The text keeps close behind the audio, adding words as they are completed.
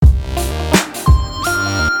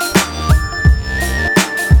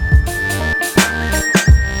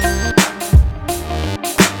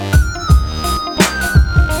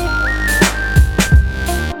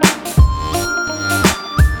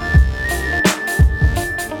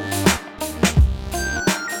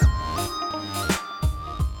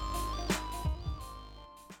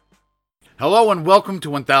Hello and welcome to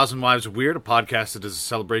 1000 Wives of Weird, a podcast that is a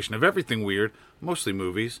celebration of everything weird, mostly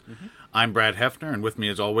movies. I'm Brad Hefner, and with me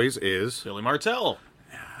as always is... Billy Martell.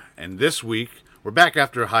 And this week, we're back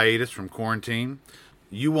after a hiatus from quarantine.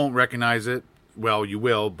 You won't recognize it. Well, you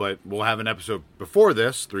will, but we'll have an episode before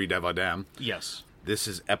this, 3 Devadam. Yes. This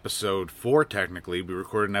is episode 4, technically. We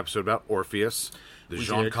recorded an episode about Orpheus, the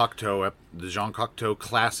Jean Cocteau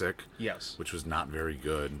classic. Yes. Which was not very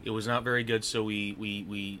good. It was not very good, so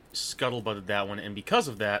we scuttlebutted that one, and because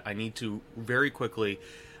of that, I need to very quickly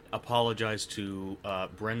apologize to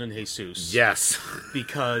Brendan Jesus. Yes.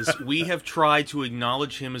 Because we have tried to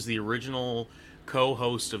acknowledge him as the original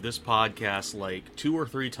co-host of this podcast like 2 or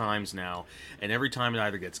 3 times now, and every time it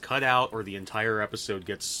either gets cut out or the entire episode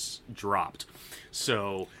gets dropped.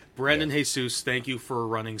 So, Brendan Jesus, thank you for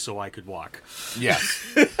running so I could walk. Yes.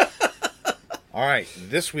 All right.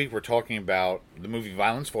 This week we're talking about the movie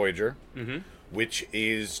Violence Voyager, which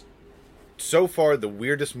is so far the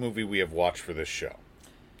weirdest movie we have watched for this show.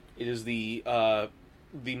 It is the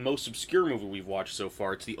most obscure movie we've watched so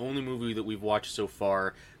far. It's the only movie that we've watched so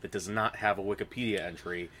far that does not have a Wikipedia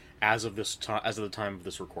entry as of the time of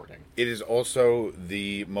this recording. It is also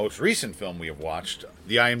the most recent film we have watched.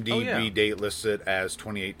 The IMDb date lists it as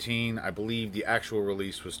 2018. I believe the actual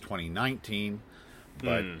release was 2019,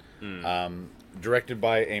 but directed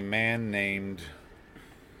by a man named...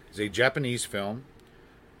 It's a Japanese film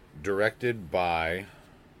directed by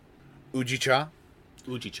Ujicha.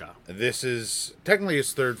 This is technically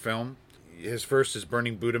his third film. His first is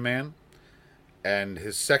Burning Buddha Man, and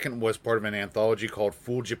his second was part of an anthology called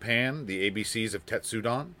Fool Japan, the ABCs of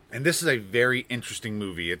Tetsudan. And this is a very interesting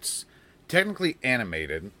movie. It's technically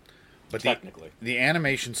animated, but the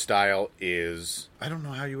animation style is... I don't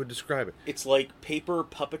know how you would describe it. It's like paper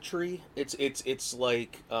puppetry. It's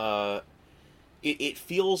like... It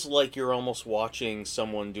feels like you're almost watching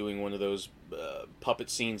someone doing one of those puppet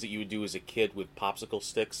scenes that you would do as a kid with popsicle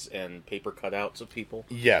sticks and paper cutouts of people.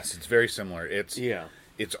 Yes, it's very similar. It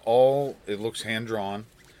looks hand-drawn,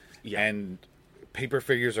 and paper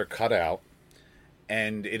figures are cut out,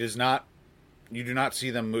 and it is not... You do not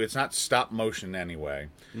see them move. It's not stop motion anyway.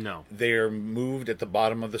 No. They are moved at the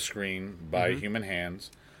bottom of the screen by human hands.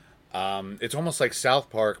 It's almost like South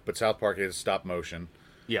Park, but South Park is stop motion.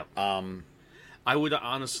 Yeah. I would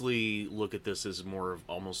honestly look at this as more of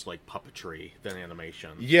almost like puppetry than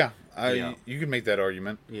animation. Yeah, you can make that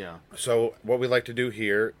argument. Yeah. So what we like to do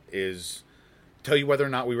here is tell you whether or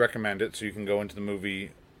not we recommend it, so you can go into the movie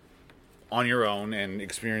on your own and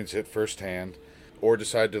experience it firsthand, or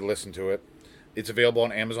decide to listen to it. It's available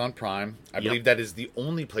on Amazon Prime. I believe that is the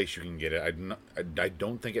only place you can get it. I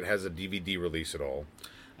don't think it has a DVD release at all.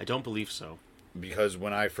 I don't believe so. Because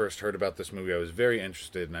when I first heard about this movie, I was very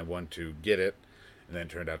interested, and I wanted to get it. And then it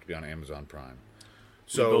turned out to be on Amazon Prime.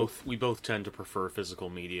 So we both tend to prefer physical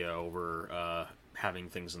media over having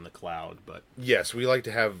things in the cloud, but yes, we like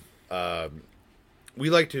to have we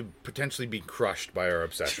like to potentially be crushed by our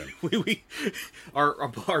obsession.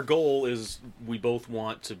 Our goal is we both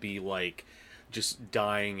want to be like just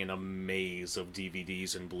dying in a maze of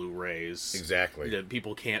DVDs and Blu-rays. Exactly. That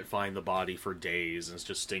people can't find the body for days and it's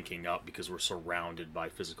just stinking up because we're surrounded by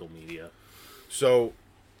physical media. So,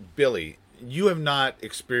 Billy, you have not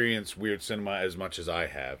experienced weird cinema as much as I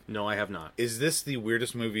have. No, I have not. Is this the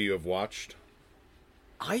weirdest movie you have watched?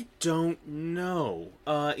 I don't know.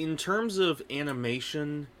 In terms of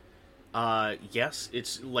animation, yes.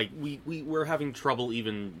 It's like we're having trouble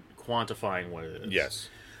even quantifying what it is. Yes.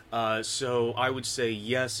 So I would say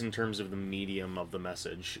yes in terms of the medium of the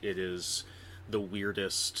message. It is the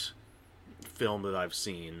weirdest film that I've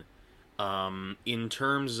seen. In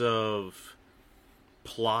terms of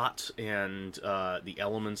plot and the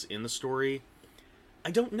elements in the story, I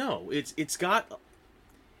don't know. It's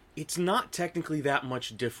not technically that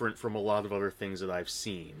much different from a lot of other things that I've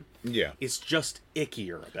seen. Yeah. It's just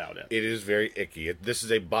ickier about it. It is very icky. This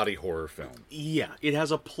is a body horror film. Yeah. It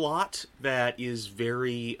has a plot that is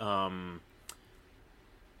very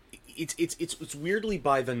it's weirdly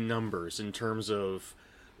by the numbers in terms of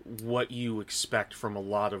what you expect from a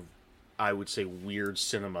lot of, I would say, weird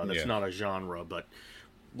cinema. That's not a genre, but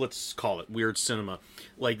let's call it weird cinema.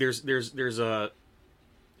 Like there's the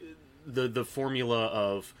formula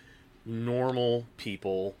of normal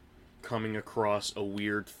people coming across a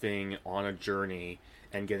weird thing on a journey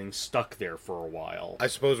and getting stuck there for a while. I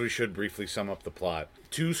suppose we should briefly sum up the plot.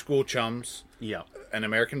 2 school chums, an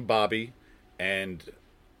American Bobby and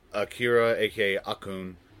Akira, aka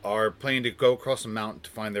Akun, are planning to go across a mountain to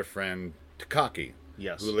find their friend Takaki,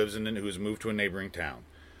 who has moved to a neighboring town.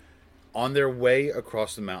 On their way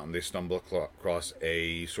across the mountain, they stumble across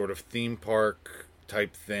a sort of theme park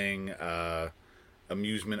type thing,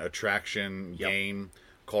 amusement attraction game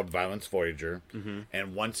called Violence Voyager. Mm-hmm.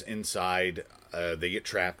 And once inside, they get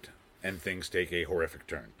trapped and things take a horrific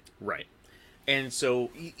turn. Right. And so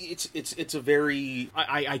it's a very...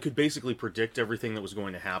 I could basically predict everything that was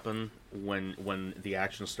going to happen when the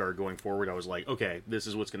action started going forward. I was like, okay, this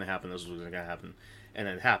is what's going to happen, this is what's going to happen. And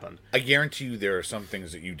it happened. I guarantee you there are some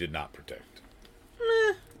things that you did not predict.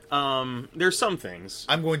 There's some things.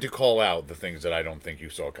 I'm going to call out the things that I don't think you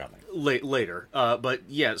saw coming. Later. But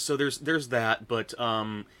yeah, so there's that, but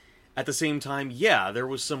at the same time, yeah, there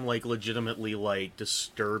was some like legitimately like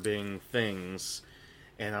disturbing things,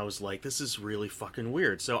 and I was like, this is really fucking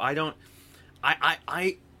weird. So I don't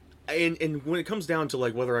and when it comes down to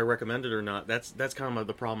like whether I recommend it or not, that's kind of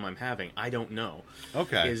the problem I'm having. I don't know.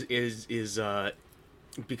 Okay. Is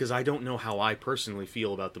because I don't know how I personally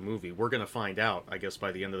feel about the movie. We're gonna find out, I guess,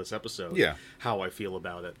 by the end of this episode. Yeah. How I feel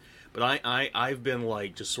about it. But I've been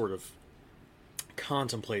like just sort of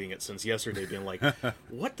contemplating it since yesterday, being like,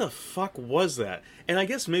 what the fuck was that? And I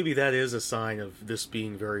guess maybe that is a sign of this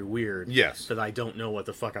being very weird. Yes. That I don't know what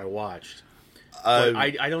the fuck I watched. But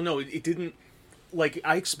I don't know. It didn't... Like,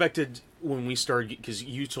 I expected when we started... Because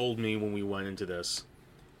you told me when we went into this...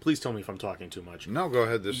 Please tell me if I'm talking too much. No, go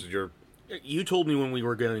ahead. This is your... You told me when we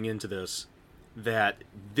were going into this that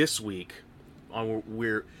this week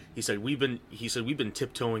he said we've been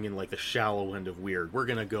tiptoeing in like the shallow end of weird. We're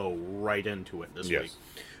gonna go right into it this week.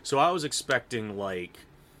 So I was expecting like,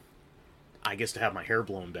 I guess, to have my hair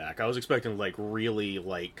blown back. I was expecting like really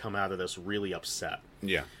like come out of this really upset.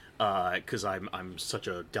 Yeah. Because I'm such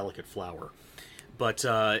a delicate flower. But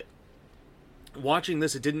watching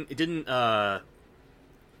this, it didn't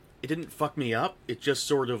fuck me up. It just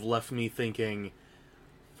sort of left me thinking,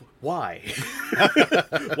 why?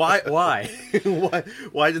 why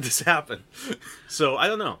did this happen? So I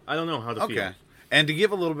don't know how to feel. Okay. And to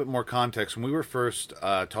give a little bit more context, when we were first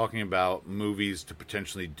talking about movies to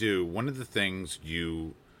potentially do, one of the things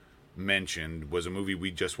you mentioned was a movie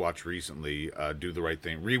we just watched recently, Do the Right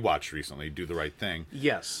Thing. Rewatched recently, Do the Right Thing.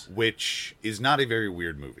 Yes. Which is not a very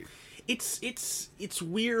weird movie. It's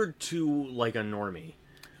weird to like a normie.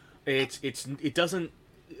 It doesn't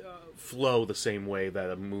flow the same way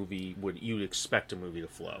that you'd expect a movie to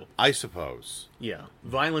flow. I suppose. Yeah.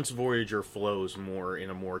 Violence Voyager flows more in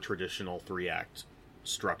a more traditional 3-act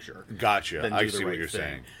structure. Gotcha. I see what you're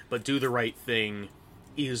saying. But Do the Right Thing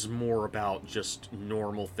is more about just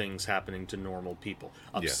normal things happening to normal people.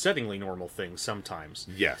 Upsettingly normal things sometimes.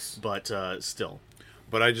 Yes. But still.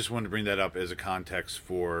 But I just wanted to bring that up as a context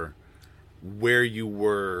for where you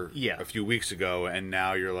were a few weeks ago, and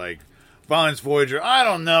now you're like, Violence Voyager, I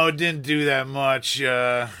don't know, it didn't do that much.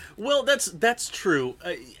 Well, that's true.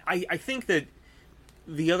 I think that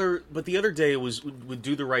the other day it was with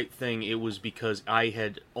Do the Right Thing. It was because I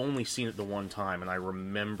had only seen it the one time, and I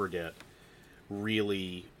remembered it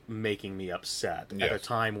really making me upset at a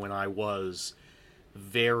time when I was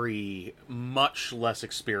very much less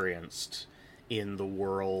experienced in the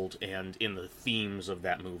world and in the themes of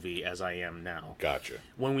that movie as I am now. Gotcha.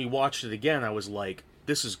 When we watched it again, I was like,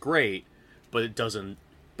 this is great, but it doesn't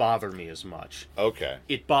bother me as much. Okay.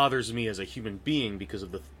 It bothers me as a human being because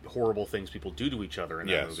of the horrible things people do to each other in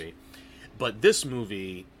that movie. But this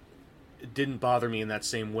movie didn't bother me in that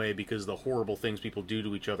same way because the horrible things people do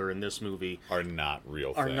to each other in this movie are not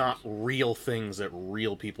real things that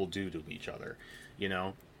real people do to each other, you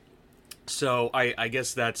know? So I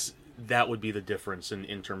guess that would be the difference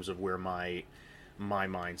in terms of where my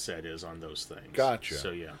mindset is on those things. Gotcha.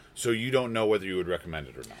 So yeah. So you don't know whether you would recommend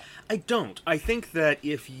it or not? I don't. I think that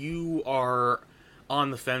if you are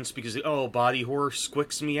on the fence because, body horror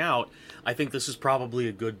squicks me out, I think this is probably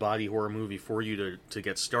a good body horror movie for you to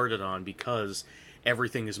get started on because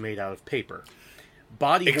everything is made out of paper.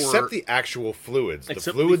 Except the actual fluids. The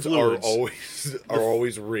fluids are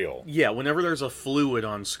always real. Yeah, whenever there's a fluid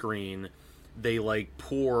on screen, they like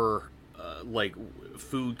pour like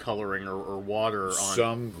food coloring or water on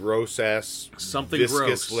some gross ass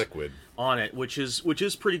viscous liquid on it, which is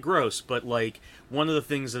pretty gross. But like one of the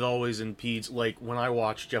things that always impedes, like when I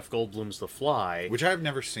watch Jeff Goldblum's The Fly, which I've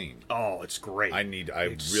never seen. Oh, it's great. I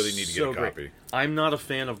really need to get a copy. Great. I'm not a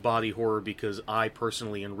fan of body horror because I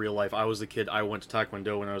personally, in real life, I was the kid. I went to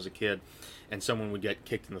Taekwondo when I was a kid, and someone would get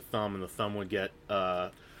kicked in the thumb, and the thumb would get.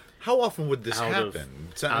 How often would this happen?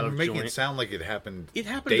 You're making it sound like it happened. It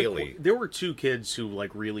happened daily. There were two kids who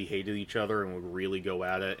like really hated each other and would really go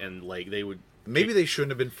at it, and like they would. Maybe they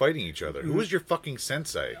shouldn't have been fighting each other. Who was your fucking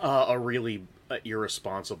sensei? A really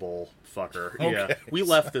irresponsible fucker. Okay. Yeah, we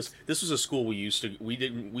left this. This was a school we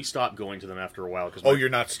stopped going to them after a while. You're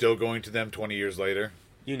not still going to them 20 years later?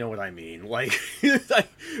 You know what I mean. Like,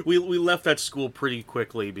 we left that school pretty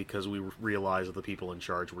quickly because we realized that the people in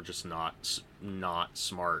charge were just not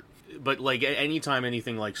smart. But, like, anytime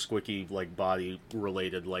anything, like, squicky, like,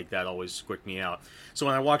 body-related like that always squicked me out. So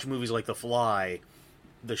when I watch movies like The Fly,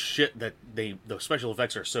 the shit that the special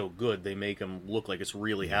effects are so good, they make them look like it's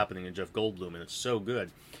really happening in Jeff Goldblum, and it's so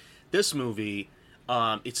good. This movie,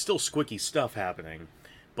 it's still squicky stuff happening,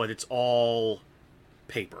 but it's all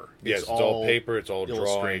paper. Yes, it's all paper. It's all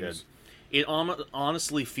illustrated. drawings. It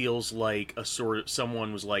honestly feels like a sort of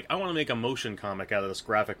someone was like, I want to make a motion comic out of this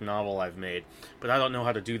graphic novel I've made, but I don't know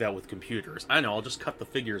how to do that with computers. I know, I'll just cut the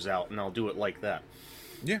figures out and I'll do it like that.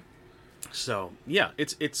 Yeah. So yeah,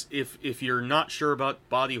 it's if you're not sure about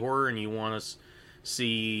body horror and you want to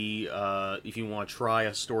see if you want to try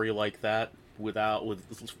a story like that with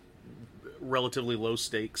relatively low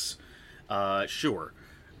stakes, sure.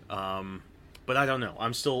 But I don't know.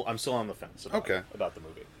 I'm still on the fence about the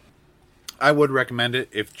movie. I would recommend it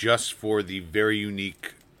if just for the very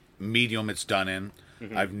unique medium it's done in.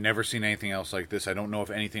 Mm-hmm. I've never seen anything else like this. I don't know if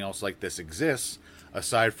anything else like this exists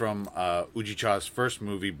aside from Ujicha's first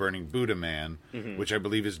movie, Burning Buddha Man, which I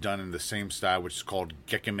believe is done in the same style, which is called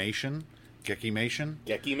Gekimation. Gekimation?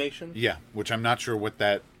 Yeah, which I'm not sure what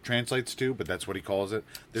that translates to, but that's what he calls it.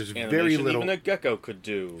 There's very little. Even a gecko could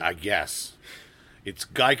do. I guess. It's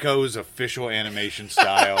Geico's official animation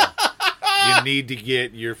style. You need to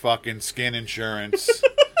get your fucking skin insurance.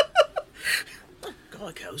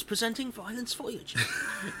 Geico's presenting Violence Voyage.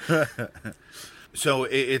 So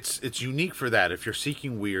it's unique for that. If you're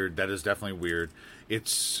seeking weird, that is definitely weird.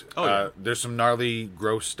 It's there's some gnarly,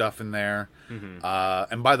 gross stuff in there. Mm-hmm.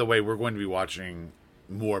 And by the way, we're going to be watching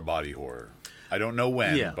more body horror. I don't know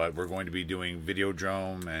when, but we're going to be doing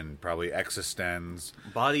Videodrome and probably Existenz.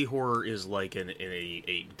 Body horror is like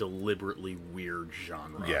a deliberately weird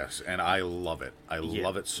genre. Yes, and I love it. I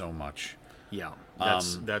love it so much. Yeah,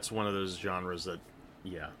 that's one of those genres that,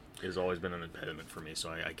 has always been an impediment for me.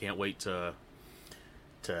 So I can't wait to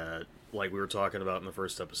like we were talking about in the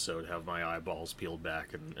first episode, have my eyeballs peeled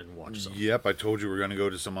back and watch something. Yep, I told you we're going to go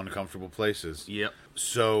to some uncomfortable places. Yep.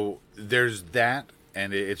 So there's that,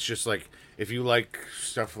 and it's just like, if you like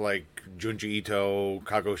stuff like Junji Ito,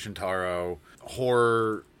 Kago Shintaro,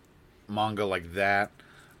 horror manga like that,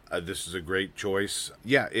 this is a great choice.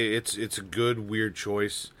 Yeah, it's a good, weird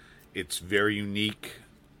choice. It's very unique.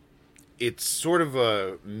 It's sort of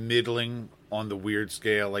a middling on the weird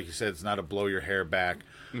scale. Like you said, it's not a blow your hair back,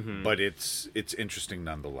 but it's interesting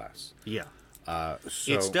nonetheless. Yeah. So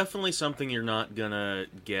it's definitely something you're not gonna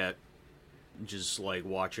get just like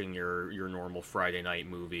watching your normal Friday night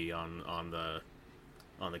movie on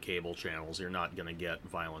the cable channels. You're not gonna get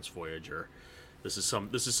Violence Voyager. This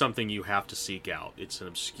is something you have to seek out. It's an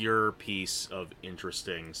obscure piece of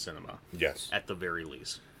interesting cinema. Yes. At the very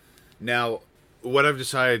least. Now, what I've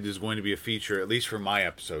decided is going to be a feature, at least for my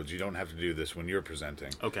episodes. You don't have to do this when you're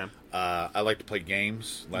presenting. Okay. I like to play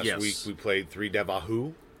games. Last week we played 3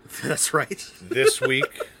 Devahu. That's right. This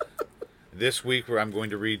week, where I'm going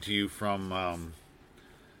to read to you from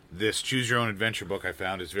this Choose Your Own Adventure book I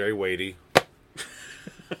found. It's very weighty.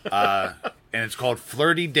 And it's called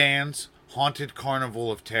Flirty Dan's Haunted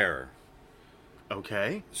Carnival of Terror.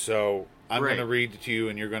 Okay. So I'm going to read it to you,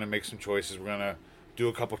 and you're going to make some choices. We're going to do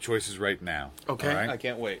a couple choices right now. Okay. Right? I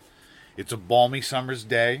can't wait. It's a balmy summer's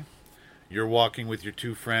day. You're walking with your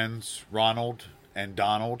 2 friends, Ronald and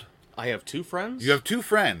Donald. I have 2 friends? You have 2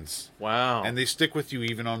 friends. Wow. And they stick with you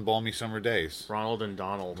even on balmy summer days. Ronald and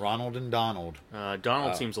Donald.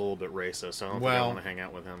 Donald seems a little bit racist. I don't think I want to hang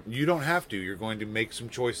out with him. You don't have to. You're going to make some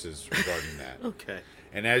choices regarding that. Okay.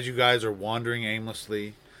 And as you guys are wandering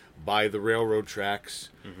aimlessly by the railroad tracks,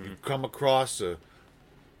 you come across a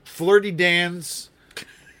Flirty Dan's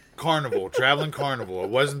carnival, traveling carnival. It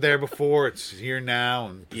wasn't there before. It's here now,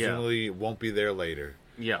 and presumably it won't be there later.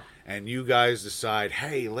 Yeah. And you guys decide,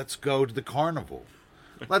 hey, let's go to the carnival.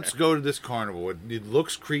 Let's go to this carnival. It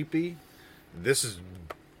looks creepy. This is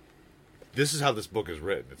how this book is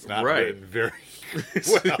written. It's not written very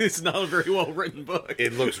well. It's not a very well written book.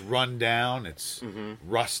 It looks run down. It's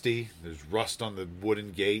rusty. There's rust on the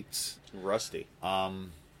wooden gates. Rusty. So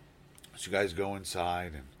you guys go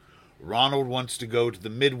inside, and Ronald wants to go to the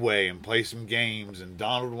Midway and play some games, and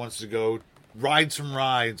Donald wants to go ride some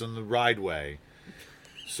rides on the Rideway.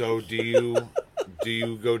 So do you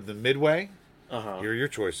go to the Midway? Here are your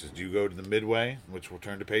choices. Do you go to the Midway, which will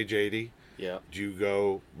turn to page 80? Yeah. Do you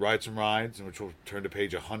go ride some rides, which will turn to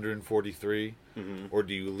page 143? Or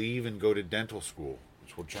do you leave and go to dental school,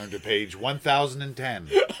 which will turn to page 1010?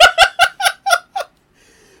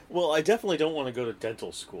 Well, I definitely don't want to go to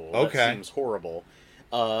dental school. Okay. That seems horrible.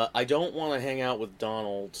 I don't want to hang out with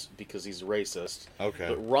Donald because he's racist. Okay.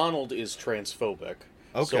 But Ronald is transphobic.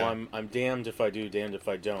 Okay. So I'm damned if I do, damned if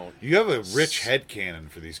I don't. You have a rich headcanon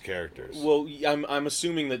for these characters. Well, I'm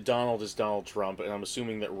assuming that Donald is Donald Trump, and I'm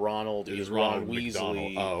assuming that Ronald is Ron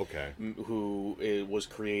Weasley. Oh, okay. Who was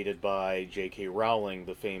created by J.K. Rowling,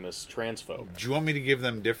 the famous transphobe. Do you want me to give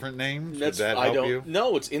them different names? Would that help you?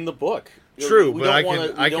 No, it's in the book. True, but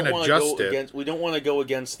I can adjust it. We don't want to go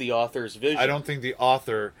against the author's vision. I don't think the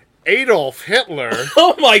author, Adolf Hitler...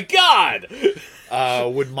 Oh my God!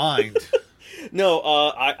 would mind. No,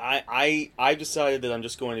 I decided that I'm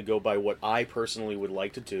just going to go by what I personally would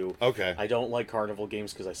like to do. Okay. I don't like carnival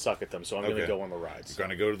games because I suck at them, so I'm going to go on the rides. You're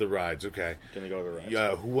going to go to the rides, okay. Going to go to the rides.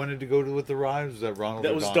 Yeah, who wanted to go with the rides? Was that Ronald?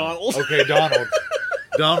 That was Donald. Okay, Donald.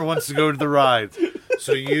 Donald wants to go to the rides.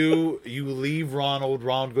 So you leave Ronald.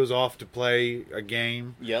 Ronald goes off to play a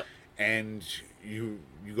game. Yep. And you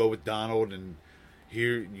go with Donald, and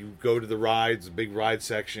here you go to the rides, the big ride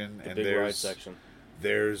section,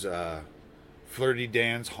 There's Flirty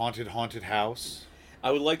Dan's haunted house.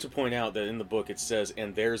 I would like to point out that in the book it says,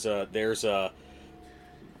 and there's a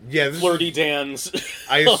yeah, Flirty Dan's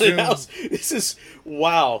I assume house. This is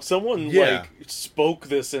wow. Someone spoke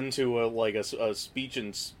this into a speech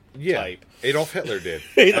and type. Adolf Hitler did.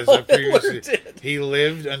 Adolf Hitler did. He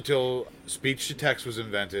lived until speech to text was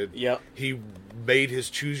invented. Yep. He made his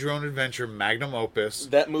choose your own adventure magnum opus.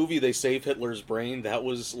 That movie, They Save Hitler's Brain, that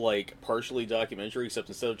was partially documentary, except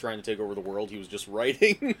instead of trying to take over the world, he was just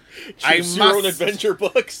writing choose your own adventure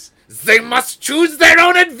books. They must choose their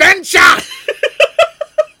own adventure.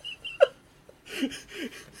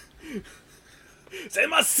 They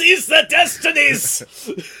must seize their destinies.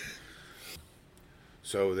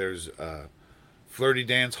 So there's Flirty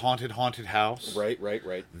Dan's haunted house.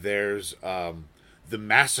 Right. There's the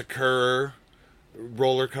Massacre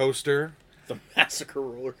roller coaster. The Massacre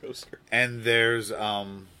roller coaster. And there's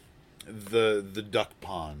the Duck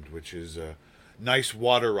Pond, which is a nice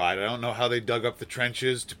water ride. I don't know how they dug up the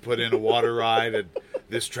trenches to put in a water ride at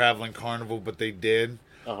this traveling carnival, but they did.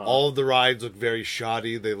 Uh-huh. All of the rides look very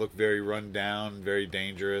shoddy. They look very run down, very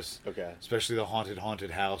dangerous. Okay. Especially the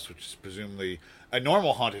haunted house, which is presumably a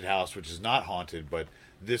normal haunted house, which is not haunted, but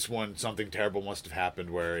this one, something terrible must have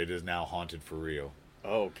happened where it is now haunted for real.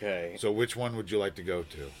 Okay. So which one would you like to go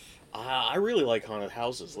to? I really like haunted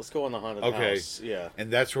houses. Let's go on the haunted house. Yeah.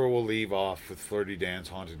 And that's where we'll leave off with Flirty Dan's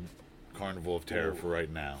Haunted Carnival of Terror for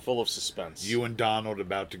right now. Full of suspense. You and Donald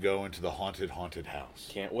about to go into the haunted house.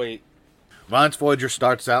 Can't wait. Violence Voyager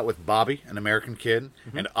starts out with Bobby, an American kid,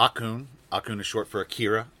 and Akun. Akun is short for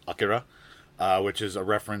Akira, which is a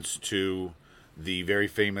reference to the very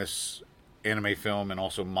famous anime film and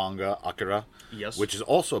also manga Akira, yes, which is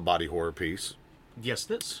also a body horror piece. Yes,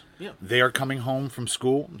 this. Yeah. They are coming home from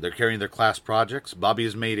school. They're carrying their class projects. Bobby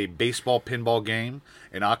has made a baseball pinball game,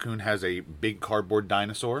 and Akun has a big cardboard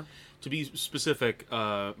dinosaur. To be specific,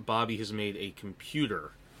 Bobby has made a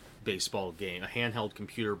computer baseball game, a handheld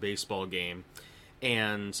computer baseball game,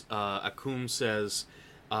 and Akun says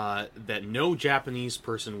that no Japanese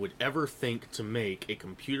person would ever think to make a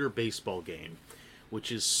computer baseball game,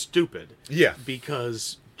 which is stupid. Yeah.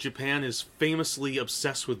 Because Japan is famously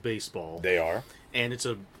obsessed with baseball. They are. And it's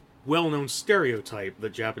a well-known stereotype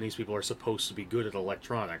that Japanese people are supposed to be good at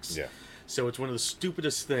electronics. Yeah. So it's one of the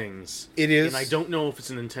stupidest things. It is. And I don't know if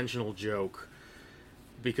it's an intentional joke,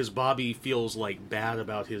 because Bobby feels bad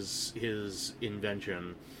about his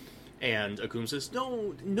invention. And Akun says,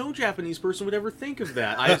 no Japanese person would ever think of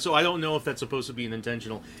that. So I don't know if that's supposed to be an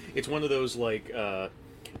intentional. It's one of those,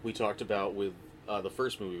 we talked about with the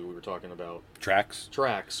first movie we were talking about. Tracks,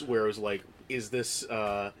 where it was is this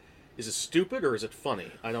stupid or is it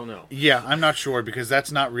funny? I don't know. Yeah, I'm not sure, because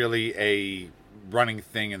that's not really a running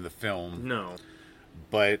thing in the film. No.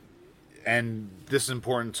 And this is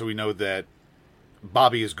important so we know that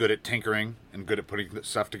Bobby is good at tinkering and good at putting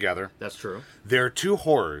stuff together. That's true. There are two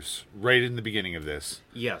horrors right in the beginning of this.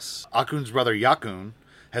 Yes. Akun's brother Yakun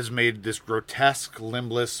has made this grotesque,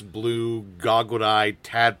 limbless, blue, goggled-eyed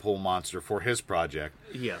tadpole monster for his project.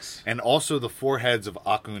 Yes. And also the four heads of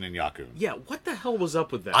Akun and Yakun. Yeah, what the hell was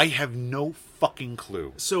up with that? I have no fucking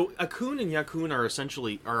clue. So Akun and Yakun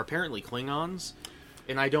are apparently Klingons,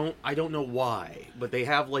 and I don't know why, but they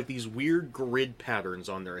have these weird grid patterns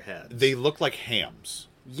on their heads. They look like hams.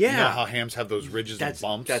 Yeah. You know how hams have those ridges and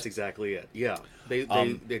bumps? That's exactly it. Yeah.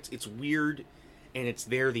 It's weird, and it's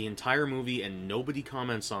there the entire movie, and nobody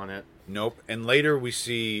comments on it. Nope. And later we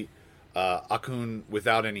see Akun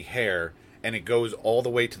without any hair, and it goes all the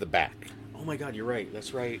way to the back. Oh my god, you're right.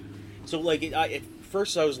 That's right. So, at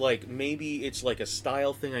first I was maybe it's a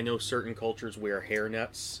style thing. I know certain cultures wear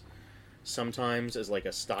hairnets sometimes as like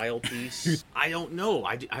a style piece. I don't know.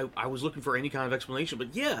 I was looking for any kind of explanation,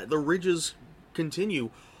 but yeah, the ridges continue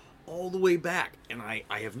all the way back, and I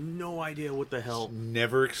have no idea what the hell.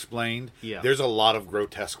 Never explained. Yeah. There's a lot of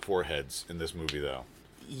grotesque foreheads in this movie, though.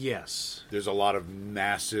 Yes. There's a lot of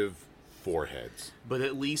massive foreheads. But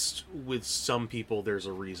at least with some people, there's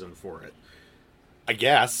a reason for it. I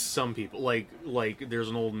guess. Some people, like there's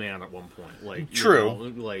an old man at one point. Like, true.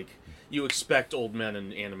 You know, like, you expect old men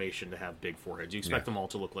in animation to have big foreheads. You expect them all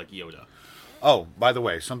to look like Yoda. Oh, by the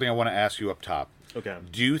way, something I want to ask you up top. Okay.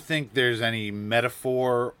 Do you think there's any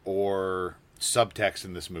metaphor or subtext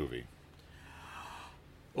in this movie?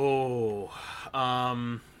 Oh,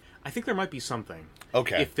 I think there might be something.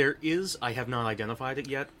 Okay. If there is, I have not identified it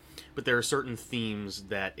yet, but there are certain themes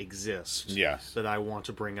that exist. Yes. That I want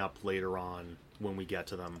to bring up later on when we get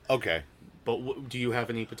to them. Okay. But do you have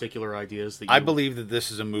any particular ideas that you... I believe that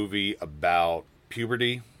this is a movie about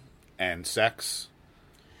puberty and sex.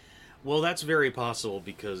 Well, that's very possible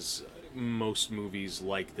because most movies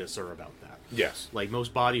like this are about that. Yes. Like,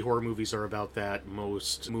 most body horror movies are about that.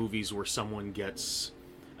 Most movies where someone gets...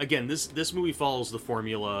 Again, this movie follows the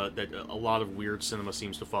formula that a lot of weird cinema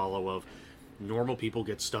seems to follow of normal people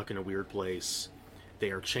get stuck in a weird place. They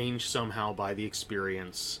are changed somehow by the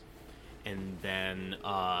experience, and then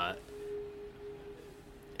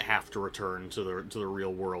have to return to the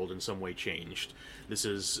real world in some way changed. This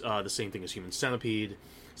is the same thing as Human Centipede,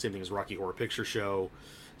 same thing as Rocky Horror Picture Show,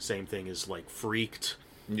 same thing as like Freaked,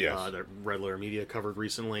 that Red Letter Media covered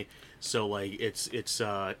recently. So like it's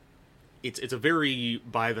a very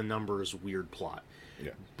by the numbers weird plot.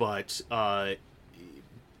 Yeah. But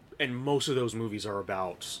and most of those movies are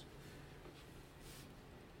about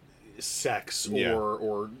sex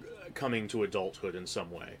or coming to adulthood in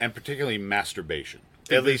some way, and particularly masturbation.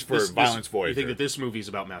 At least for Violence Voyager. You think that this movie is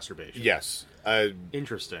about masturbation? Yes.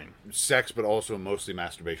 Interesting. Sex, but also mostly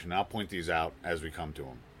masturbation. I'll point these out as we come to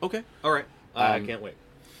them. Okay. All right. I can't wait.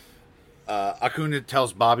 Akun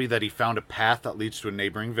tells Bobby that he found a path that leads to a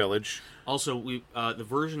neighboring village. Also, the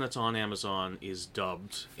version that's on Amazon is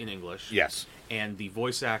dubbed in English. Yes. And the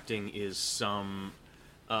voice acting is some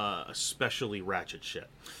especially ratchet shit.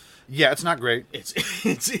 Yeah, it's not great.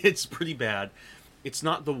 It's pretty bad. It's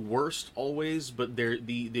not the worst always, but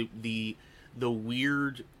the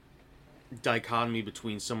weird dichotomy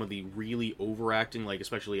between some of the really overacting, like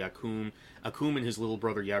especially Akum and his little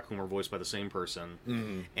brother Yakum are voiced by the same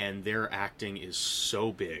person, and their acting is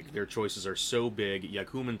so big. Their choices are so big.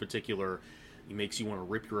 Yakum in particular, it makes you want to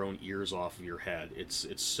rip your own ears off of your head. It's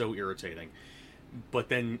so irritating. But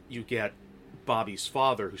then you get Bobby's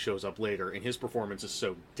father, who shows up later, and his performance is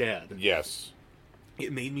so dead. Yes.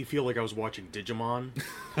 It made me feel like I was watching Digimon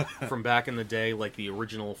from back in the day, like the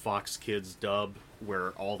original Fox Kids dub,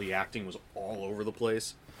 where all the acting was all over the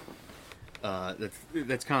place.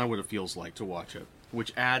 That's kind of what it feels like to watch it.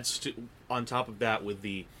 Which adds to, on top of that, with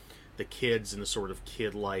the kids and the sort of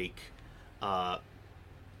kid-like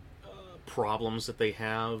problems that they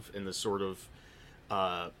have, and the sort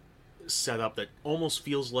of setup that almost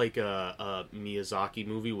feels like a Miyazaki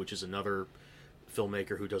movie, which is another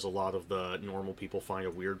filmmaker who does a lot of the normal people find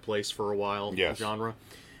a weird place for a while genre.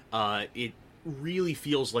 It really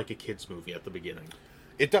feels like a kid's movie at the beginning.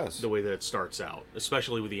 It does. The way that it starts out,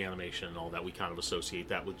 especially with the animation and all that, we kind of associate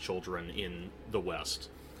that with children in the West.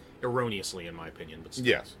 Erroneously, in my opinion, but still.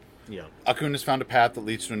 Yes. Yeah. Akun has found a path that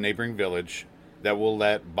leads to a neighboring village that will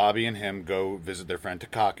let Bobby and him go visit their friend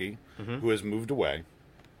Takaki, who has moved away.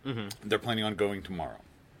 They're planning on going tomorrow.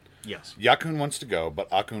 Yes. Yakun wants to go, but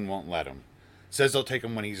Akun won't let him. Says they'll take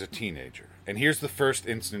him when he's a teenager. And here's the first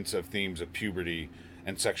instance of themes of puberty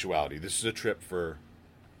and sexuality. This is a trip for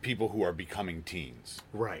people who are becoming teens.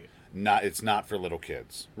 Right. It's not for little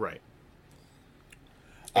kids. Right.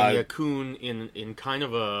 And Yakun, in kind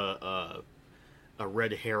of a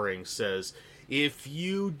red herring, says, "If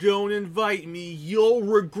you don't invite me, you'll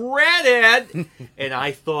regret it." And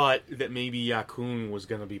I thought that maybe Yakun was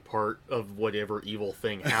going to be part of whatever evil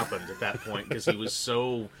thing happened at that point, because he was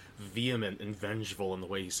so vehement and vengeful in the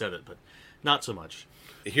way he said it, but not so much.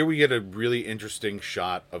 Here we get a really interesting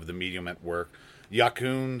shot of the medium at work.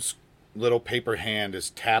 Yakun's little paper hand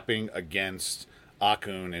is tapping against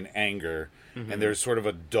Akun in anger, and there's sort of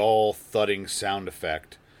a dull thudding sound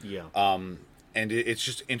effect. Yeah. And it's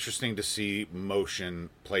just interesting to see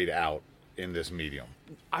motion played out in this medium.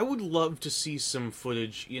 I would love to see some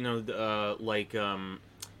footage,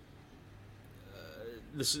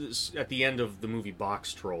 this is at the end of the movie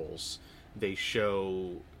Box Trolls. They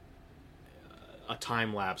show a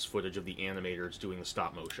time-lapse footage of the animators doing the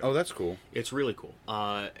stop motion. Oh, that's cool. It's really cool.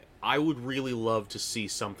 I would really love to see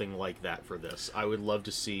something like that for this. I would love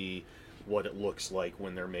to see what it looks like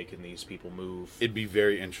when they're making these people move. It'd be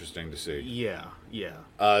very interesting to see. Yeah, yeah.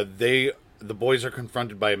 The boys are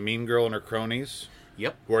confronted by a mean girl and her cronies.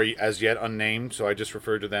 Yep. Who are as yet unnamed, so I just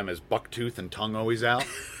refer to them as Bucktooth and Tongue Always Out.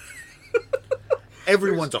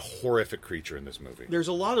 Everyone's a horrific creature in this movie. There's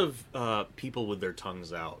a lot of people with their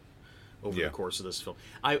tongues out over the course of this film.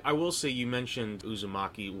 I will say, you mentioned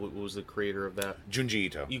Uzumaki. What was the creator of that? Junji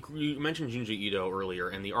Ito. You mentioned Junji Ito earlier,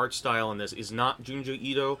 and the art style in this is not Junji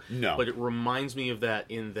Ito. No. But it reminds me of that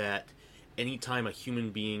in that anytime a human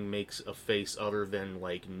being makes a face other than,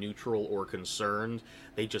 like, neutral or concerned,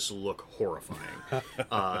 they just look horrifying.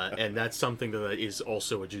 And that's something that is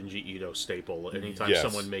also a Junji Ito staple. Anytime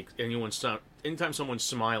anytime someone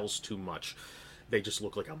smiles too much, they just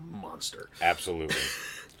look like a monster. Absolutely.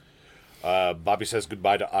 Bobby says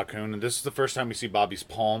goodbye to Akun, and this is the first time we see Bobby's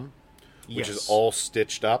palm, which is all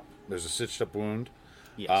stitched up. There's a stitched up wound.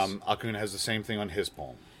 Yes. Akun has the same thing on his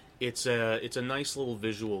palm. It's a nice little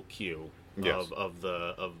visual cue Yes. of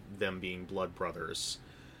them being blood brothers.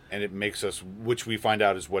 And it makes us, which we find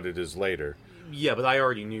out is what it is later. Yeah, but I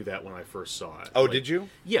already knew that when I first saw it. Oh, did you?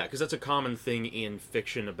 Yeah, because that's a common thing in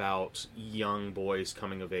fiction about young boys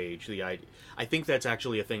coming of age. I think that's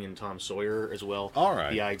actually a thing in Tom Sawyer as well. All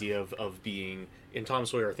right. The idea of being... In Tom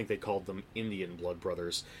Sawyer, I think they called them Indian blood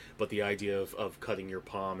brothers, but the idea of cutting your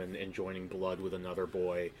palm and joining blood with another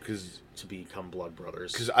boy to become blood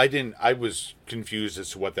brothers. Because I was confused as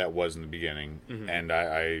to what that was in the beginning, and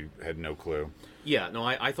I had no clue. Yeah, no,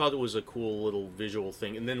 I thought it was a cool little visual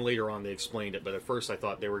thing, and then later on they explained it, but at first I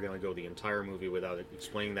thought they were going to go the entire movie without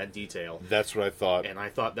explaining that detail. That's what I thought. And I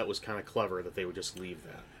thought that was kind of clever that they would just leave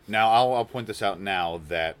that. Now, I'll point this out now,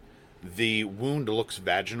 that the wound looks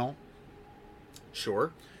vaginal.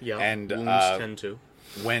 Sure. Yeah. And wounds tend to.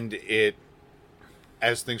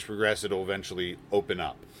 As things progress, it'll eventually open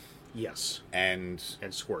up. Yes. And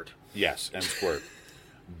squirt. Yes, and squirt.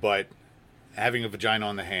 But having a vagina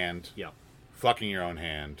on the hand, fucking your own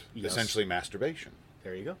hand, essentially masturbation.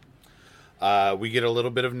 There you go. We get a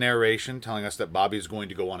little bit of narration telling us that Bobby is going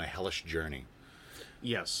to go on a hellish journey.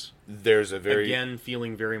 Yes. There's a again,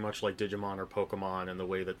 feeling very much like Digimon or Pokemon, and the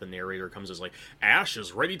way that the narrator comes is like, Ash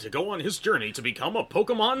is ready to go on his journey to become a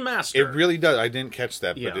Pokemon master. It really does. I didn't catch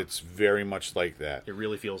that, but it's very much like that. It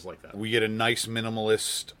really feels like that. We get a nice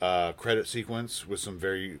minimalist credit sequence with some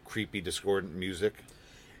very creepy, discordant music.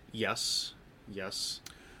 Yes.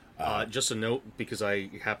 Just a note, because I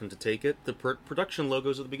happened to take it, the production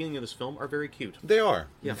logos at the beginning of this film are very cute. They are.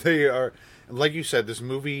 Yeah. They are. Like you said, this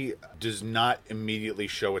movie does not immediately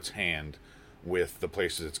show its hand with the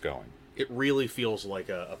places it's going. It really feels like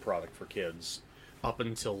a product for kids up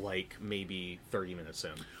until, like, maybe 30 minutes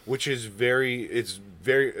in. Which is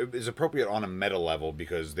is appropriate on a meta level,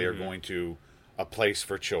 because they're going to a place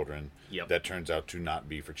for children that turns out to not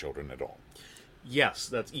be for children at all.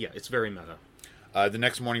 Yes, it's very meta. The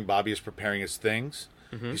next morning, Bobby is preparing his things.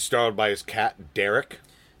 He's startled by his cat, Derek.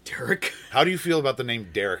 Derek? How do you feel about the name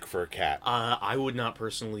Derek for a cat? I would not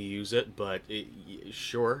personally use it, but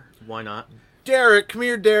sure, why not? Derek, come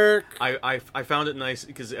here, Derek. I found it nice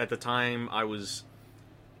because at the time I was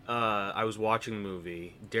watching the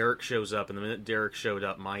movie. Derek shows up, and the minute Derek showed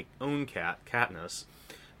up, my own cat, Katniss,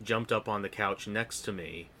 jumped up on the couch next to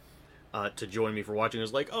me. To join me for watching. It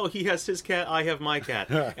was like, oh, he has his cat, I have my cat.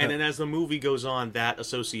 And then as the movie goes on, that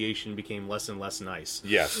association became less and less nice.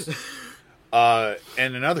 Yes. And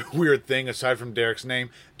another weird thing, aside from Derek's name,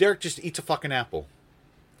 Derek just eats a fucking apple.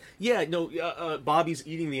 Yeah, no, Bobby's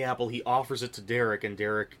eating the apple, he offers it to Derek, and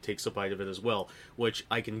Derek takes a bite of it as well, which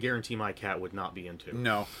I can guarantee my cat would not be into.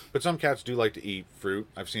 No, but some cats do like to eat fruit.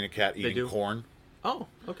 I've seen a cat eating corn. Oh,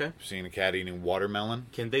 okay. I've seen a cat eating watermelon.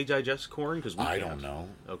 Can they digest corn? Because I don't know.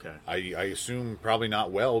 Okay. I assume probably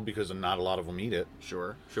not well, because not a lot of them eat it.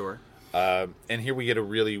 Sure. And here we get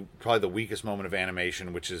probably the weakest moment of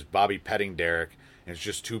animation, which is Bobby petting Derek, and it's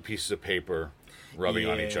just two pieces of paper rubbing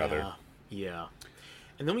on each other. Yeah.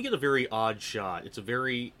 And then we get a very odd shot. It's a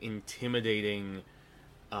very intimidating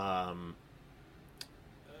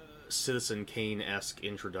Citizen Kane-esque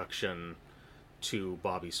introduction to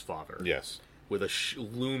Bobby's father. Yes. With a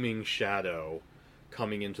looming shadow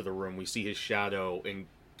coming into the room. We see his shadow and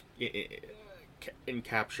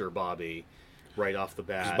capture Bobby right off the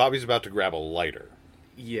bat. 'Cause Bobby's about to grab a lighter.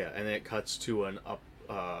 Yeah, and then it cuts to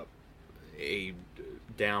a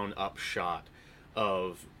down-up shot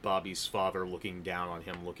of Bobby's father looking down on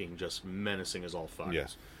him, looking just menacing as all fuck.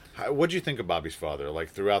 Yes. What'd you think of Bobby's father? Like,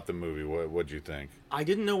 throughout the movie, what'd you think? I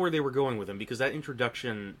didn't know where they were going with him, because that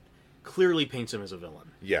introduction clearly paints him as a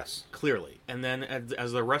villain. Yes. Clearly. And then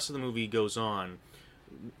as the rest of the movie goes on,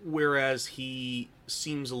 whereas he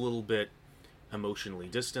seems a little bit emotionally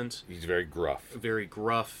distant. He's very gruff. Very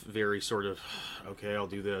gruff, very sort of, okay, I'll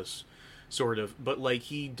do this, sort of. But, like,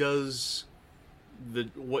 he does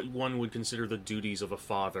what one would consider the duties of a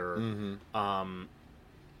father,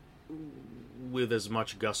 with as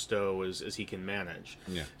much gusto as he can manage.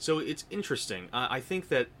 Yeah. So it's interesting. I think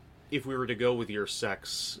that if we were to go with your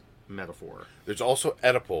sex metaphor, there's also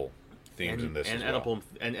Oedipal themes in this and as well.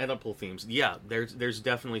 Oedipal themes. Yeah, there's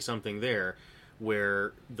definitely something there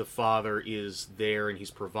where the father is there and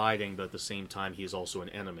he's providing, but at the same time he is also an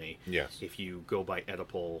enemy. Yes. If you go by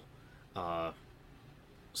Oedipal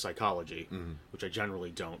psychology, which I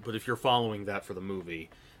generally don't, but if you're following that for the movie,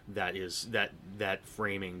 that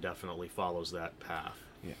framing definitely follows that path.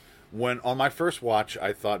 Yeah. When on my first watch,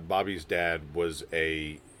 I thought Bobby's dad was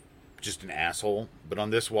just an asshole, but on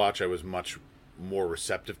this watch, I was much more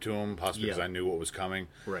receptive to him, possibly because I knew what was coming.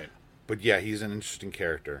 Right. But yeah, he's an interesting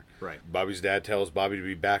character. Right. Bobby's dad tells Bobby to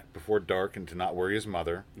be back before dark and to not worry his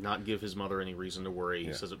mother. Not give his mother any reason to worry.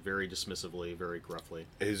 He says it very dismissively, very gruffly.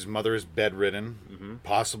 His mother is bedridden.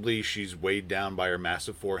 Possibly she's weighed down by her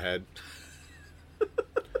massive forehead.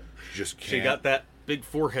 Just can't. She got that big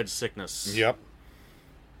forehead sickness. Yep.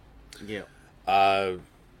 Yeah.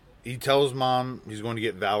 He tells Mom he's going to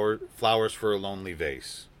get flowers for a lonely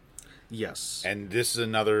vase. Yes. And this is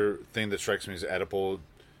another thing that strikes me as Oedipal.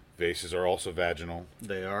 Vases are also vaginal.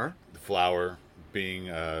 They are. The flower being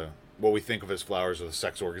what we think of as flowers are the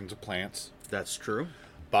sex organs of plants. That's true.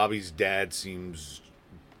 Bobby's dad seems,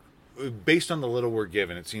 based on the little we're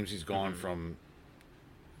given, it seems he's gone from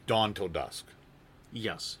dawn till dusk.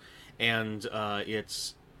 Yes. And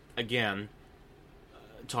it's, again,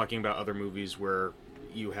 talking about other movies where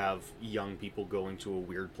you have young people going to a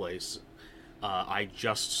weird place. I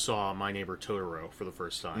just saw My Neighbor Totoro for the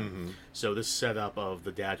first time. So this setup of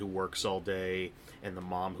the dad who works all day and the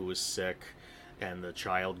mom who is sick and the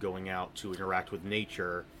child going out to interact with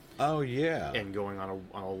nature. Oh, yeah. And going on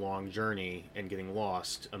a long journey and getting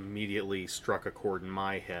lost immediately struck a chord in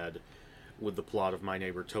my head with the plot of My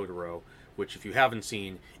Neighbor Totoro, which, if you haven't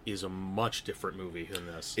seen, is a much different movie than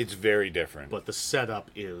this. It's very different. But the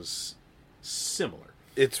setup is similar.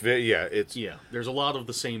 It's very, there's a lot of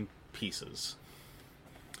the same pieces.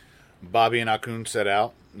 Bobby and Akun set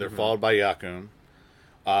out. They're followed by Yakun.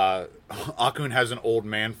 Akun has an old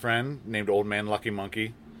man friend named Old Man Lucky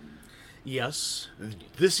Monkey. Yes.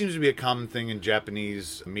 This seems to be a common thing in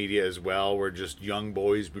Japanese media as well, where just young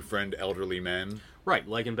boys befriend elderly men. Right,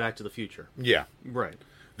 like in Back to the Future. Yeah. Right.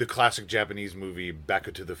 The classic Japanese movie,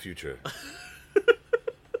 Back to the Future.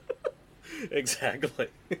 Exactly.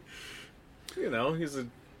 You know, he's a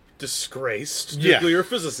disgraced nuclear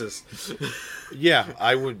physicist.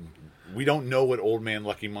 We don't know what Old Man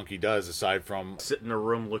Lucky Monkey does aside from sit in a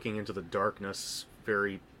room looking into the darkness,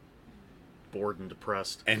 very bored and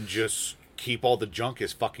depressed, and just keep all the junk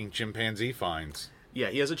his fucking chimpanzee finds. Yeah,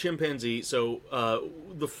 he has a chimpanzee. So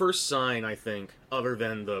the first sign, I think, other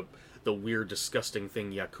than the weird, disgusting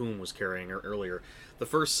thing Yakun was carrying earlier, the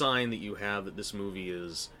first sign that you have that this movie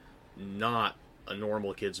is not a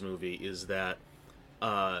normal kids movie is that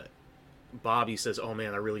Bobby says, "Oh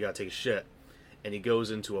man, I really gotta take a shit," and he goes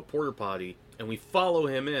into a porta potty, and we follow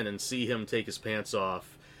him in and see him take his pants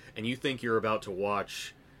off, and you think you're about to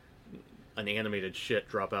watch an animated shit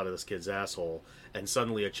drop out of this kid's asshole, and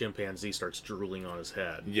suddenly a chimpanzee starts drooling on his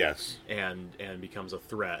head. Yes. And becomes a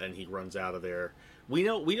threat, and he runs out of there. We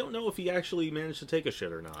don't know if he actually managed to take a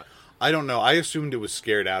shit or not. I don't know. I assumed it was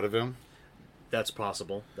scared out of him. That's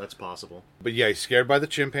possible. But yeah, he's scared by the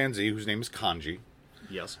chimpanzee, whose name is Kanji.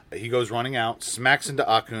 Yes. He goes running out, smacks into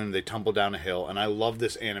Akun, they tumble down a hill, and I love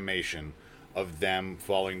this animation of them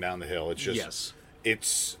falling down the hill. It's just... Yes.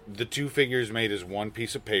 It's the two figures made as one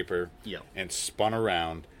piece of paper and spun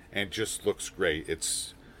around, and it just looks great.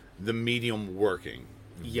 It's the medium working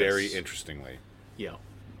very interestingly. Yeah.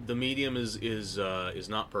 The medium is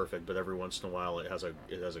not perfect, but every once in a while it has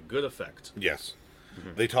a good effect. Yes.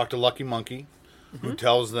 They talk to Lucky Monkey, who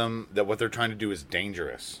tells them that what they're trying to do is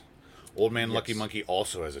dangerous. Old Man Lucky Monkey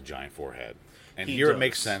also has a giant forehead. And here it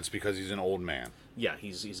makes sense because he's an old man. Yeah,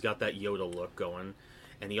 he's got that Yoda look going.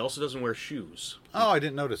 And he also doesn't wear shoes. Oh, I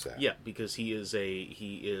didn't notice that. Yeah, because he is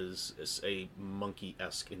a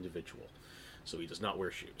monkey-esque individual. So he does not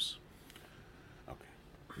wear shoes. Okay.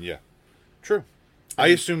 Yeah. True. I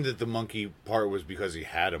assumed that the monkey part was because he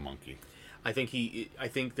had a monkey. I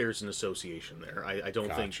think there's an association there. I don't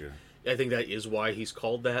Gotcha. I think that is why he's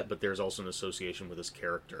called that, but there's also an association with his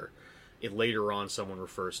character. Later on, someone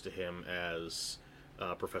refers to him as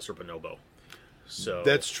Professor Bonobo. So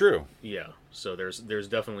that's true. Yeah. So there's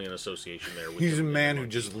definitely an association there. With He's a man who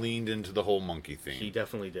just leaned into the whole monkey thing. He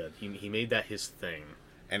definitely did. He made that his thing.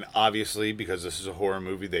 And obviously, because this is a horror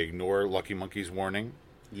movie, they ignore Lucky Monkey's warning.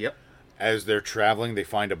 Yep. As they're traveling, they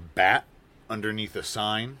find a bat underneath a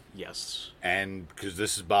sign. Yes. And because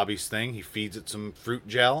this is Bobby's thing, he feeds it some fruit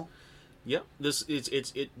gel. Yep. This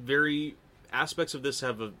it very aspects of this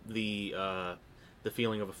have the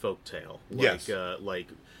feeling of a folk tale. Yes. Like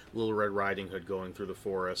Little Red Riding Hood going through the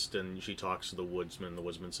forest, and she talks to the woodsman. The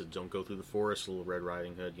woodsman said, "Don't go through the forest, Little Red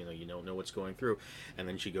Riding Hood. You don't know what's going through." And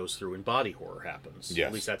then she goes through, and body horror happens. Yes.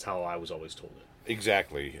 At least that's how I was always told it.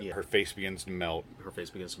 Exactly. Yeah. Her face begins to melt. Her face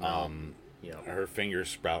begins to melt. Yeah. Her fingers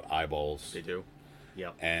sprout eyeballs. They do.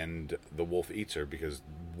 Yeah. And the wolf eats her because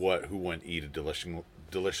who wouldn't eat a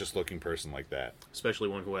delicious looking person like that? Especially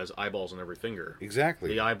one who has eyeballs on every finger. Exactly.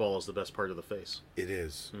 The eyeball is the best part of the face. It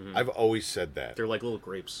is. Mm-hmm. I've always said that. They're like little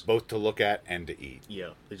grapes. Both to look at and to eat.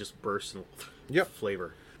 Yeah. They just burst in Yep.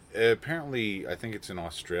 flavor. Apparently, I think it's in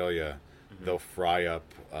Australia, they'll fry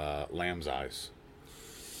up lamb's eyes.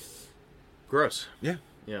 Gross. Yeah.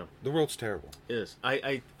 Yeah. The world's terrible. It is.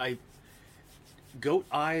 I goat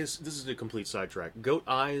eyes, this is a complete sidetrack. Goat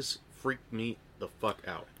eyes freak me the fuck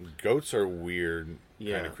out. Goats are weird,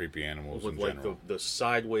 Yeah. kind of creepy animals With in like general. the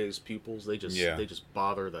sideways pupils, they just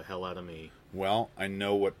bother the hell out of me. Well, I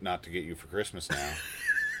know what not to get you for Christmas now.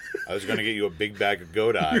 I was going to get you a big bag of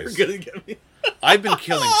goat eyes. You're gonna get me. I've been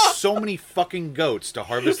killing so many fucking goats to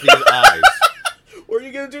harvest these eyes. What are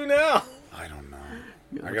you gonna do now? I don't know.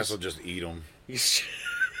 I guess I'll just eat them.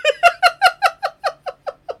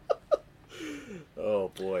 Oh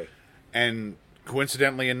boy. And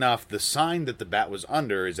coincidentally enough, the sign that the bat was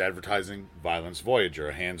under is advertising Violence Voyager,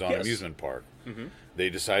 a hands-on amusement park. Mm-hmm. They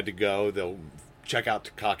decide to go. They'll check out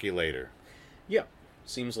Takaki later. Yeah.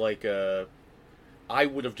 Seems like I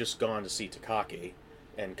would have just gone to see Takaki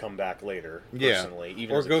and come back later, personally.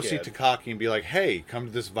 Even or as a go kid. see Takaki and be like, hey, come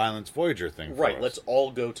to this Violence Voyager thing for Right, us. let's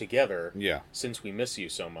all go together. Yeah. Since we miss you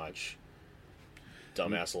so much.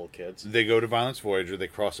 Dumbass little kids. They go to Violence Voyager. They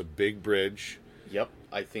cross a big bridge. Yep,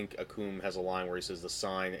 I think Akum has a line where he says the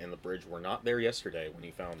sign and the bridge were not there yesterday when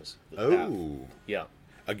he found this. Oh. Yeah.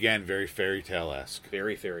 Again, very fairy tale-esque.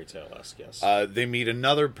 Very fairy tale-esque, yes. They meet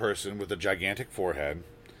another person with a gigantic forehead.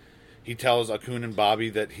 He tells Akun and Bobby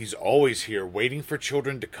that he's always here waiting for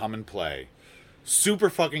children to come and play. Super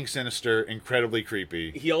fucking sinister, incredibly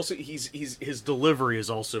creepy. He also, his delivery is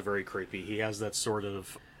also very creepy. He has that sort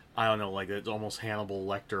of, I don't know, like it's almost Hannibal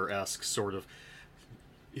Lecter-esque sort of,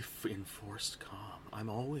 if enforced calm, I'm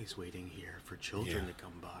always waiting here for children to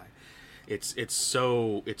come by. It's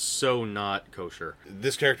so not kosher.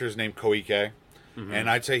 This character is named Koike, and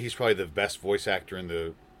I'd say he's probably the best voice actor in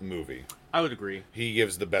the movie. I would agree. He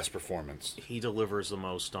gives the best performance. He delivers the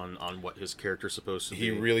most on what his character's supposed to be.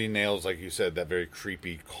 He really nails, like you said, that very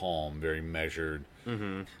creepy, calm, very measured.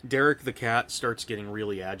 Mm-hmm. Derek the cat starts getting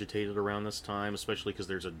really agitated around this time, especially because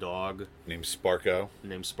there's a dog named Sparko,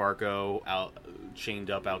 out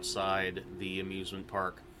chained up outside the amusement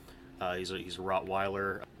park. He's a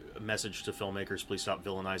Rottweiler. A message to filmmakers: please stop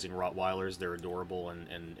villainizing Rottweilers. They're adorable and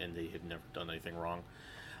they have never done anything wrong.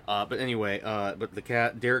 But anyway, but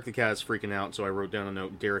Derek the cat is freaking out, so I wrote down a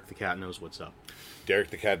note: Derek the cat knows what's up.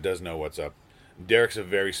 Derek the cat does know what's up. Derek's a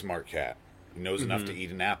very smart cat. He knows enough to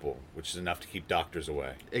eat an apple, which is enough to keep doctors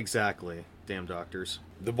away. Exactly. Damn doctors.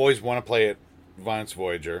 The boys want to play at Violence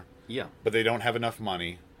Voyager. Yeah. But they don't have enough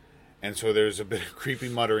money. And so there's a bit of creepy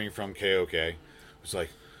muttering from KOK. It's like,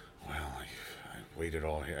 well, I waited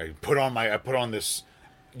all here. I put on this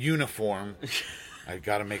uniform. I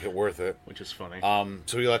got to make it worth it. Which is funny.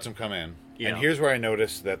 So he lets him come in. Yeah. And here's where I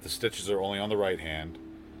noticed that the stitches are only on the right hand.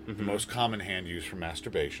 The most common hand used for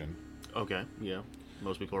masturbation. Okay, yeah.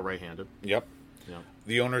 Most people are right-handed. Yep. Yeah.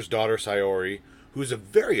 The owner's daughter, Sayori, who's a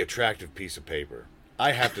very attractive piece of paper.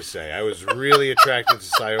 I have to say, I was really attracted to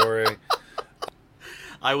Sayori.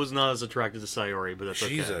 I was not as attracted to Sayori, but that's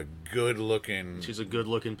okay. She's a good-looking... She's a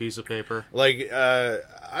good-looking piece of paper. Like,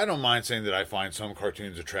 I don't mind saying that I find some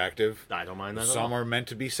cartoons attractive. I don't mind that at all. Some are meant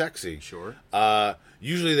to be sexy. Sure.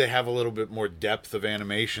 Usually they have a little bit more depth of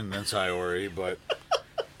animation than Sayori, but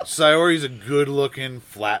Sayori's a good-looking,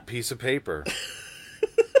 flat piece of paper.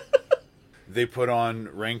 They put on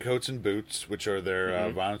raincoats and boots, which are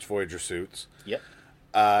their Violence Voyager suits. Yep.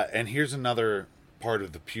 And here's another part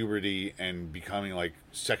of the puberty and becoming, like,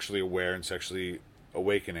 sexually aware and sexually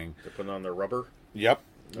awakening. They're putting on their rubber? Yep.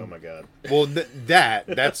 Oh, my God. Well,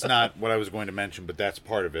 that's not what I was going to mention, but that's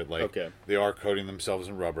part of it. Like, okay. They are coating themselves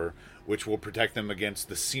in rubber, which will protect them against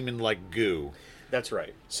the semen-like goo. That's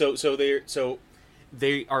right. So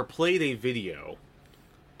they are played a video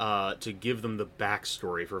to give them the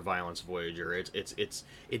backstory for Violence Voyager.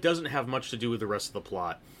 It doesn't have much to do with the rest of the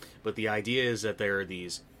plot, but the idea is that there are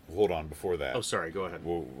these hold on, before that. Oh, sorry, go ahead.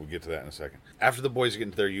 We'll get to that in a second. After the boys get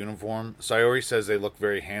into their uniform, Sayori says they look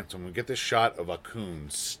very handsome. We get this shot of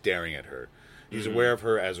Akun staring at her. He's aware of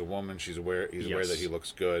her as a woman. He's aware that he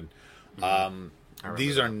looks good.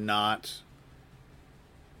 These are not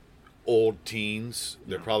old teens.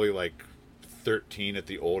 They're probably like 13 at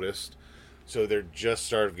the oldest. So they're just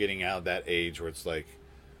sort of getting out of that age where it's like,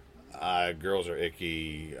 girls are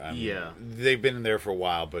icky. They've been in there for a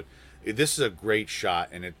while, but this is a great shot,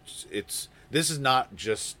 and this is not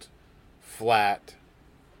just flat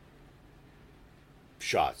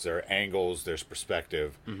shots. There are angles, there's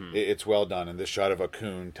perspective. It's well done, and this shot of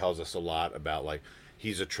Akun tells us a lot about, like,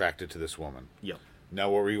 he's attracted to this woman. Yep. Now,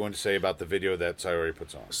 what were you going to say about the video that Sayori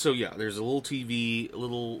puts on? So yeah, there's a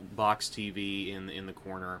little box TV in the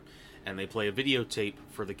corner, and they play a videotape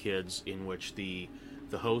for the kids in which the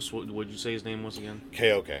host, what would you say his name was again?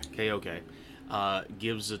 KOK.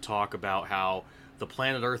 Gives a talk about how the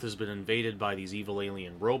planet Earth has been invaded by these evil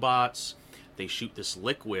alien robots. They shoot this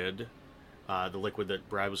liquid, the liquid that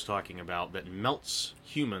Brad was talking about, that melts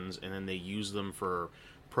humans, and then they use them for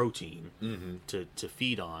protein to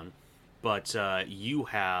feed on. But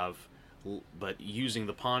using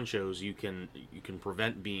the ponchos, you can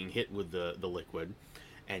prevent being hit with the liquid,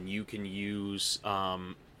 and you can use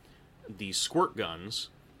these squirt guns,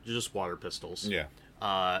 just water pistols,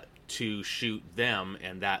 to shoot them,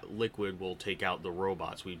 and that liquid will take out the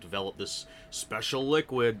robots. We've developed this special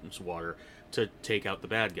liquid, it's water, to take out the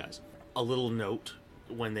bad guys. A little note,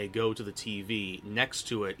 when they go to the TV, next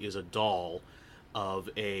to it is a doll of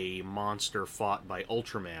a monster fought by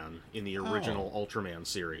Ultraman in the original Ultraman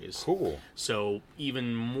series. Cool. So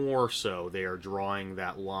even more so, they are drawing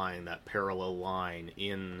that line, that parallel line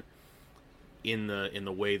in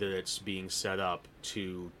the way that it's being set up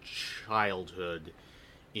to childhood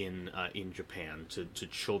in Japan, to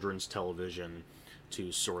children's television,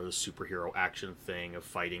 to sort of the superhero action thing of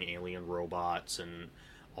fighting alien robots and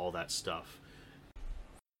all that stuff.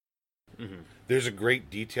 There's a great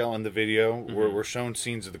detail in the video where we're shown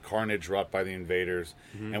scenes of the carnage wrought by the invaders,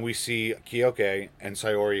 and we see KOK and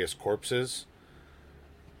Sayori as corpses.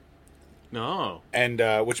 No. And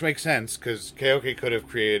which makes sense, because KOK could have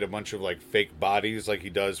created a bunch of like fake bodies like he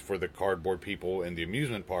does for the cardboard people in the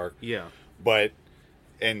amusement park. Yeah.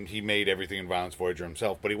 And he made everything in Violence Voyager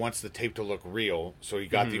himself, but he wants the tape to look real, so he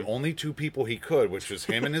got the only two people he could, which was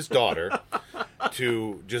him and his daughter,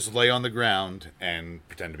 to just lay on the ground and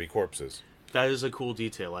pretend to be corpses. That is a cool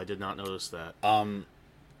detail. I did not notice that. And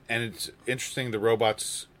it's interesting, the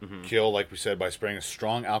robots kill, like we said, by spraying a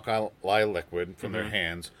strong alkali liquid from their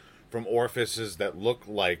hands from orifices that look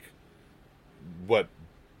like what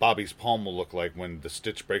Bobby's palm will look like when the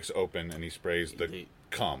stitch breaks open and he sprays the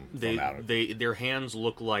cum from out of it. Their hands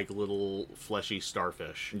look like little fleshy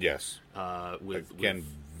starfish. Yes. With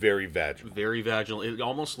very vaginal. Very vaginal. It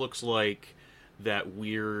almost looks like that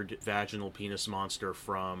weird vaginal penis monster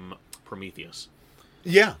from Prometheus.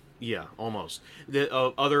 Yeah. Yeah, almost. The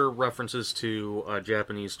other references to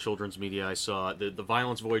Japanese children's media I saw, the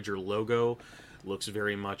Violence Voyager logo looks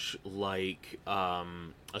very much like a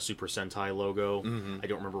Super Sentai logo. I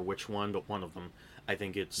don't remember which one, but one of them. I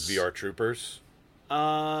think it's VR Troopers.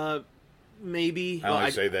 Maybe. I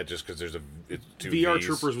only say that just because there's it's two VR V's.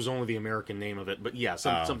 Troopers was only the American name of it, but yeah,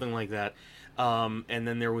 something like that. And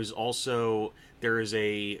then there is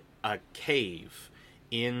a cave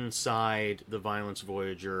inside the Violence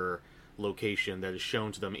Voyager location that is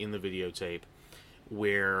shown to them in the videotape,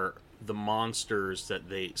 where some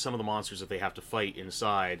of the monsters that they have to fight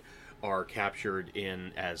inside are captured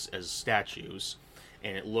as statues.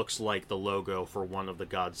 And it looks like the logo for one of the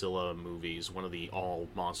Godzilla movies, one of the All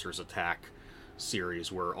Monsters Attack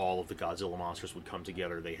series, where all of the Godzilla monsters would come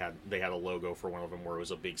together. They had a logo for one of them where it was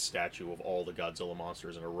a big statue of all the Godzilla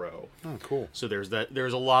monsters in a row. Oh, cool. So there's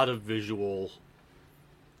a lot of visual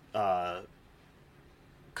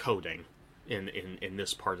coding in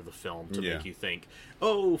this part of the film to make you think,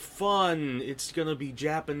 oh, fun, it's gonna be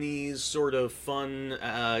Japanese sort of fun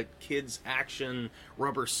kids action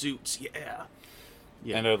rubber suits. Yeah.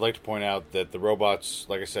 And I'd like to point out that the robots,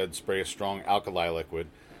 like I said, spray a strong alkali liquid.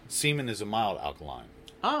 Semen is a mild alkaline.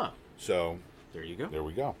 So there you go. There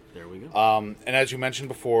we go. And as you mentioned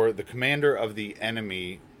before, the commander of the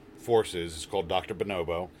enemy forces is called Dr.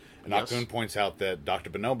 Bonobo. And Akun points out that Dr.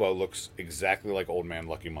 Bonobo looks exactly like Old Man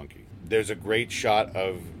Lucky Monkey. There's a great shot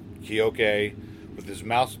of KOK with his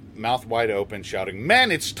mouth wide open, shouting,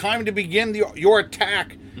 "Men, it's time to begin your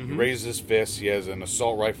attack!" He raises his fist. He has an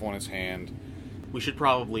assault rifle in his hand. We should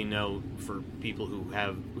probably note, for people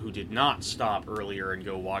who did not stop earlier and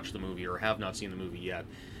go watch the movie or have not seen the movie yet,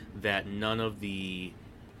 that none of the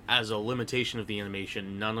as a limitation of the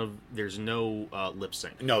animation, there's no lip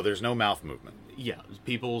sync. No, there's no mouth movement. Yeah,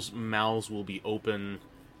 people's mouths will be open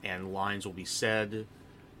and lines will be said,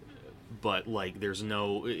 but like there's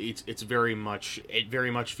no. It's very much. It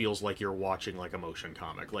very much feels like you're watching like a motion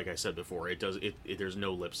comic. Like I said before, it does. There's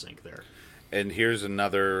no lip sync there. And here's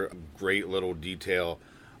another great little detail.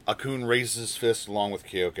 Akun raises his fist along with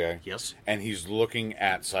Kyoke. Yes. And he's looking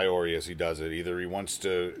at Sayori as he does it. Either he wants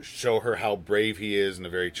to show her how brave he is in a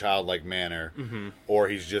very childlike manner, or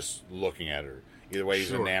he's just looking at her. Either way,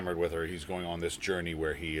 he's enamored with her. He's going on this journey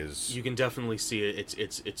where he is... You can definitely see it.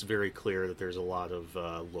 It's very clear that there's a lot of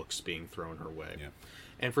looks being thrown her way. Yeah.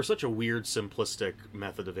 And for such a weird, simplistic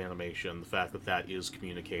method of animation, the fact that that is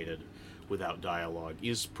communicated without dialogue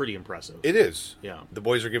is pretty impressive. It is. Yeah. The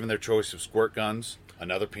boys are given their choice of squirt guns,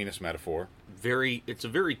 another penis metaphor. It's a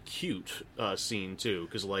very cute scene, too,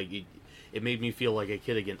 because, like, it made me feel like a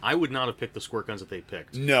kid again. I would not have picked the squirt guns that they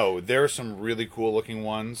picked. No, there are some really cool-looking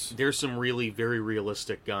ones. There's some really very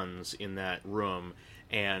realistic guns in that room,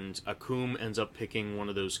 and Akum ends up picking one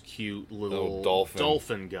of those cute little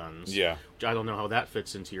dolphin guns. Yeah. Which I don't know how that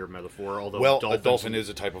fits into your metaphor, although... Well, a dolphin is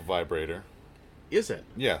a type of vibrator. Is it?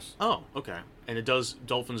 Yes. Oh, okay. And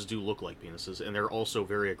dolphins do look like penises, and they're also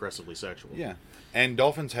very aggressively sexual. Yeah. And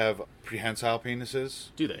dolphins have prehensile penises.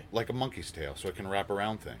 Do they? Like a monkey's tail, so it can wrap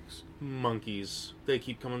around things. Monkeys. They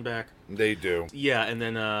keep coming back. They do. Yeah, and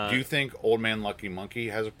then... do you think Old Man Lucky Monkey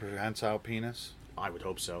has a prehensile penis? I would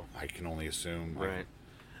hope so. I can only assume. Right.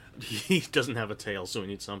 He doesn't have a tail, so he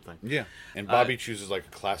needs something. Yeah. And Bobby chooses like a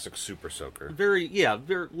classic Super Soaker.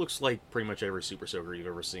 Looks like pretty much every Super Soaker you've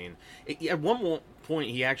ever seen. At one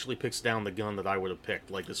point, he actually picks down the gun that I would have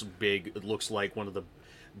picked. Like this big, it looks like one of the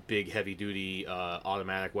big heavy-duty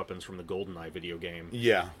automatic weapons from the GoldenEye video game.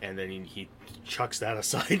 Yeah. And then he chucks that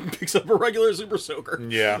aside and picks up a regular Super Soaker.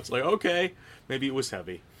 Yeah. It's like, okay, maybe it was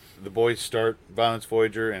heavy. The boys start Violence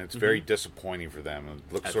Voyager, and it's very disappointing for them.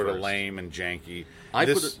 It looks sort of lame and janky. I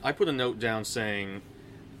put a note down saying,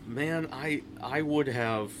 man, I would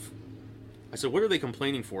have... I said, what are they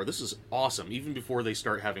complaining for? This is awesome. Even before they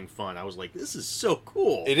start having fun, I was like, this is so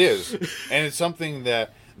cool. It is. And it's something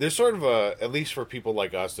that... There's sort of at least for people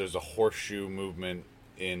like us, there's a horseshoe movement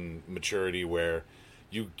in maturity where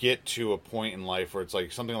you get to a point in life where it's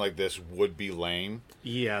like something like this would be lame.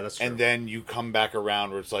 Yeah, that's true. And then you come back around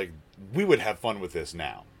where it's like, we would have fun with this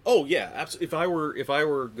now. Oh, yeah. Absolutely. If I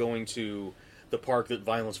were going to the park that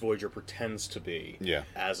Violence Voyager pretends to be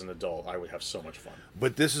as an adult, I would have so much fun.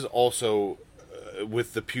 But this is also...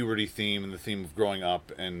 with the puberty theme and the theme of growing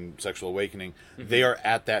up and sexual awakening, they are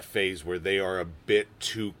at that phase where they are a bit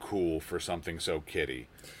too cool for something so kiddie.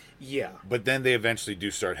 Yeah. But then they eventually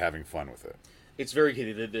do start having fun with it. It's very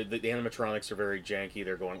kiddie. The animatronics are very janky.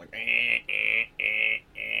 They're going like...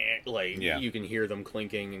 like, you can hear them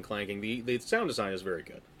clinking and clanking. The sound design is very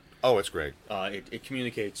good. Oh, it's great. It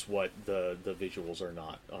communicates what the visuals are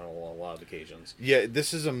not on a lot of occasions. Yeah,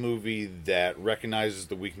 this is a movie that recognizes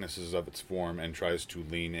the weaknesses of its form and tries to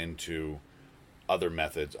lean into other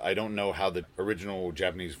methods. I don't know how the original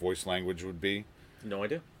Japanese voice language would be. No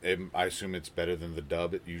idea. I assume it's better than the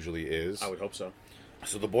dub. It usually is. I would hope so.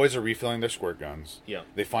 So the boys are refilling their squirt guns. Yeah.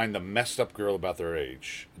 They find the messed up girl about their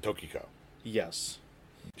age, Tokiko. Yes.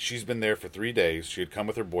 She's been there for 3 days. She had come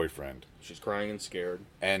with her boyfriend. She's crying and scared.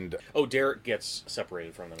 And Derek gets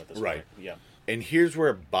separated from them at this point. Yeah. And here's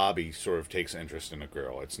where Bobby sort of takes interest in a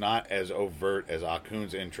girl. It's not as overt as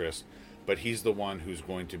Akun's interest, but he's the one who's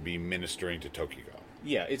going to be ministering to Tokiko.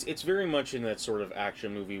 Yeah, it's very much in that sort of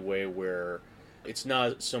action movie way where it's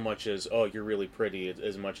not so much as, oh, you're really pretty,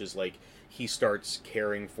 as much as, like, he starts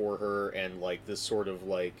caring for her and, like, this sort of,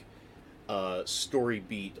 like, story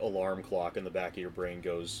beat alarm clock in the back of your brain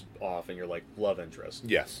goes off and you're like, love interest.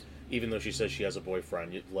 Yes. Even though she says she has a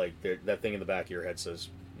boyfriend, like, that thing in the back of your head says,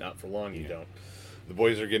 not for long, you don't. The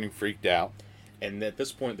boys are getting freaked out. And at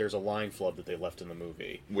this point, there's a line flub that they left in the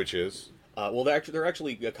movie. Which is? Well, there are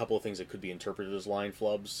actually a couple of things that could be interpreted as line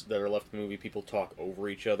flubs that are left in the movie. People talk over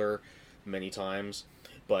each other many times.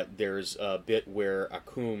 But there's a bit where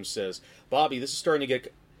Akum says, Bobby, this is starting to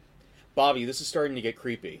get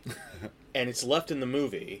creepy. And it's left in the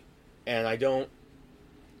movie. And I don't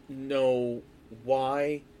know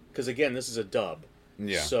why. Because, again, this is a dub.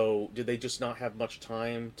 Yeah. So, did they just not have much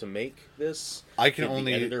time to make this? Did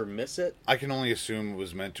the editor miss it? I can only assume it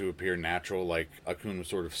was meant to appear natural, like Akun was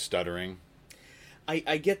sort of stuttering.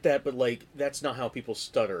 I get that, but, like, that's not how people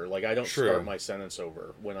stutter. Like, I don't start my sentence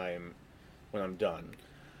over when I'm done.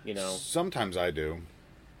 You know? Sometimes I do.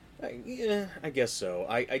 Yeah, I guess so.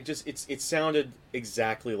 I just it sounded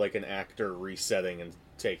exactly like an actor resetting and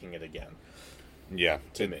taking it again. Yeah.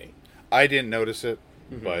 To me. I didn't notice it,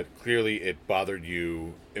 but clearly it bothered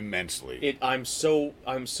you immensely. I'm so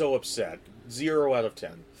upset. 0 out of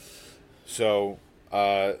 10. So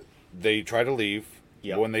they try to leave.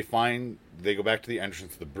 Yeah. When they go back to the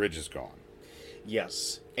entrance, the bridge is gone.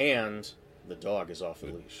 Yes, and the dog is off the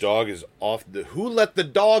leash. Dog is off. Who let the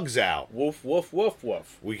dogs out? Woof, woof, woof,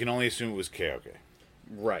 woof. We can only assume it was Keoke.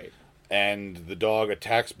 Right. And the dog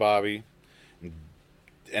attacks Bobby.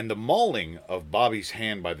 And the mauling of Bobby's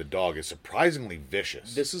hand by the dog is surprisingly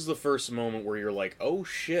vicious. This is the first moment where you're like, oh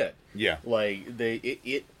shit. Yeah. Like,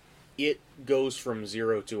 it goes from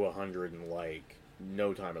 0 to 100 in, like,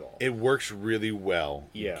 no time at all. It works really well,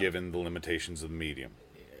 Yeah. given the limitations of the medium.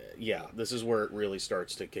 Yeah, this is where it really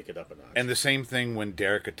starts to kick it up a notch. And the same thing when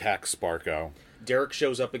Derek attacks Sparko. Derek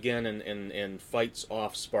shows up again and fights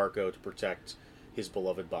off Sparko to protect his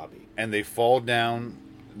beloved Bobby. And they fall down.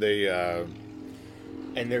 They,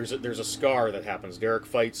 And there's a scar that happens. Derek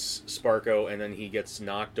fights Sparko, and then he gets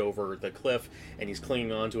knocked over the cliff, and he's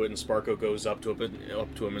clinging onto it, and Sparko goes up to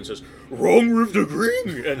him and says, "Wrong with the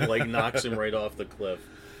ring," and like knocks him right off the cliff.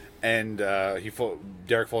 And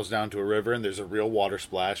Derek falls down to a river, and there's a real water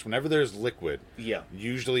splash. Whenever there's liquid, Yeah.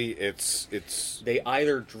 usually it's They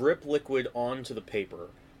either drip liquid onto the paper,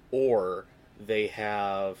 or they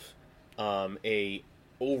have a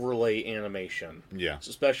overlay animation. Yeah.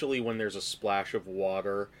 Especially when there's a splash of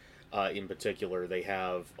water. In particular, they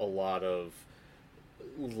have a lot of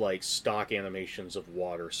like stock animations of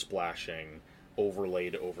water splashing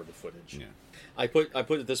overlaid over the footage. Yeah. I put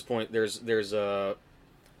at this point there's a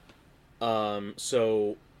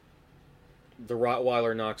so the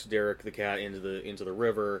Rottweiler knocks Derek the cat into the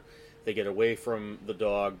river. They get away from the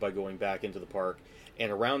dog by going back into the park.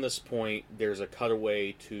 And around this point, there's a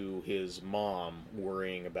cutaway to his mom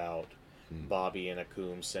worrying about Bobby and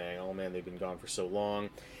Akum, saying, "Oh man, they've been gone for so long."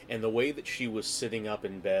 And the way that she was sitting up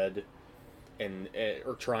in bed,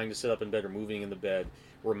 or trying to sit up in bed or moving in the bed,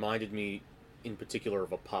 reminded me, in particular,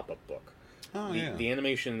 of a pop-up book. Oh, yeah. The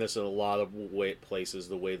animation in this, in a lot of places,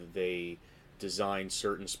 the way that they designed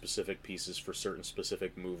certain specific pieces for certain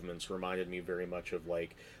specific movements, reminded me very much of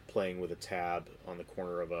like playing with a tab on the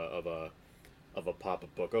corner of a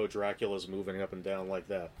pop-up book. Oh, Dracula's moving up and down like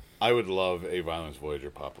that. I would love a Violence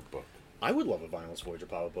Voyager pop-up book. I would love a Violence Voyager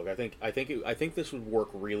pop-up book. I think this would work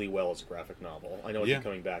really well as a graphic novel. I know I keep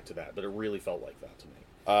coming back to that, but it really felt like that to me.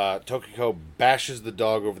 Tokiko bashes the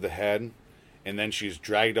dog over the head, and then she's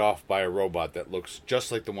dragged off by a robot that looks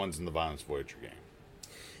just like the ones in the Violence Voyager game.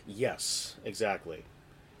 Yes, exactly.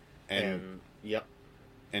 And yep.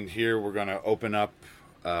 And here we're going to open up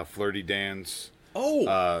Flirty Dan's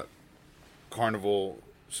carnival,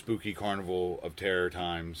 spooky carnival of terror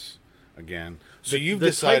times again. So you've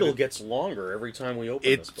decided the title gets longer every time we open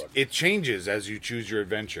this book. It changes as you choose your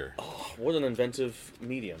adventure. Oh, what an inventive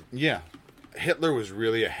medium. Yeah. Hitler was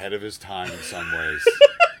really ahead of his time in some ways.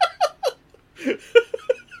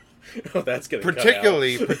 Oh, that's gonna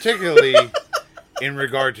particularly in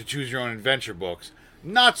regard to choose your own adventure books.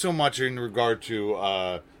 Not so much in regard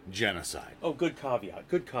to genocide. Oh, good caveat.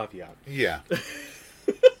 Good caveat. Yeah.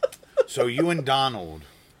 So you and Donald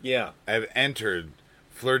have entered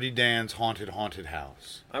Flirty Dan's haunted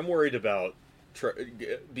house. I'm worried about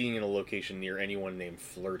being in a location near anyone named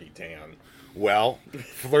Flirty Dan. Well,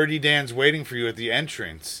 Flirty Dan's waiting for you at the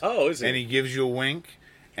entrance. Oh, is he? And he gives you a wink,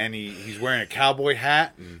 and he's wearing a cowboy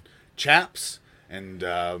hat and chaps and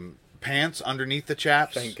pants underneath the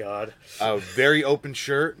chaps. Thank God. A very open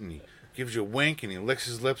shirt, and he gives you a wink, and he licks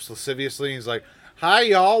his lips lasciviously, and he's like, "Hi,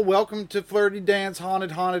 y'all. Welcome to Flirty Dan's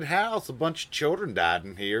haunted house. A bunch of children died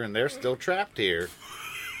in here, and they're still trapped here."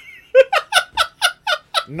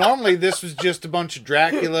 Normally, this was just a bunch of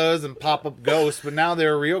Draculas and pop-up ghosts, but now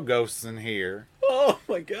there are real ghosts in here. Oh,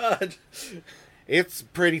 my God. It's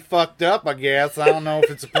pretty fucked up, I guess. I don't know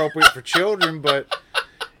if it's appropriate for children, but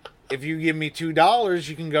if you give me $2,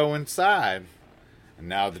 you can go inside. And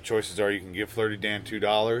now the choices are you can give Flirty Dan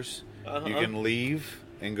 $2, you can leave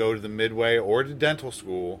and go to the Midway or to dental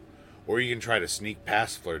school, or you can try to sneak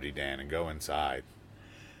past Flirty Dan and go inside.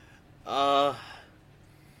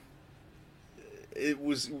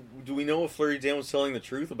 Do we know if Flirty Dan was telling the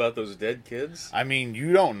truth about those dead kids? I mean,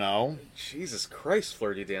 you don't know. Jesus Christ,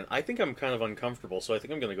 Flirty Dan. I think I'm kind of uncomfortable, so I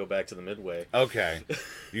think I'm going to go back to the Midway. Okay.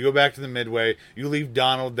 You go back to the Midway. You leave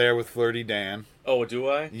Donald there with Flirty Dan. Oh, do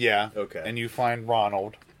I? Yeah. Okay. And you find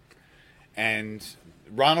Ronald. And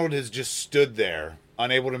Ronald has just stood there,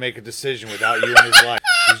 unable to make a decision without you in his life.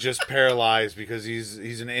 He's just paralyzed because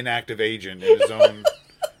he's an inactive agent in his own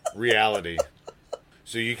reality.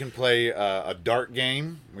 So you can play a dart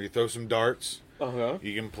game where you throw some darts. Uh-huh.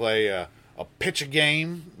 You can play a a pitch a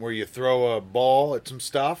game where you throw a ball at some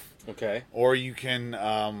stuff. Okay. Or you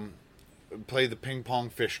can play the ping pong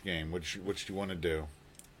fish game. Which do you want to do?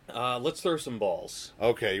 Let's throw some balls.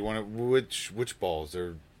 Okay, you want to which balls?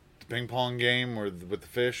 Are the ping pong game or with the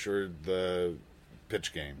fish or the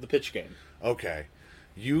pitch game? The pitch game. Okay,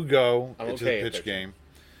 you go into okay the pitch game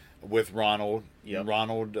with Ronald. Yep.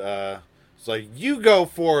 Ronald, it's like, you go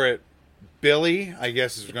for it, Billy. I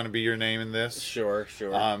guess is going to be your name in this. Sure.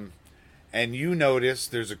 And you notice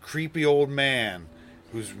there's a creepy old man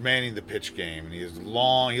who's manning the pitch game, and he is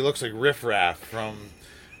long. He looks like Riff Raff from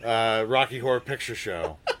Rocky Horror Picture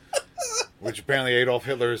Show. Which apparently Adolf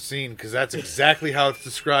Hitler has seen, because that's exactly how it's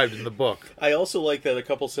described in the book. I also like that a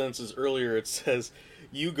couple sentences earlier it says,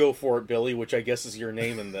 "You go for it, Billy," which I guess is your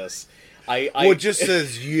name in this. Well, it just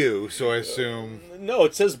says you, so I assume... No,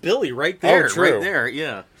 it says Billy right there. Oh, true. Right there,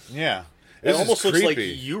 yeah. Yeah. It almost looks like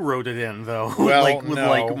you wrote it in, though. Well, with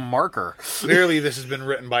like marker. Clearly this has been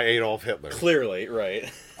written by Adolf Hitler. Clearly,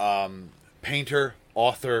 right. Painter,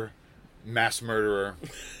 author, mass murderer.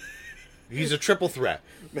 He's a triple threat.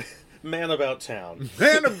 Man about town.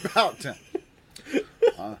 Man about town.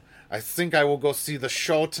 I think I will go see the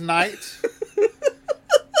show tonight.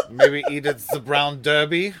 Maybe eat at the Brown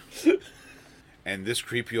Derby. And this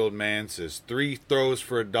creepy old man says 3 throws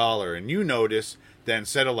for $1. And you notice that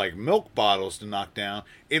instead of like milk bottles to knock down,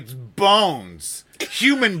 it's bones.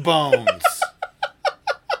 Human bones.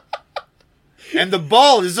 And the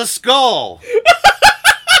ball is a skull.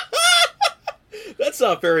 That's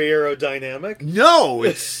not very aerodynamic. No,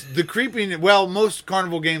 it's the creepy... Well, most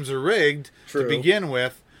carnival games are rigged to begin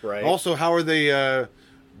with. Right. Also, how are they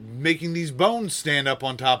making these bones stand up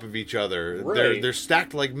on top of each other? Right. They're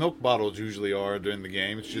stacked like milk bottles usually are during the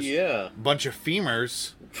game. It's just a bunch of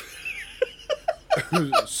femurs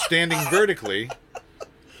standing vertically.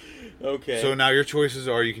 Okay. So now your choices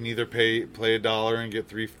are: you can either play $1 and get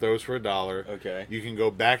 3 throws for $1. Okay. You can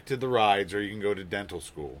go back to the rides, or you can go to dental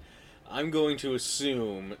school. I'm going to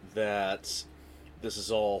assume that this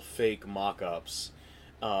is all fake mock-ups,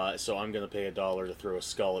 so I'm going to pay $1 to throw a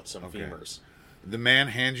skull at some femurs. The man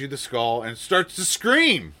hands you the skull and starts to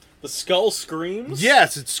scream. The skull screams?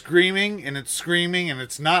 Yes, it's screaming, and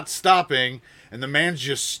it's not stopping, and the man's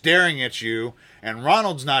just staring at you, and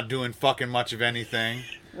Ronald's not doing fucking much of anything.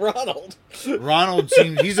 Ronald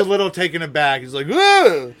seems... He's a little taken aback. He's like,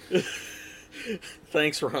 ugh!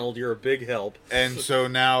 Thanks, Ronald. You're a big help. And so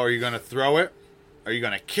now, are you going to throw it? Are you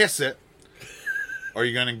going to kiss it? Are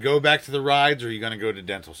you going to go back to the rides? Or are you going to go to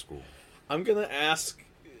dental school? I'm going to ask...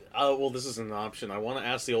 well, this is an option. I want to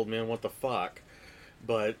ask the old man what the fuck.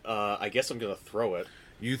 But I guess I'm going to throw it.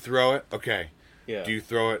 You throw it? Okay. Yeah. Do you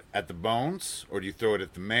throw it at the bones? Or do you throw it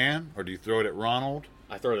at the man? Or do you throw it at Ronald?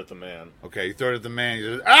 I throw it at the man. Okay, you throw it at the man. He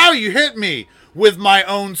says, "Ow, you hit me with my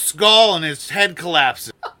own skull," and his head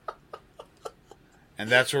collapses. And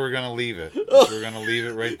that's where we're going to leave it. We're going to leave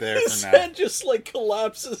it right there his for now. His head just, like,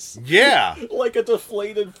 collapses. Yeah. Like a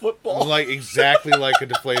deflated football. Exactly like a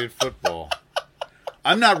deflated football.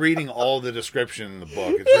 I'm not reading all the description in the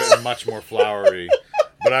book. It's written much more flowery.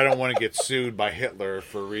 But I don't want to get sued by Hitler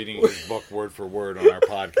for reading his book word for word on our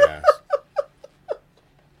podcast.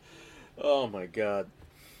 Oh, my God.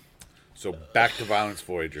 So back to Violence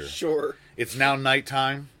Voyager. Sure. It's now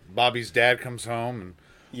nighttime. Bobby's dad comes home,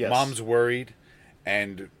 and Mom's worried.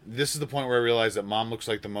 And this is the point where I realized that Mom looks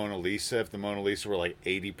like the Mona Lisa if the Mona Lisa were like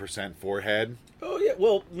 80% forehead. Oh, yeah.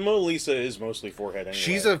 Well, Mona Lisa is mostly forehead anyway.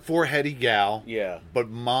 She's a foreheady gal. Yeah. But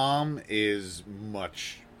Mom is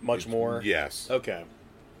much more? Yes. Okay.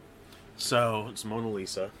 So, it's Mona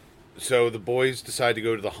Lisa. So the boys decide to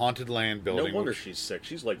go to the Haunted Land building. No wonder she's sick.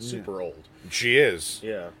 She's like super old. She is.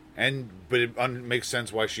 Yeah. But it makes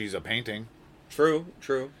sense why she's a painting. True.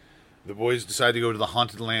 The boys decide to go to the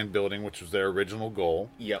Haunted Land building, which was their original goal.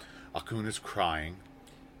 Yep. Akuna's crying.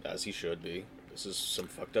 As he should be. This is some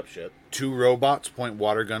fucked up shit. 2 robots point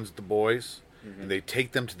water guns at the boys, and they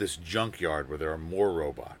take them to this junkyard where there are more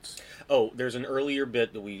robots. Oh, there's an earlier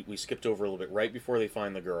bit that we skipped over a little bit. Right before they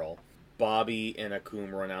find the girl, Bobby and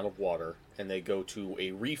Akum run out of water, and they go to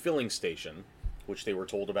a refilling station, which they were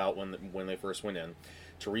told about when they first went in,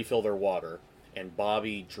 to refill their water. And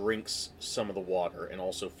Bobby drinks some of the water and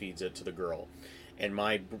also feeds it to the girl. And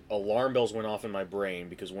my alarm bells went off in my brain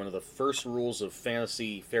because one of the first rules of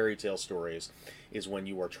fantasy fairy tale stories is when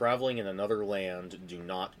you are traveling in another land, do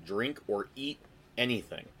not drink or eat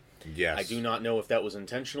anything. Yes. I do not know if that was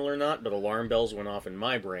intentional or not, but alarm bells went off in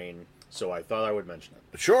my brain, so I thought I would mention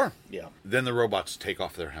it. Sure. Yeah. Then the robots take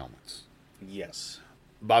off their helmets. Yes.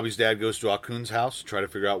 Bobby's dad goes to Akun's house to try to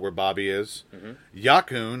figure out where Bobby is. Mm-hmm.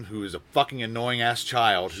 Yakun, who is a fucking annoying ass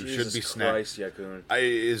child who should be snapped,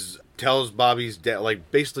 tells Bobby's dad,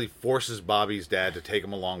 like basically forces Bobby's dad to take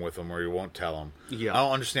him along with him, or he won't tell him. Yeah. I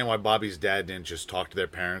don't understand why Bobby's dad didn't just talk to their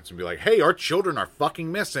parents and be like, "Hey, our children are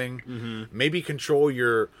fucking missing. Mm-hmm. Maybe control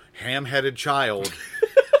your ham-headed child."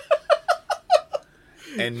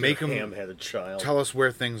 And make him ham-headed child. Tell us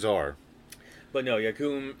where things are. But no,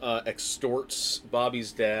 Yakun extorts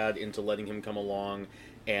Bobby's dad into letting him come along,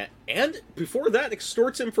 and before that,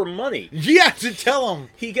 extorts him for money. Yeah, to tell him.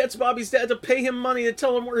 He gets Bobby's dad to pay him money to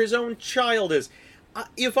tell him where his own child is.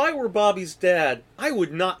 If I were Bobby's dad, I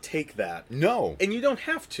would not take that. No. And you don't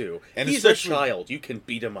have to. And he's a child. You can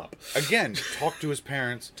beat him up. Again, talk to his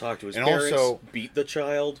parents. And also, beat the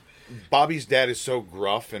child. Bobby's dad is so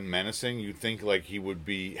gruff and menacing, you'd think like he would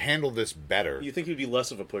handle this better. You think he'd be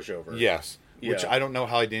less of a pushover. Yes. Yeah. Which I don't know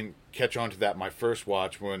how I didn't catch on to that my first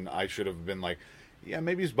watch, when I should have been like, yeah,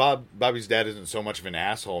 maybe Bobby's dad isn't so much of an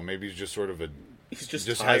asshole. Maybe he's just sort of he's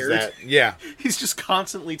just tired. Has that, yeah. He's just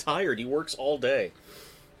constantly tired. He works all day.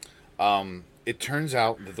 It turns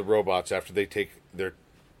out that the robots, after they take their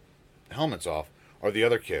helmets off, are the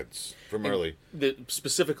other kids from early.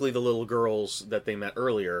 Specifically the little girls that they met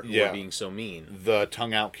earlier who were being so mean. The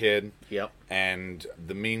tongue-out kid. Yep. And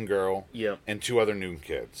the mean girl. Yep. And 2 other new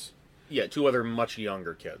kids. Yeah, 2 other much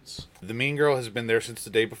younger kids. The mean girl has been there since the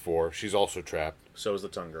day before. She's also trapped. So is the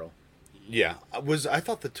tongue girl. Yeah. I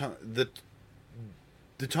thought the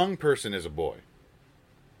tongue person is a boy.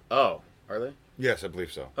 Oh, are they? Yes, I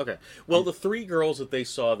believe so. Okay. Well, the 3 girls that they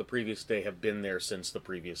saw the previous day have been there since the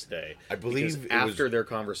previous day. I believe after their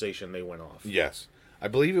conversation, they went off. Yes. I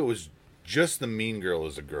believe it was just the mean girl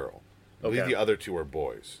is a girl. I believe the other 2 are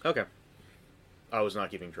boys. Okay. I was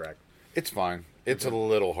not keeping track. It's fine. It's a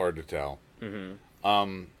little hard to tell.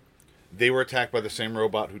 Mm-hmm. They were attacked by the same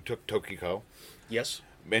robot who took Tokiko. Yes.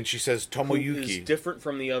 And she says Tomoyuki. Who is different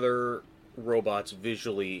from the other robots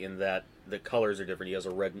visually in that the colors are different. He has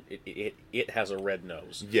a red. It has a red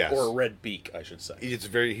nose. Yes. Or a red beak, I should say.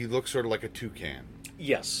 He looks sort of like a toucan.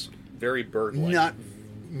 Yes. Very bird-like. Not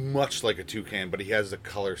much like a toucan, but he has the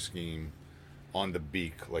color scheme on the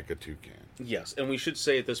beak like a toucan. Yes, and we should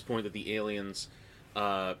say at this point that the aliens.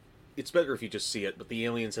 It's better if you just see it, but the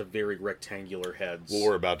aliens have very rectangular heads. Well,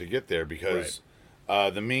 we're about to get there because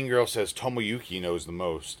the mean girl says Tomoyuki knows the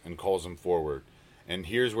most and calls him forward. And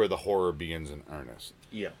here's where the horror begins in earnest.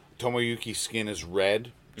 Yeah. Tomoyuki's skin is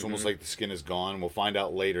red. It's almost like the skin is gone. We'll find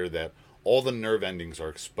out later that all the nerve endings are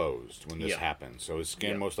exposed when this happens. So his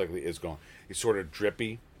skin most likely is gone. He's sort of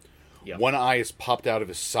drippy. Yeah. One eye is popped out of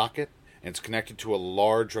his socket, and it's connected to a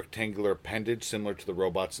large rectangular appendage similar to the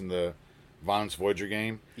robots in the Violence Voyager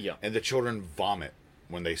game. Yeah. And the children vomit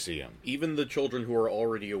when they see him. Even the children who are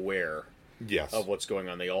already aware yes. of what's going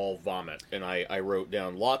on, they all vomit. And I wrote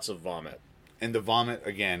down lots of vomit. And the vomit,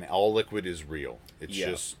 again, all liquid is real. It's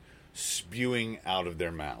just spewing out of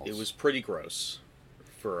their mouths. It was pretty gross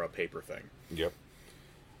for a paper thing. Yep.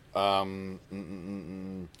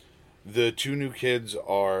 The 2 new kids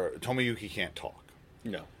are... Tomoyuki can't talk.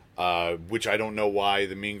 No. Which I don't know why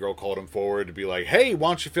the mean girl called him forward to be like, hey, why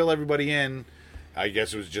don't you fill everybody in? I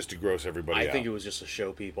guess it was just to gross everybody out. I think it was just to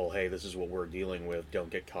show people, hey, this is what we're dealing with.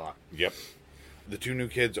 Don't get caught. Yep. The 2 new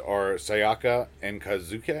kids are Sayaka and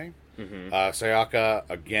Kazuke. Mm-hmm. Sayaka,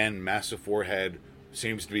 again, massive forehead,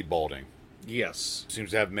 seems to be balding. Yes.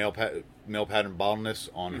 Seems to have male pattern baldness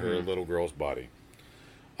on her little girl's body.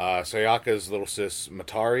 Sayaka's little sis,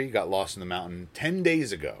 Matari, got lost in the mountain 10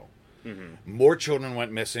 days ago. Mm-hmm. More children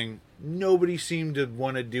went missing. Nobody seemed to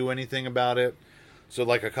want to do anything about it. So,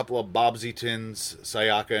 like a couple of Bobsy-tins,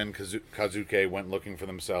 Sayaka and Kazuke went looking for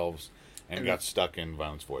themselves and got stuck in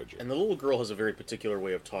Violence Voyager. And the little girl has a very particular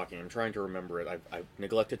way of talking. I'm trying to remember it. I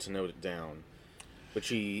neglected to note it down. But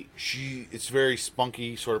it's very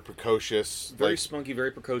spunky, sort of precocious. Very spunky,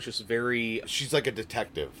 very precocious, very... She's like a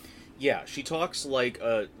detective. Yeah, she talks like...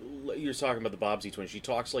 you're talking about the Bobbsey twins. She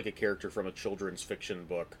talks like a character from a children's fiction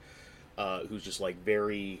book who's just, like,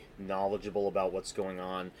 very knowledgeable about what's going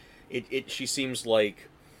on. She seems like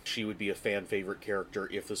she would be a fan-favorite character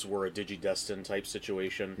if this were a Digidestin type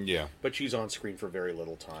situation. Yeah. But she's on screen for very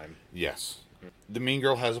little time. Yes. The mean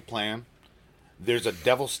girl has a plan. There's a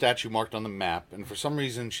devil statue marked on the map, and for some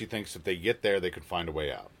reason she thinks if they get there, they could find a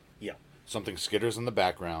way out. Yeah. Something skitters in the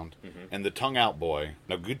background, and the tongue-out boy,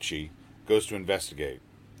 Noguchi, goes to investigate.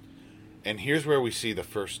 And here's where we see the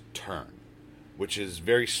first turn, which is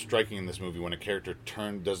very striking in this movie when a character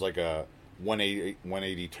does like a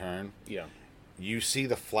 180 turn. Yeah. You see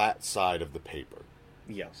the flat side of the paper.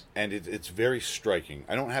 Yes. And it's very striking.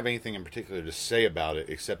 I don't have anything in particular to say about it,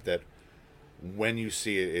 except that when you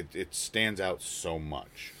see it, it stands out so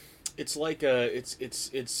much. It's like it's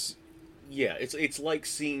like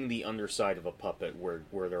seeing the underside of a puppet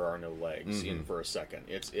where there are no legs in for a second.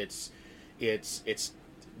 It's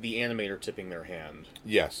the animator tipping their hand.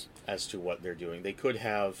 Yes. As to what they're doing. They could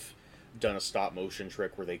have done a stop motion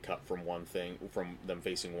trick where they cut from them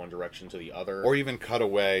facing one direction to the other, or even cut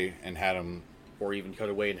away and had them,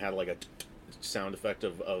 like a sound effect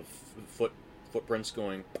of footprints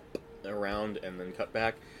going around and then cut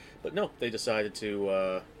back. But no, they decided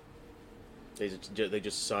to they just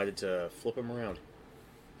decided to flip him around.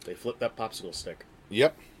 They flipped that popsicle stick.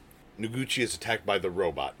 Yep. Noguchi is attacked by the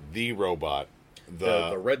robot. The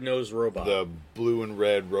red-nosed robot. The blue and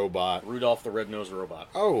red robot. Rudolph the red-nosed robot.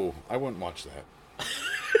 Oh, I wouldn't watch that.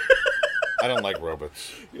 I don't like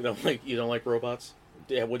robots. You don't like robots?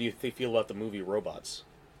 Yeah, what do you feel about the movie Robots?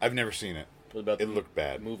 I've never seen it. What about it looked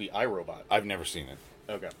bad. Movie iRobot? I've never seen it.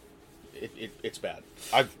 Okay. It's bad.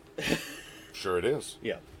 Sure it is.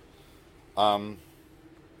 Yeah.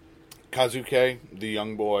 Kazuke, the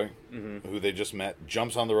young boy who they just met,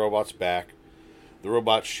 jumps on the robot's back. The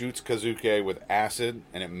robot shoots Kazuke with acid,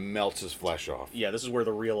 and it melts his flesh off. Yeah, this is where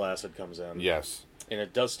the real acid comes in. Yes. And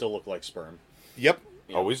it does still look like sperm. Yep.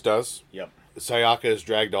 Always does. Yep. Sayaka is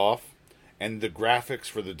dragged off, and the graphics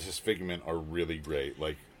for the disfigurement are really great.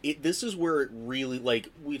 This is where it really,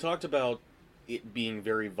 we talked about it being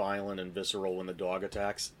very violent and visceral when the dog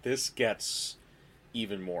attacks. This gets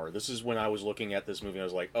even more. This is when I was looking at this movie and I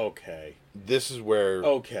was like, okay. This is where...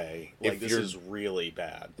 Okay. This is really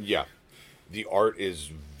bad. Yeah. The art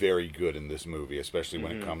is very good in this movie, especially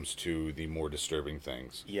when it comes to the more disturbing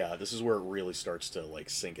things. Yeah, this is where it really starts to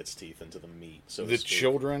sink its teeth into the meat. So the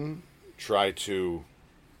children try to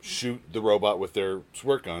shoot the robot with their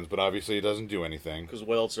squirt guns, but obviously it doesn't do anything. Because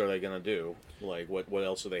what else are they going to do? What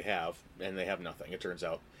else do they have? And they have nothing. It turns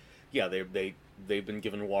out, yeah, they've been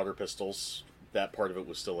given water pistols. That part of it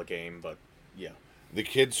was still a game, but yeah. The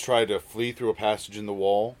kids try to flee through a passage in the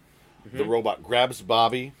wall. The robot grabs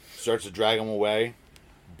Bobby, starts to drag him away.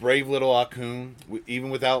 Brave little Akun, even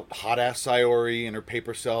without hot-ass Sayori and her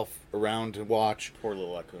paper self around to watch. Poor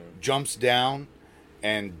little Akun. Jumps down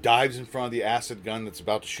and dives in front of the acid gun that's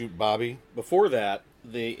about to shoot Bobby. Before that,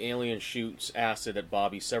 the alien shoots acid at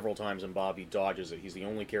Bobby several times, and Bobby dodges it. He's the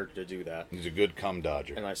only character to do that. He's a good cum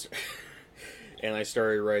dodger. And I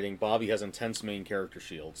started writing, Bobby has intense main character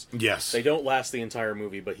shields. Yes. They don't last the entire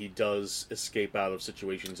movie, but he does escape out of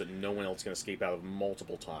situations that no one else can escape out of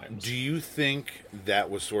multiple times. Do you think that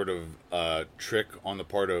was sort of a trick on the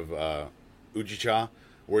part of Ujicha,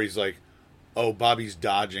 where he's like, oh, Bobby's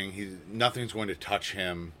dodging, nothing's going to touch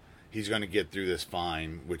him, he's going to get through this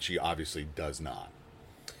fine, which he obviously does not?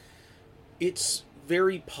 It's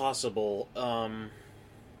very possible.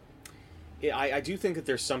 I do think that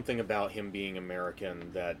there's something about him being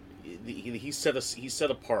American that he's set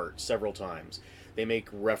apart several times. They make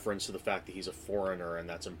reference to the fact that he's a foreigner, and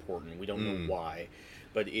that's important. We don't know why,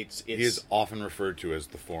 but he is often referred to as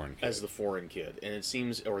the foreign kid. As the foreign kid, and it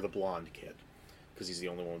seems, or the blonde kid, because he's the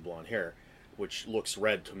only one with blonde hair, which looks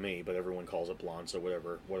red to me, but everyone calls it blonde, so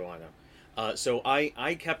whatever. What do I know? So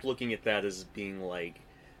I kept looking at that as being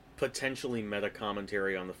potentially meta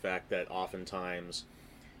commentary on the fact that oftentimes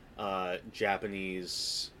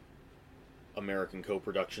Japanese American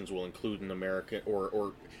co-productions will include an American,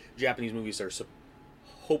 or Japanese movies that are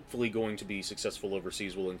hopefully going to be successful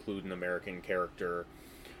overseas will include an American character,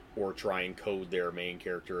 or try and code their main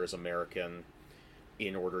character as American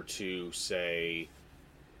in order to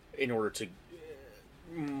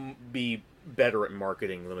be better at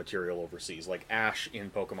marketing the material overseas. Like Ash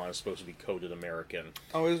in Pokemon is supposed to be coded American.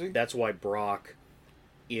 Oh, is he? That's why Brock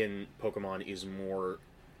in Pokemon is more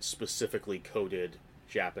specifically coded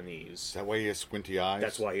Japanese. Is that why he has squinty eyes?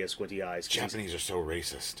 That's why he has squinty eyes. Japanese are so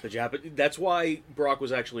racist. That's why Brock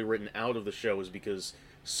was actually written out of the show, is because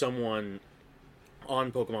someone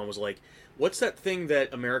on Pokemon was like, what's that thing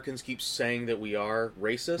that Americans keep saying that we are?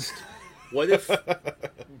 Racist? What if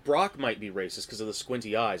Brock might be racist because of the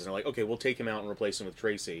squinty eyes? And they're like, okay, we'll take him out and replace him with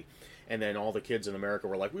Tracy. And then all the kids in America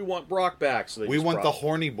were like, we want Brock back. So we want the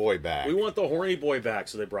horny boy back. We want the horny boy back.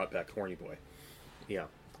 So they brought back Horny Boy. Yeah.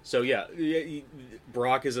 So yeah,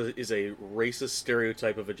 Brock is a racist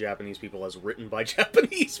stereotype of a Japanese people as written by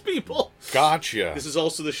Japanese people. Gotcha. This is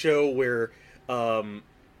also the show where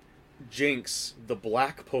Jinx, the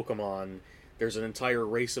black Pokemon, there's an entire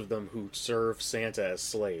race of them who serve Santa as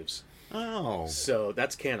slaves. Oh. So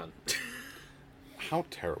that's canon. How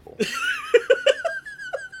terrible.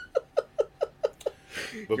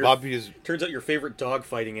 But Bobby is... Turns out your favorite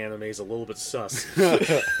dogfighting anime is a little bit sus.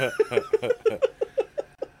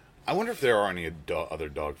 I wonder if there are any other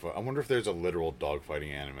dogfight. I wonder if there's a literal dogfighting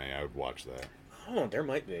anime. I would watch that. Oh, there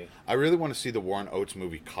might be. I really want to see the Warren Oates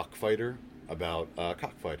movie Cockfighter about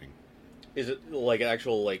cockfighting. Is it like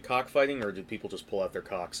actual like cockfighting, or did people just pull out their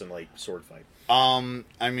cocks and like sword fight?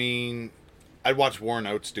 I mean, I'd watch Warren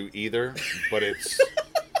Oates do either, but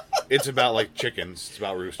it's about like chickens. It's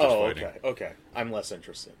about roosters fighting. Okay. I'm less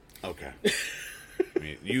interested. Okay. I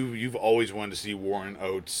mean, you've always wanted to see Warren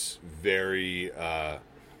Oates very.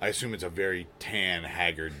 I assume it's a very tan,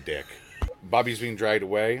 haggard dick. Bobby's being dragged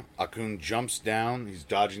away. Akun jumps down. He's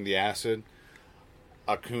dodging the acid.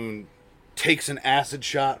 Akun takes an acid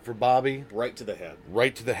shot for Bobby. Right to the head.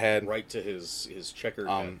 Right to the head. Right to his checkered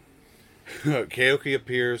head. Keoki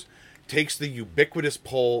appears, takes the ubiquitous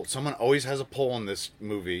pole. Someone always has a pole in this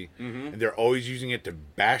movie, and they're always using it to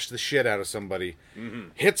bash the shit out of somebody.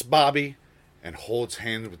 Hits Bobby, and holds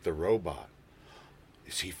hands with the robot.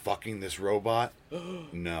 Is he fucking this robot?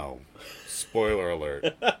 No. Spoiler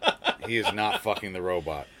alert. He is not fucking the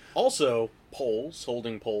robot. Also, poles,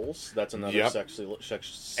 holding poles. That's another sexual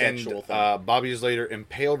thing. Bobby is later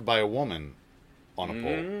impaled by a woman on a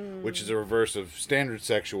pole, which is a reverse of standard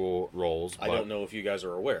sexual roles. I don't know if you guys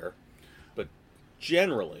are aware, but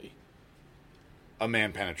generally, a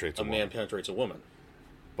man penetrates a woman.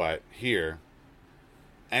 But here,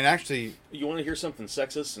 and actually, you want to hear something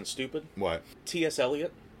sexist and stupid? What? T.S.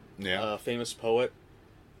 Eliot, famous poet,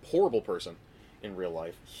 horrible person in real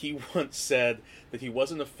life. He once said that he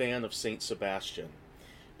wasn't a fan of Saint Sebastian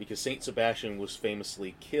because Saint Sebastian was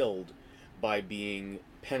famously killed by being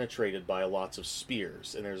penetrated by lots of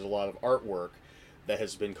spears, and there's a lot of artwork that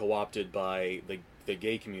has been co-opted by the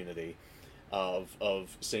gay community of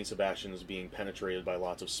Saint Sebastian as being penetrated by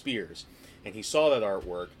lots of spears, and he saw that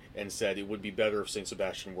artwork and said it would be better if Saint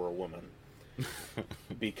Sebastian were a woman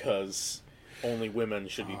because only women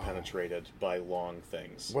should be penetrated by long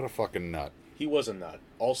things. What a fucking nut. He was a nut.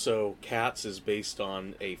 Also, Cats is based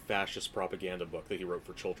on a fascist propaganda book that he wrote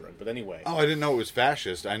for children. But anyway. Oh, I didn't know it was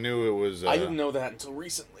fascist. I knew it was... I didn't know that until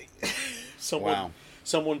recently.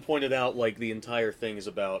 Someone pointed out, like, the entire thing is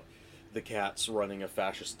about the Cats running a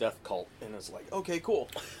fascist death cult. And it's like, okay, cool.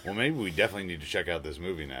 Well, maybe we definitely need to check out this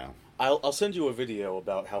movie now. I'll send you a video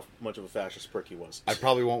about how much of a fascist prick he was. I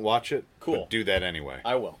probably won't watch it. Cool. But do that anyway.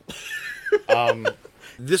 I will.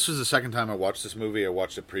 This was the second time I watched this movie. I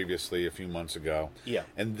watched it previously a few months ago. Yeah.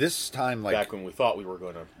 And this time, like... Back when we thought we were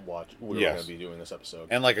going to going to be doing this episode.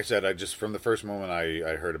 And like I said, from the first moment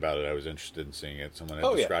I heard about it, I was interested in seeing it. Someone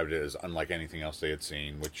had described it as unlike anything else they had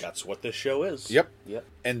seen, which... That's what this show is. Yep. Yep.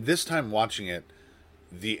 And this time watching it,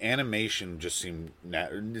 the animation just seemed...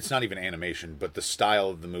 It's not even animation, but the style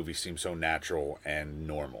of the movie seemed so natural and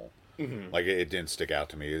normal. Mm-hmm. Like, it didn't stick out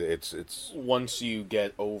to me. It's once you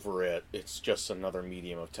get over it, it's just another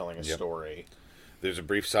medium of telling a story. There's a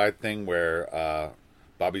brief side thing where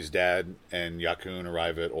Bobby's dad and Yakun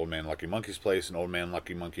arrive at Old Man Lucky Monkey's place, and Old Man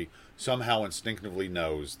Lucky Monkey somehow instinctively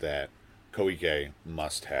knows that Koike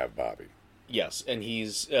must have Bobby. Yes, and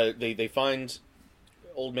he's they find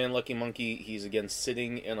Old Man Lucky Monkey. He's again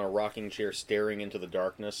sitting in a rocking chair staring into the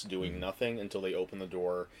darkness, doing nothing until they open the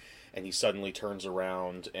door. And he suddenly turns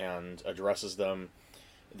around and addresses them.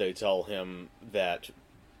 They tell him that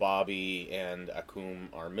Bobby and Akun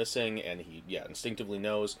are missing, and he instinctively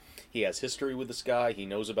knows. He has history with this guy. He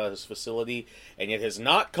knows about his facility, and yet has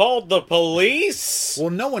not called the police. Well,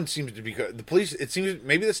 no one seems to be... The police... It seems...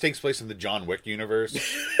 Maybe this takes place in the John Wick universe,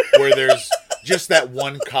 where there's just that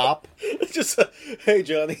one cop. Just, hey,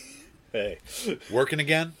 Johnny. Hey. Working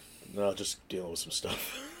again? No, just dealing with some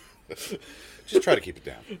stuff. Just try to keep it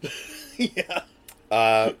down.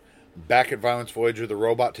 Yeah. Back at Violence Voyager, the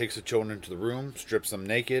robot takes the children into the room, strips them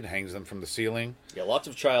naked, hangs them from the ceiling. Yeah, lots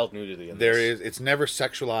of child nudity in this. It's never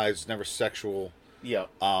sexualized, it's never sexual. Yeah.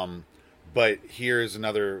 But here is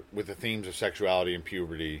another, with the themes of sexuality and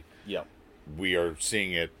puberty. Yeah. We are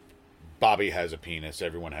seeing it. Bobby has a penis.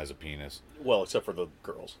 Everyone has a penis. Well, except for the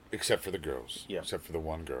girls. Except for the girls. Yeah. Except for the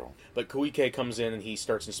one girl. But Koike comes in and he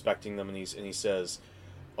starts inspecting them, and he says,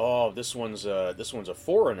 "Oh, this one's a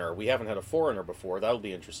foreigner. We haven't had a foreigner before. That'll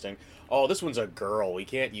be interesting. Oh, this one's a girl. We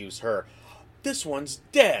can't use her. This one's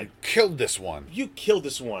dead. You killed this one. You killed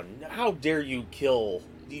this one. How dare you kill?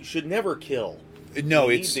 You should never kill. No,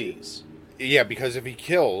 it's these. Yeah, because if he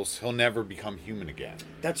kills, he'll never become human again.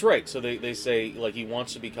 That's right. So they say, like, he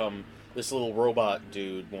wants to become... This little robot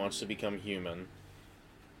dude wants to become human.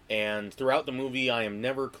 And throughout the movie, I am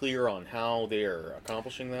never clear on how they're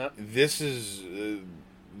accomplishing that. This is...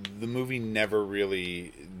 the movie never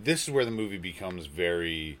really... This is where the movie becomes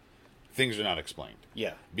very... Things are not explained.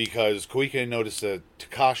 Yeah. Because Koike noticed that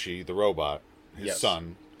Takashi, the robot, his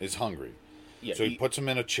son, is hungry. Yeah, So he puts him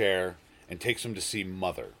in a chair and takes him to see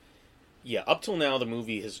Mother. Yeah, up till now, the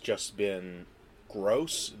movie has just been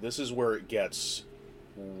gross. This is where it gets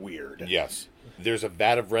weird. Yes. There's a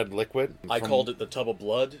vat of red liquid. I called it the tub of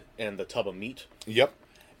blood and the tub of meat. Yep.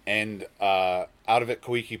 And out of it,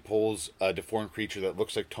 Koike pulls a deformed creature that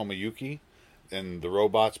looks like Tomoyuki and the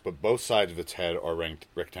robots, but both sides of its head are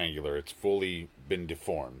rectangular. It's fully been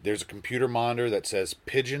deformed. There's a computer monitor that says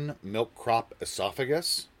pigeon milk crop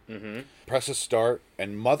esophagus. Mm-hmm. Press a start,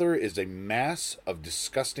 and Mother is a mass of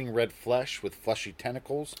disgusting red flesh with fleshy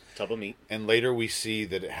tentacles. Tub of meat. And later we see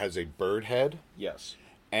that it has a bird head. Yes.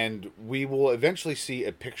 And we will eventually see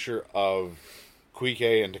a picture of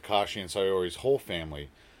Koike and Takashi and Sayori's whole family.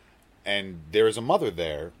 And there is a mother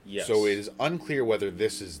there. Yes. So it is unclear whether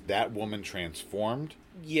this is that woman transformed.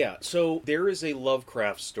 Yeah, so there is a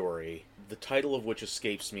Lovecraft story, the title of which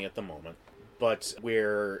escapes me at the moment, but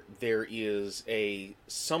where there is a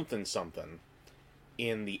something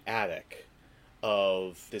in the attic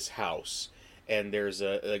of this house. And there's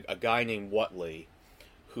a guy named Whatley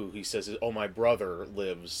who he says, oh, my brother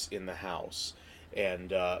lives in the house.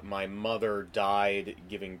 And my mother died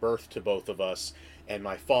giving birth to both of us, and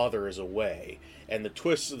my father is away. And the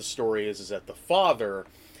twist of the story is that the father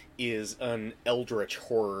is an eldritch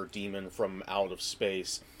horror demon from out of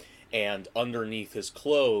space, and underneath his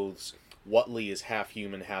clothes, Whatley is half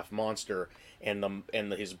human, half monster, and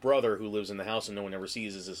his brother, who lives in the house and no one ever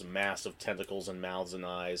sees, is this mass of tentacles and mouths and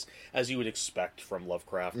eyes, as you would expect from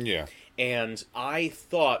Lovecraft. Yeah. And I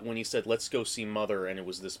thought when he said, let's go see Mother, and it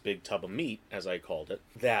was this big tub of meat, as I called it,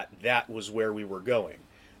 that was where we were going.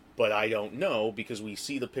 But I don't know, because we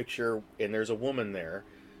see the picture, and there's a woman there,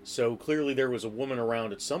 so clearly there was a woman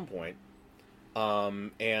around at some point.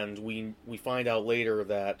 And we find out later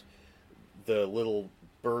that the little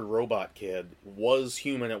bird robot kid was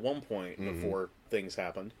human at one point before things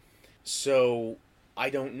happened. So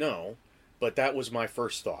I don't know, but that was my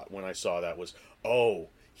first thought when I saw that was, oh,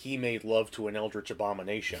 he made love to an eldritch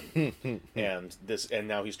abomination. and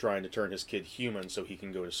now he's trying to turn his kid human so he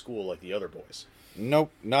can go to school like the other boys.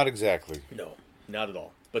 Nope, not exactly. No, not at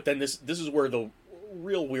all. But then this is where the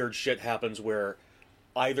real weird shit happens, where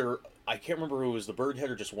either, I can't remember who it was, the bird head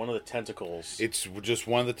or just one of the tentacles. It's just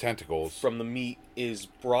one of the tentacles. From the meat is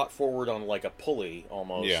brought forward on like a pulley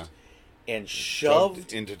almost. Yeah. And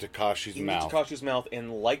shoved into Takashi's mouth. Takashi's mouth,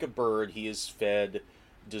 and like a bird, he is fed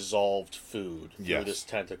dissolved food through this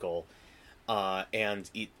tentacle. And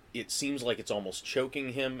it seems like it's almost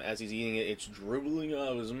choking him as he's eating it. It's dribbling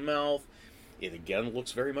out of his mouth. It again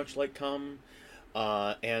looks very much like cum.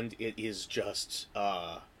 And it is just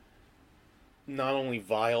not only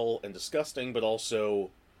vile and disgusting, but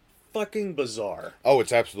also fucking bizarre. Oh,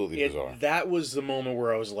 it's absolutely bizarre. That was the moment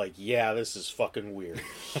where I was like, yeah, this is fucking weird.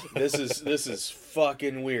 This is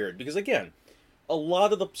fucking weird. Because again, a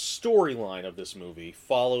lot of the storyline of this movie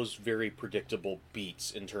follows very predictable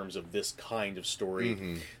beats in terms of this kind of story.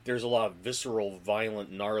 Mm-hmm. There's a lot of visceral,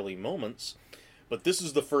 violent, gnarly moments. But this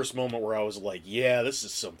is the first moment where I was like, yeah, this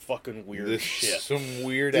is some fucking weird shit. Some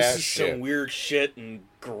weird ass shit. This is some weird shit and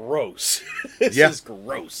gross. This is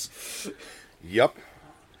gross. Yep.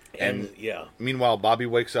 And yeah. Meanwhile, Bobby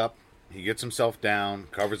wakes up. He gets himself down,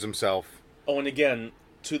 covers himself. Oh, and again,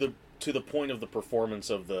 to the point of the performance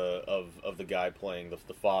of the guy playing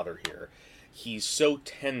the father here, he's so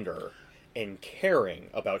tender and caring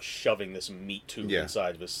about shoving this meat tube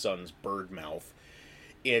inside of his son's bird mouth.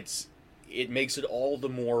 It makes it all the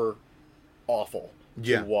more awful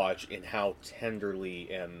to watch in how tenderly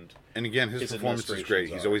and again, his performance is great.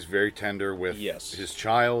 He's always very tender with his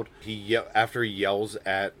child. After he yells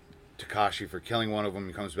at Takashi for killing one of them,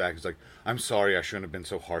 he comes back. He's like, "I'm sorry, I shouldn't have been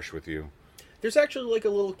so harsh with you." There's actually like a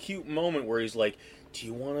little cute moment where he's like, "Do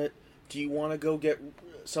you want to go get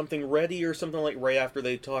something ready or something?" Like right after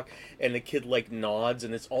they talk, and the kid like nods,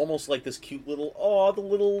 and it's almost like this cute little, the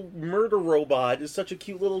little murder robot is such a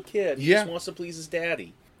cute little kid. He just wants to please his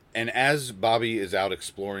daddy. And as Bobby is out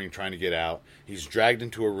exploring, trying to get out, he's dragged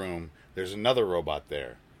into a room. There's another robot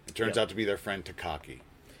there. It turns out to be their friend Takaki,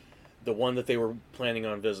 the one that they were planning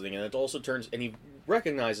on visiting, and it also turns, and he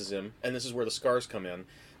recognizes him, and this is where the scars come in,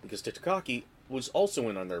 because Takaki was also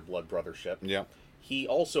in on their blood brother ship. Yeah. He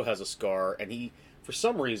also has a scar, and for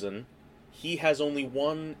some reason, he has only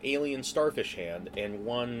one alien starfish hand and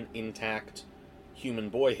one intact human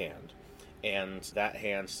boy hand. And that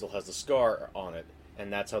hand still has the scar on it,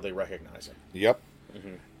 and that's how they recognize him. Yep.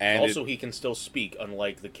 Mm-hmm. And also, he can still speak,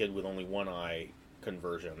 unlike the kid with only one eye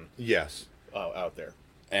conversion. Yes. Out there.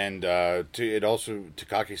 And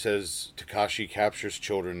Takaki says Takashi captures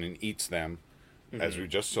children and eats them, as we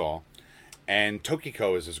just saw. And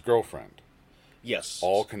Tokiko is his girlfriend. Yes.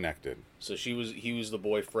 All connected. So he was the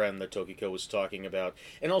boyfriend that Tokiko was talking about.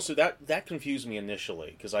 And also that confused me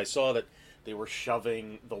initially, because I saw that they were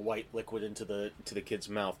shoving the white liquid into the kid's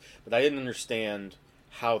mouth, but I didn't understand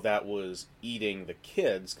how that was eating the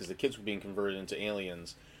kids, because the kids were being converted into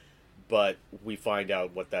aliens. But we find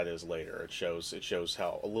out what that is later. It shows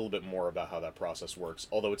how a little bit more about how that process works,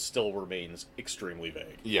 although it still remains extremely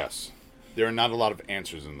vague. Yes. There are not a lot of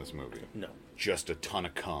answers in this movie. No. Just a ton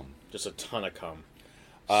of cum. Just a ton of cum.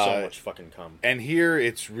 So much fucking cum. And here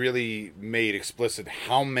it's really made explicit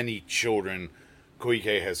how many children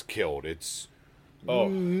Koike has killed. It's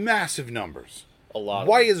massive numbers. A lot.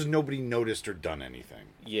 Why has nobody noticed or done anything?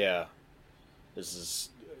 Yeah. This is...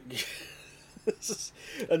 this is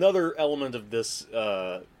another element of this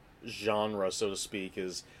genre, so to speak,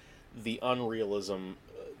 is the unrealism,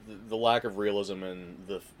 the lack of realism,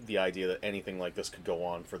 and the idea that anything like this could go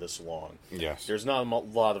on for this long. Yes, there's not a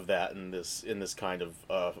lot of that in this kind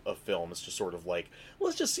of film. It's just sort of like,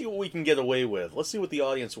 let's just see what we can get away with. Let's see what the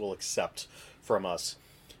audience will accept from us.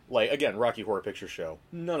 Like, again, Rocky Horror Picture Show.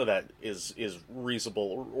 None of that is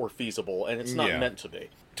reasonable or feasible, and it's not meant to be.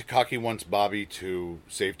 Takaki wants Bobby to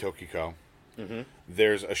save Tokiko. Mm-hmm.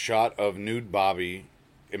 There's a shot of nude Bobby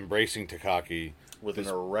embracing Takaki with an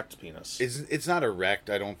erect penis. It's not erect,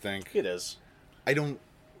 I don't think. It is.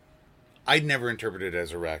 I'd never interpreted it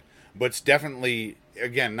as erect, but it's definitely,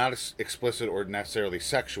 again, not explicit or necessarily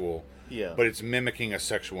sexual. Yeah. But it's mimicking a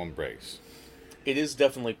sexual embrace. It is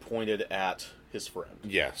definitely pointed at his friend.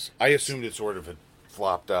 Yes, I assumed it sort of had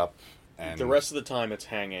flopped up. And the rest of the time it's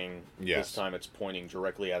hanging. Yes. This time it's pointing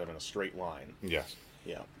directly at him in a straight line. Yes.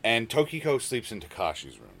 Yeah. And Tokiko sleeps in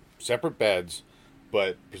Takashi's room. Separate beds,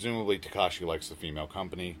 but presumably Takashi likes the female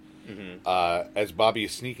company. Mm-hmm. As Bobby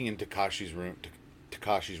is sneaking into Takashi's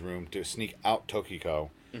room to sneak out Tokiko,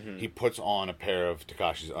 mm-hmm. he puts on a pair of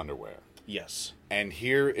Takashi's underwear. Yes. And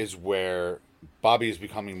here is where Bobby is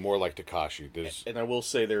becoming more like Takashi. And I will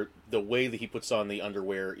say, the way that he puts on the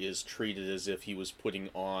underwear is treated as if he was putting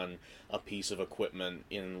on a piece of equipment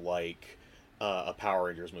in, like, a Power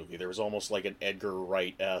Rangers movie. There was almost like an Edgar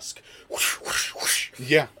Wright-esque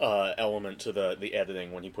element to the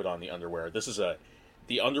editing when he put on the underwear.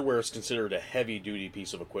 The underwear is considered a heavy-duty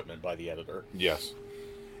piece of equipment by the editor. Yes.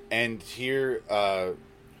 And here,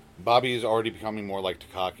 Bobby is already becoming more like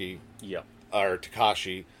Takaki. Yeah. Or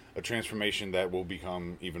Takashi, a transformation that will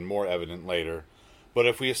become even more evident later. But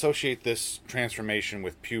if we associate this transformation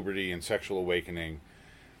with puberty and sexual awakening,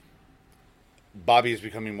 Bobby is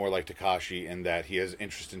becoming more like Takashi in that he has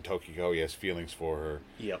interest in Tokiko, he has feelings for her.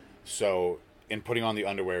 Yep. So, in putting on the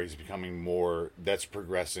underwear, he's becoming more... That's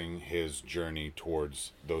progressing his journey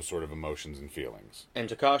towards those sort of emotions and feelings. And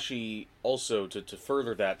Takashi, also, to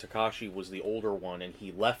further that, Takashi was the older one, and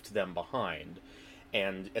he left them behind.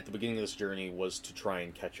 And at the beginning of this journey was to try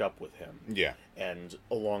and catch up with him. Yeah. And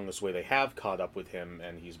along this way, they have caught up with him,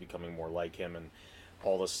 and he's becoming more like him, and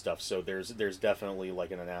all this stuff. So there's definitely like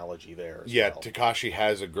an analogy there as well. Takashi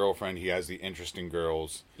has a girlfriend. He has the interest in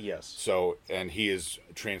girls. Yes. So, and he is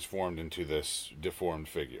transformed into this deformed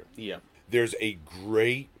figure. Yeah. There's a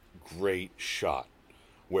great shot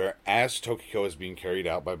where, as Tokiko is being carried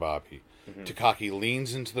out by Bobby, mm-hmm. Takaki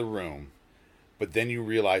leans into the room, but then you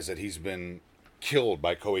realize that he's been killed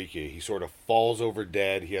by Koike. He sort of falls over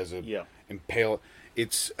dead. He has a impale.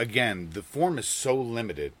 It's, again, the form is so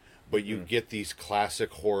limited, but you get these classic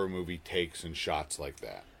horror movie takes and shots like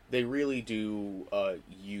that. They really do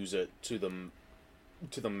use it to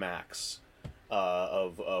the max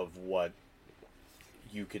of what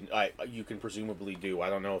you can presumably do. I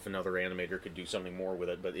don't know if another animator could do something more with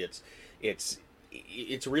it, but it's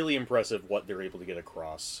really impressive what they're able to get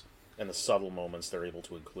across and the subtle moments they're able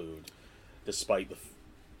to include, despite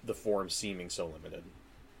the form seeming so limited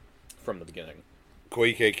from the beginning.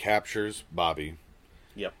 Koike captures Bobby.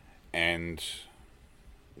 Yep. And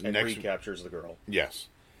recaptures the girl. Yes.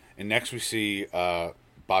 And next we see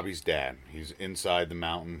Bobby's dad. He's inside the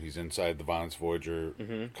mountain. He's inside the Violence Voyager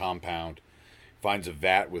compound. Finds a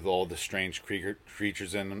vat with all the strange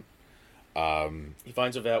creatures in them. He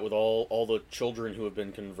finds a vat with all the children who have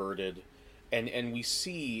been converted. And we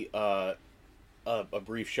see a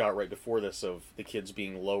brief shot right before this of the kids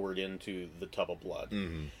being lowered into the tub of blood.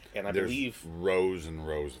 Mm-hmm. And I believe... rows and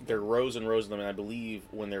rows of them. There are rows and rows of them, and I believe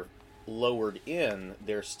when they're lowered in,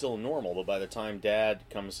 they're still normal, but by the time Dad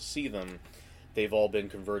comes to see them, they've all been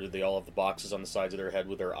converted. They all have the boxes on the sides of their head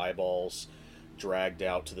with their eyeballs dragged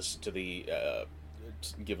out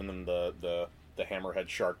giving them the hammerhead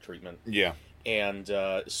shark treatment. Yeah. And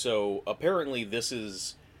so apparently this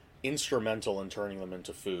is instrumental in turning them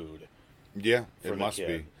into food. Yeah, it must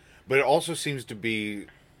be. But it also seems to be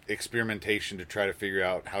experimentation to try to figure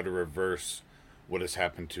out how to reverse what has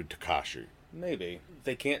happened to Takashi. Maybe.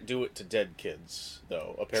 They can't do it to dead kids,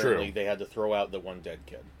 though. Apparently, True. They had to throw out the one dead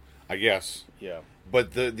kid. I guess. Yeah.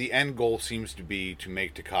 But the end goal seems to be to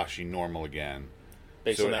make Takashi normal again.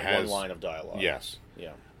 Based on that one line of dialogue. Yes.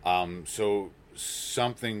 Yeah. So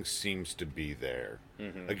something seems to be there.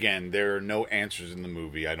 Mm-hmm. Again, there are no answers in the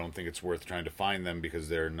movie. I don't think it's worth trying to find them because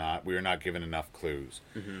we are not given enough clues.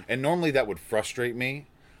 Mm-hmm. And normally that would frustrate me,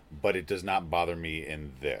 but it does not bother me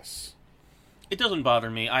in this. It doesn't bother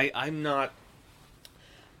me. I'm not...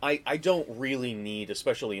 I don't really need,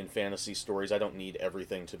 especially in fantasy stories, I don't need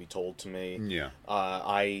everything to be told to me. Yeah.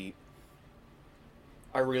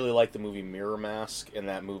 I really like the movie Mirror Mask, and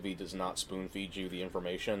that movie does not spoon-feed you the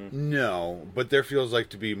information. No, but there feels like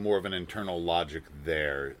to be more of an internal logic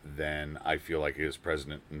there than I feel like is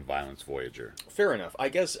present in Violence Voyager. Fair enough. I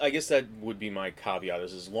guess that would be my caveat,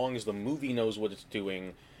 is as long as the movie knows what it's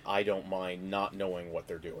doing, I don't mind not knowing what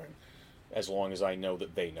they're doing. As long as I know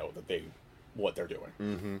that they know what they're doing.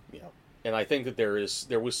 Mm-hmm. Yeah. And I think that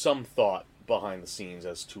there was some thought behind the scenes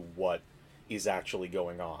as to what is actually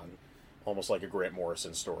going on. Almost like a Grant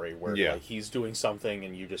Morrison story where like, he's doing something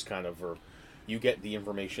and you just kind of you get the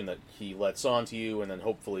information that he lets on to you, and then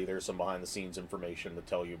hopefully there's some behind the scenes information to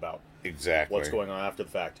tell you about exactly what's going on after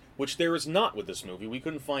the fact, which there is not with this movie. We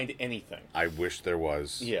couldn't find anything. I wish there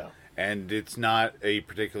was. Yeah. And it's not a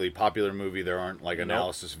particularly popular movie. There aren't like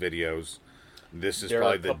analysis videos. This is there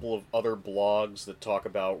probably are a couple of other blogs that talk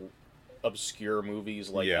about obscure movies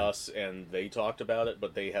like us, and they talked about it,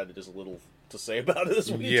 but they had as little to say about it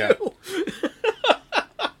as we do.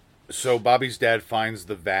 So Bobby's dad finds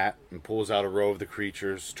the vat and pulls out a row of the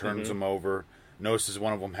creatures, turns them over, notices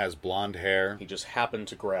one of them has blonde hair. He just happened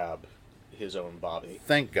to grab his own Bobby.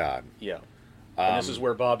 Thank God. Yeah. And this is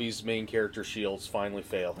where Bobby's main character shields finally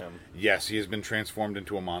fail him. Yes, he has been transformed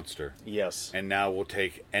into a monster. Yes. And now will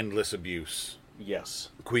take endless abuse. Yes.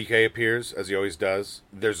 Kuike appears, as he always does.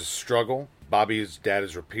 There's a struggle. Bobby's dad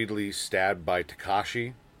is repeatedly stabbed by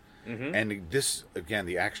Takashi. Mm-hmm. And this, again,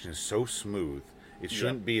 the action is so smooth. It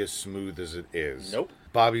shouldn't be as smooth as it is. Nope.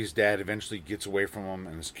 Bobby's dad eventually gets away from him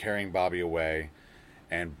and is carrying Bobby away.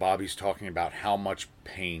 And Bobby's talking about how much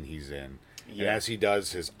pain he's in. Yeah. And as he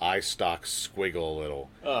does, his eye stalks squiggle a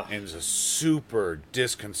little. And it's a super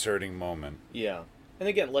disconcerting moment. Yeah. And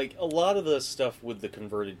again, like, a lot of the stuff with the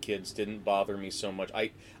converted kids didn't bother me so much. I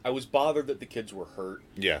was bothered that the kids were hurt.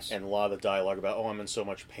 Yes. And a lot of the dialogue about, I'm in so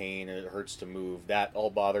much pain and it hurts to move. That all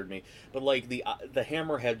bothered me. But, like, the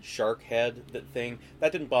hammerhead shark head thing,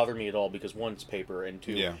 that didn't bother me at all because, one, it's paper, and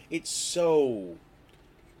two, it's so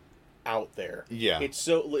out there. Yeah.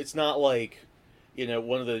 It's not like,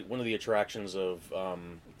 one of the attractions of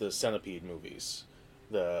the Centipede movies.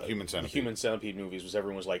 The Human Centipede movies was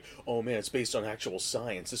everyone was like, oh man, it's based on actual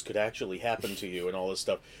science. This could actually happen to you and all this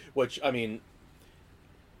stuff. Which, I mean,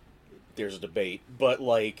 there's a debate. But,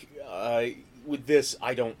 like, with this,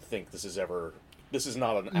 I don't think this is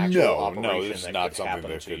not an actual operation this is that not could something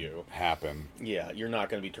happen that to could you. happen. Yeah, you're not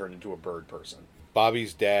going to be turned into a bird person.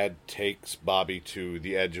 Bobby's dad takes Bobby to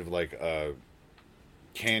the edge of, like, a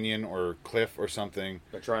canyon or cliff or something.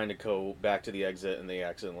 They're trying to go back to the exit and they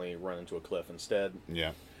accidentally run into a cliff instead.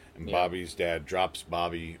 Yeah. And Bobby's dad drops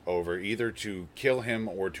Bobby over either to kill him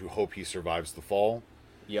or to hope he survives the fall.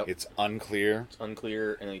 Yep. It's unclear. And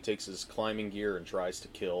then he takes his climbing gear and tries to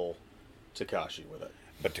kill Takashi with it.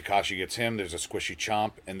 But Takashi gets him, there's a squishy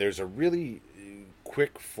chomp, and there's a really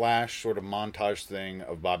quick flash sort of montage thing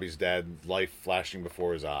of Bobby's dad's life flashing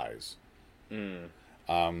before his eyes.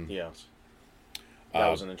 Yes. That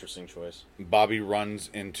was an interesting choice. Bobby runs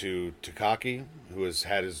into Takaki, who has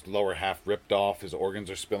had his lower half ripped off. His organs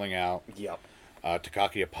are spilling out. Yep.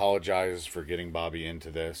 Takaki apologizes for getting Bobby into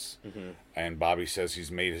this. Mm-hmm. And Bobby says he's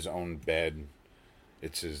made his own bed.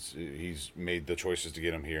 He's made the choices to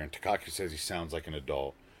get him here. And Takaki says he sounds like an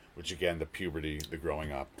adult. Which, again, the puberty, the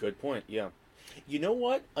growing up. Good point, yeah. You know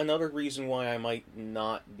what? Another reason why I might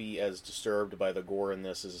not be as disturbed by the gore in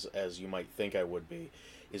this as you might think I would be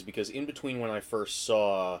is because in between when I first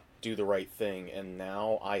saw Do the Right Thing and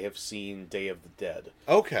now I have seen Day of the Dead.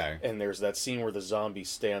 Okay. And there's that scene where the zombie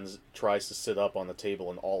tries to sit up on the table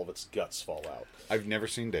and all of its guts fall out. I've never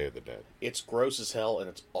seen Day of the Dead. It's gross as hell and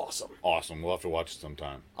it's awesome. Awesome. We'll have to watch it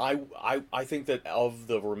sometime. I think that of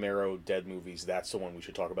the Romero Dead movies, that's the one we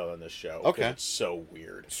should talk about on this show. Okay. It's so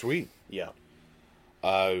weird. Sweet. Yeah.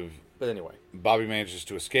 But anyway. Bobby manages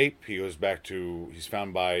to escape. He's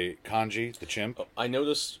found by Kanji, the chimp. I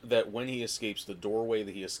noticed that when he escapes, the doorway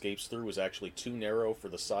that he escapes through is actually too narrow for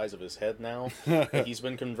the size of his head now. He's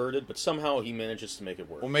been converted, but somehow he manages to make it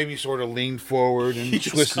work. Well, maybe sort of leaned forward and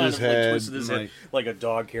twisted his head. Twisted his head like a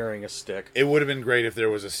dog carrying a stick. It would have been great if there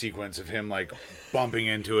was a sequence of him, like, bumping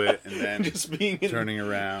into it and then just turning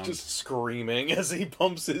around. Just screaming as he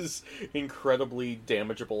bumps his incredibly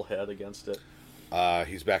damageable head against it.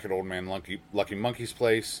 He's back at Old Man Lucky Monkey's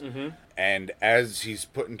place, and as he's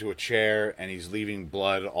put into a chair and he's leaving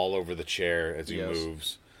blood all over the chair as he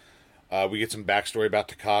moves, we get some backstory about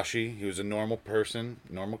Takashi. He was a normal person,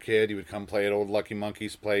 normal kid. He would come play at Old Lucky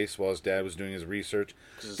Monkey's place while his dad was doing his research.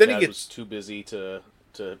 His dad was too busy to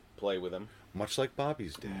play with him. Much like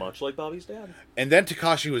Bobby's dad. Much like Bobby's dad. And then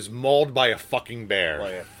Takashi was mauled by a fucking bear.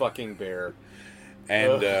 By a fucking bear.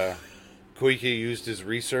 And, Koike used his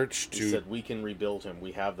research to... He said, we can rebuild him.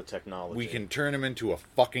 We have the technology. We can turn him into a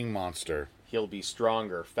fucking monster. He'll be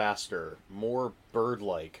stronger, faster, more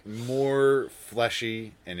bird-like. More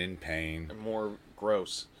fleshy and in pain. And more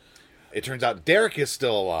gross. It turns out Derek is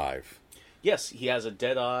still alive. Yes, he has a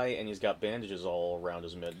dead eye, and he's got bandages all around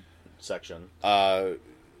his midsection.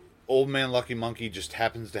 Old Man Lucky Monkey just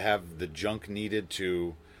happens to have the junk needed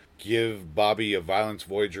to give Bobby a Violence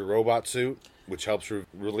Voyager robot suit, which helps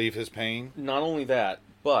relieve his pain. Not only that,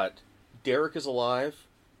 but Derek is alive.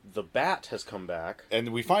 The Bat has come back.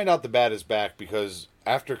 And we find out the Bat is back because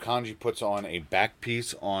after Kanji puts on a back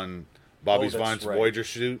piece on Bobby's Violence Voyager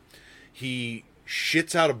suit, he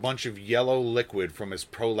shits out a bunch of yellow liquid from his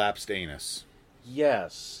prolapsed anus.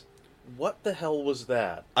 Yes. What the hell was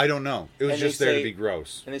that? I don't know. It was just there to be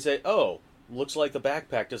gross. And they say, oh, looks like the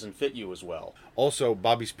backpack doesn't fit you as well. Also,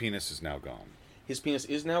 Bobby's penis is now gone. His penis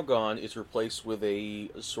is now gone. It's replaced with a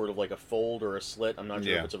sort of like a fold or a slit. I'm not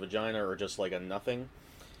sure if it's a vagina or just like a nothing.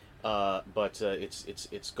 But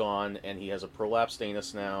it's gone, and he has a prolapsed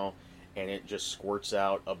anus now, and it just squirts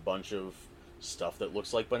out a bunch of stuff that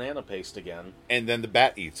looks like banana paste again. And then the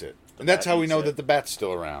Bat eats it. And that's how we know that the Bat's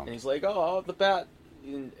still around. And he's like, oh, the Bat.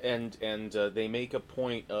 And they make a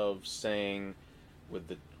point of saying with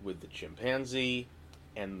the chimpanzee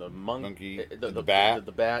and the monkey, the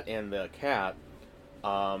bat and the cat,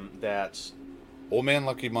 that Old Man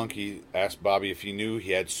Lucky Monkey asked Bobby if he knew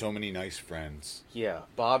he had so many nice friends. Yeah,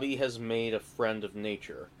 Bobby has made a friend of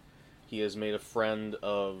nature. He has made a friend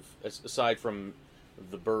of, aside from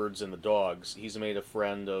the birds and the dogs, he's made a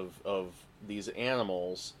friend of these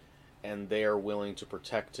animals, and they are willing to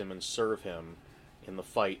protect him and serve him in the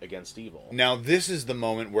fight against evil. Now, this is the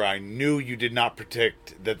moment where I knew you did not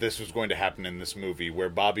predict that this was going to happen in this movie, where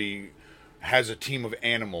Bobby has a team of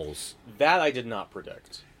animals. That I did not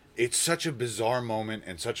predict. It's such a bizarre moment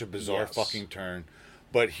and such a bizarre fucking turn.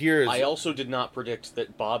 But here's... I also did not predict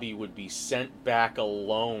that Bobby would be sent back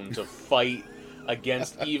alone to fight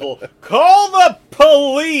against evil. Call the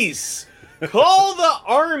police! Call the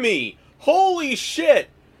army! Holy shit!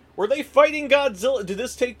 Were they fighting Godzilla? Did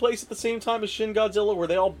this take place at the same time as Shin Godzilla? Were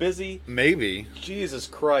they all busy? Maybe. Jesus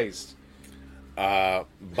Christ.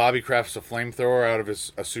 Bobby crafts a flamethrower out of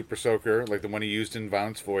a super soaker, like the one he used in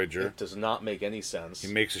Violence Voyager. It does not make any sense.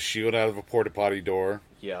 He makes a shield out of a porta-potty door.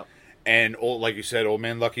 Yeah. And, like you said, Old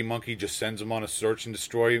Man Lucky Monkey just sends him on a search and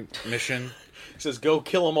destroy mission. He says, go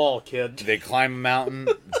kill them all, kid. They climb a mountain.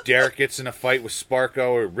 Derek gets in a fight with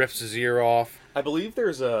Sparko. It rips his ear off. I believe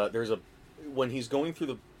there's a... When he's going through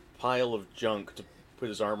the pile of junk to put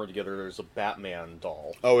his armor together, there's a Batman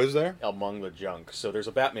doll. Oh, is there? Among the junk. So there's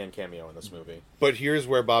a Batman cameo in this movie. But here's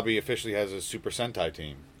where Bobby officially has his Super Sentai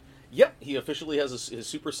team. Yep, he officially has his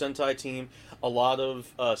Super Sentai team. A lot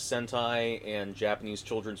of Sentai and Japanese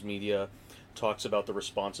children's media talks about the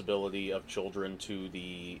responsibility of children to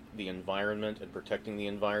the environment and protecting the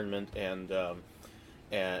environment, and a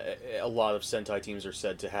lot of Sentai teams are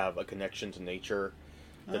said to have a connection to nature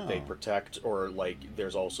that they protect, or like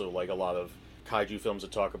there's also like a lot of kaiju films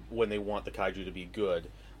that talk when they want the kaiju to be good.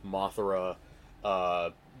 Mothra,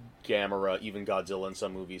 Gamera, even Godzilla in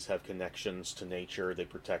some movies have connections to nature. They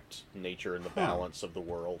protect nature and the balance of the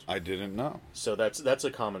world. I didn't know. So that's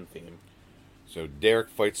a common theme. So Derek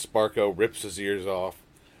fights Sparko, rips his ears off.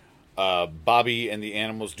 Bobby and the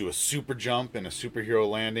animals do a super jump and a superhero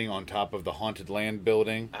landing on top of the Haunted Land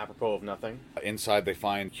building. Apropos of nothing. Inside they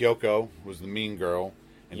find Kyoko, who's the mean girl,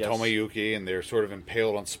 and Tomoyuki, and they're sort of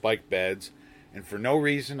impaled on spike beds. And for no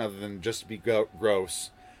reason other than just to be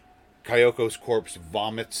gross, Kyoko's corpse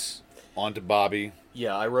vomits onto Bobby.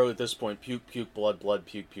 Yeah, I wrote at this point, puke, puke, blood, blood,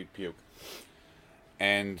 puke, puke, puke.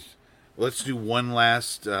 And let's do one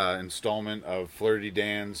last installment of Flirty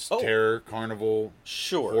Dan's Terror Carnival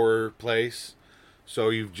horror place. So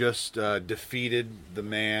you've just defeated the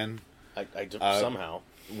man. Somehow.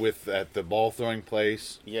 At the ball throwing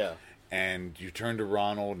place. Yeah. And you turn to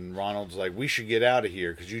Ronald, and Ronald's like, "We should get out of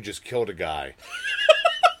here because you just killed a guy."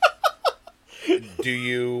 Do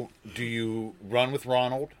you run with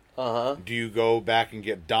Ronald? Uh-huh. Do you go back and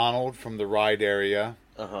get Donald from the ride area?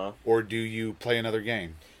 Uh-huh. Or do you play another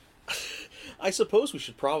game? I suppose we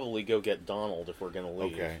should probably go get Donald if we're going to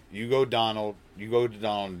leave. Okay. You go to Donald.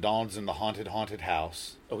 Donald's in the haunted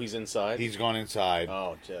house. Oh, he's inside? He's gone inside.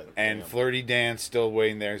 Oh, and Flirty Dan's still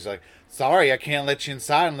waiting there. He's like, "Sorry, I can't let you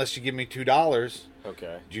inside unless you give me $2.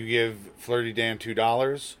 Okay. Do you give Flirty Dan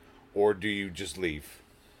 $2, or do you just leave?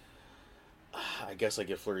 I guess I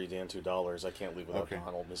give Flirty Dan $2. I can't leave without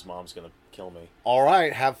Donald. His mom's going to kill me. All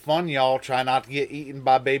right, have fun, y'all. Try not to get eaten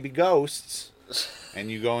by baby ghosts. And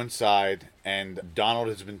you go inside, and Donald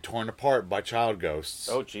has been torn apart by child ghosts.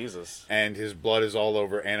 Oh, Jesus. And his blood is all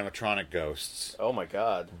over animatronic ghosts. Oh, my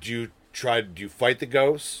God. Do you fight the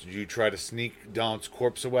ghosts? Do you try to sneak Donald's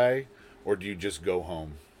corpse away? Or do you just go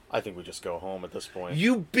home? I think we just go home at this point.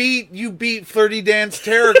 You beat Flirty Dan's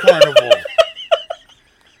Terror Carnival.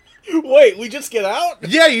 Wait, we just get out?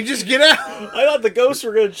 Yeah, you just get out. I thought the ghosts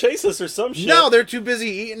were going to chase us or some shit. No, they're too busy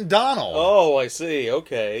eating Donald. Oh, I see.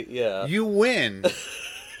 Okay, yeah. You win.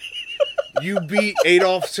 You beat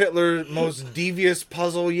Adolf Hitler's most devious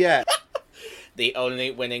puzzle yet. The only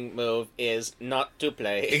winning move is not to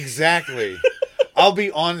play. Exactly. I'll be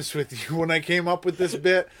honest with you. When I came up with this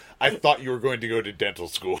bit, I thought you were going to go to dental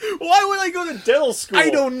school. Why would I go to dental school?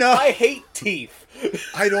 I don't know. I hate teeth.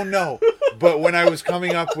 I don't know. But when I was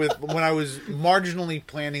marginally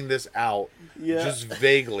planning this out, just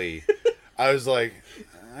vaguely, I was like,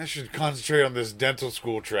 I should concentrate on this dental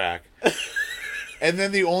school track. And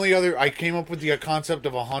then I came up with the concept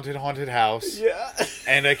of a haunted house. Yeah.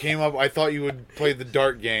 And I thought you would play the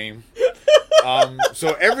dart game.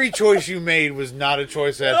 So every choice you made was not a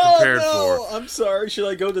choice I had prepared for. I'm sorry. Should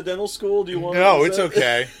I go to dental school? Do you want? No, it's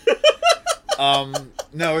okay.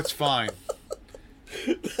 No, it's fine.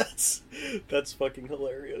 That's fucking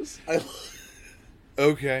hilarious.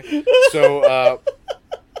 Okay, so I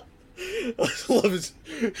love it.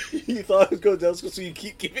 You thought I was going to dental school, so you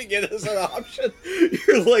keep giving it as an option.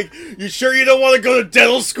 You're like, you sure you don't want to go to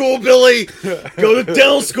dental school, Billy? Go to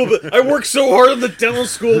dental school. I worked so hard on the dental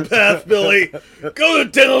school path, Billy. Go to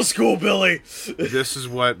dental school, Billy. This is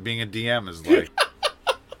what being a DM is like.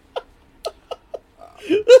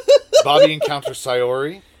 Bobby encounters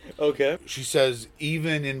Sayori. Okay. She says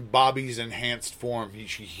even in Bobby's enhanced form, he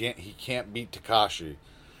can't beat Takashi,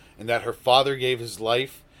 and that her father gave his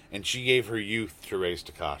life and she gave her youth to raise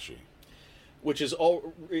Takashi. Which is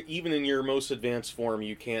even in your most advanced form,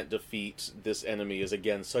 you can't defeat this enemy. Is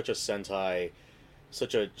again such a Sentai,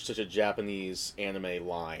 such a Japanese anime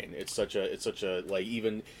line. It's such a like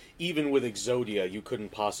even with Exodia, you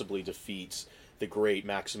couldn't possibly defeat the great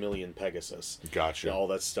Maximilian Pegasus. Gotcha. All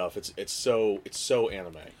that stuff. It's so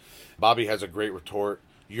anime. Bobby has a great retort.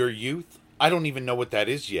 Your youth? I don't even know what that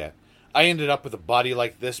is yet. I ended up with a body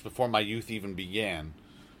like this before my youth even began.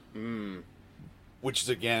 Which is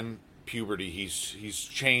again puberty. He's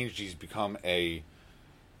changed.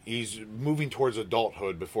 He's moving towards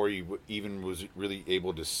adulthood before he even was really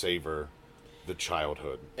able to savor the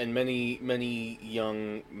childhood. And many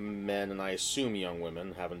young men, and I assume young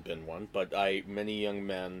women, haven't been one, but many young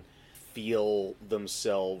men feel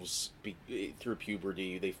themselves through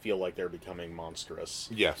puberty. They feel like they're becoming monstrous.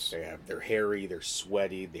 Yes, they're hairy, they're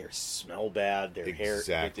sweaty, they smell bad. Their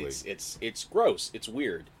exactly. hair, it's gross. It's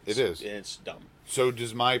weird. It is, and it's dumb. So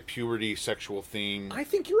does my puberty sexual theme? I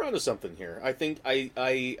think you're onto something here. I think I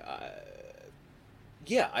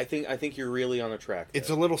think you're really on a track there. It's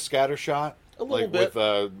a little scattershot. A little bit.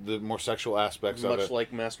 With the more sexual aspects of it. Much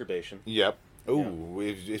like masturbation. Yep. Ooh,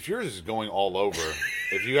 yeah. If yours is going all over,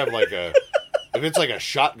 if you have if it's like a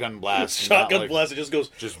shotgun blast. Blast, it just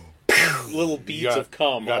goes little beads of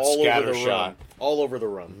cum all over the run. All over the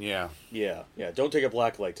run. Yeah. Yeah. Don't take a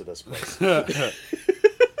black light to this place.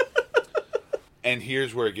 And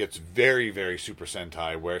here's where it gets very, very Super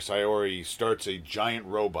Sentai, where Sayori starts a giant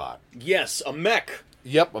robot. Yes, a mech.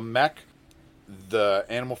 Yep, a mech. The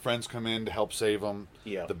animal friends come in to help save them.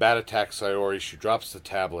 Yeah. The bat attacks Sayori. She drops the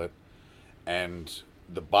tablet, and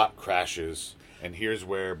the bot crashes. And here's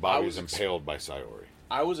where Bobby's impaled by Sayori.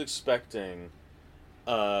 I was expecting,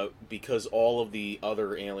 because all of the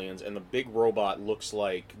other aliens, and the big robot looks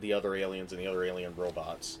like the other aliens and the other alien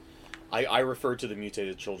robots. I refer to the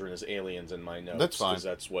mutated children as aliens in my notes. That's fine. Because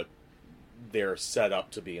that's what they're set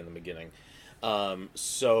up to be in the beginning.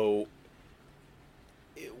 So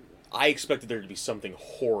I expected there to be something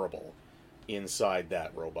horrible inside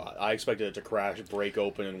that robot. I expected it to crash, break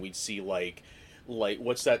open, and we'd see like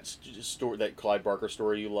what's that story, that Clive Barker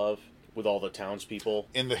story you love, with all the townspeople?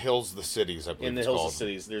 In the Hills of the Cities, I believe In the Hills of the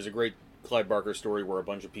Cities. There's a great Clive Barker story where a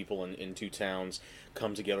bunch of people in two towns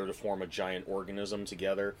come together to form a giant organism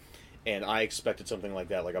together. And I expected something like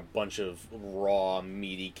that, like a bunch of raw,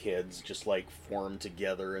 meaty kids just like formed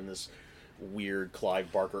together in this weird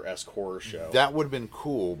Clive Barker-esque horror show. That would have been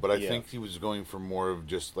cool, but I think he was going for more of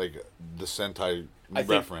just like the Sentai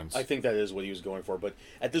reference. I think that is what he was going for, but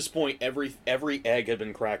at this point, every egg had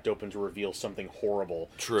been cracked open to reveal something horrible.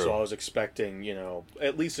 True. So I was expecting,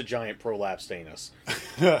 at least a giant prolapsed anus.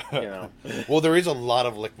 Well, there is a lot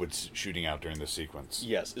of liquids shooting out during this sequence.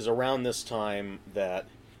 Yes, is around this time that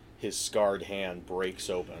his scarred hand breaks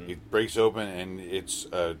open. It breaks open, and it's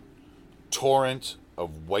a torrent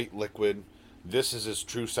of white liquid. This is his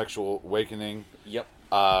true sexual awakening. Yep.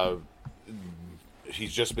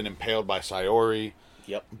 He's just been impaled by Sayori.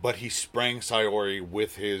 Yep. But he's spraying Sayori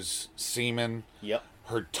with his semen. Yep.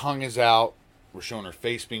 Her tongue is out. We're showing her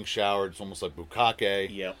face being showered. It's almost like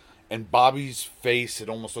bukkake. Yep. And Bobby's face, it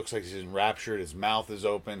almost looks like he's enraptured. His mouth is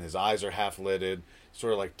open. His eyes are half lidded.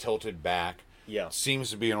 Sort of like tilted back. Yeah.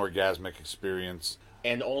 Seems to be an orgasmic experience.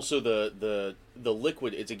 And also the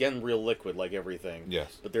liquid, it's again real liquid like everything.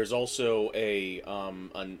 Yes. But there's also a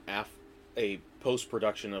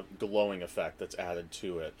post-production of glowing effect that's added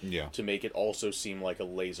to it. Yeah. To make it also seem like a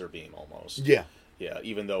laser beam almost. Yeah. Yeah,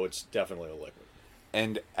 even though it's definitely a liquid.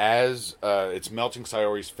 And as it's melting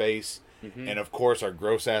Sayori's face, and of course our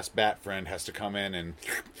gross-ass bat friend has to come in and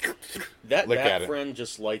that lick bat at friend it.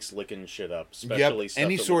 just likes licking shit up, especially stuff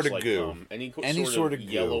any that sort looks of like goo. Any sort of goo.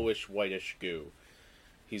 yellowish, whitish goo.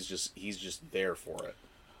 He's just there for it.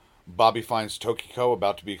 Bobby finds Tokiko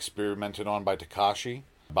about to be experimented on by Takashi.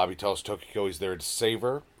 Bobby tells Tokiko he's there to save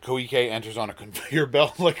her. Koike enters on a conveyor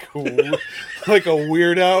belt like a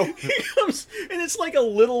weirdo. He comes, and it's like a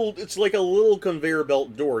little conveyor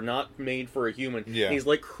belt door, not made for a human. Yeah. And he's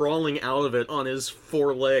like crawling out of it on his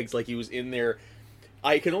four legs, like he was in there.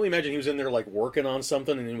 I can only imagine he was in there like working on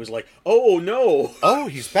something, and he was like, "Oh no! Oh,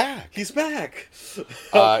 he's back! He's back!"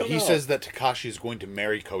 He says that Takashi is going to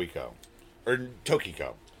marry Koiko or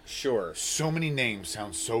Tokiko. Sure. So many names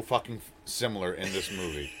sound so fucking similar in this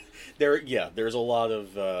movie. There's a lot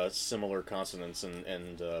of similar consonants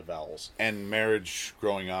and vowels. And marriage,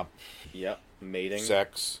 growing up. Yep. Mating.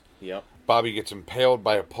 Sex. Yep. Bobby gets impaled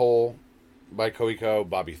by a pole by Koiko.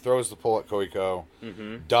 Bobby throws the pole at Koiko.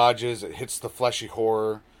 Mm-hmm. Dodges. It hits the fleshy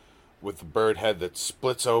horror with the bird head that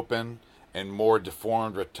splits open, and more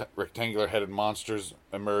deformed rectangular-headed monsters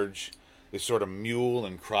emerge. They sort of mule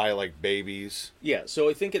and cry like babies. Yeah, so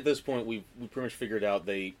I think at this point we pretty much figured out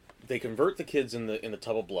they convert the kids in the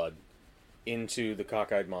tub of blood into the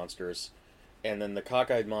cockeyed monsters, and then the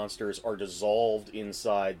cockeyed monsters are dissolved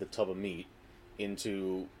inside the tub of meat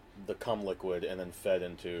into the cum liquid and then fed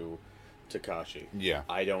into Takashi. Yeah.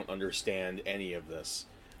 I don't understand any of this,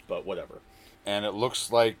 but whatever. And it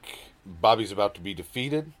looks like Bobby's about to be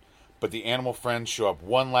defeated, but the animal friends show up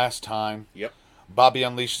one last time. Yep. Bobby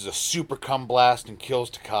unleashes a super cum blast and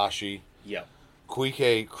kills Takashi. Yep.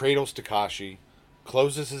 Koike cradles Takashi,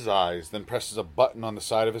 closes his eyes, then presses a button on the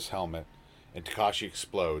side of his helmet, and Takashi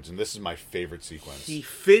explodes. And this is my favorite sequence. He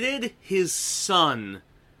fitted his son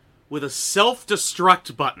with a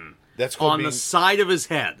self-destruct button on the side of his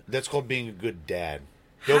head. That's called being a good dad.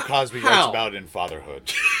 Bill Cosby writes about it in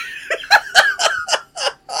Fatherhood.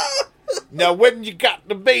 Now, when you got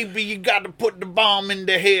the baby, you got to put the bomb in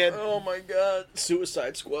the head. Oh my god.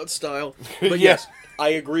 Suicide Squad style. But yes, I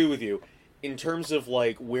agree with you. In terms of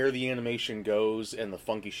like where the animation goes and the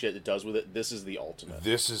funky shit it does with it, this is the ultimate.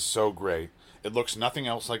 This is so great. It looks nothing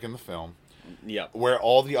else like in the film. Yeah. Where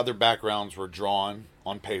all the other backgrounds were drawn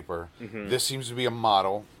on paper. Mm-hmm. This seems to be a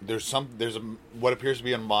model. There's what appears to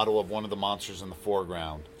be a model of one of the monsters in the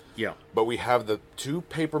foreground. Yeah. But we have the two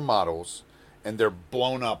paper models, and they're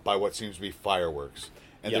blown up by what seems to be fireworks.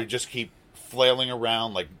 And they just keep flailing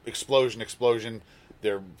around like explosion.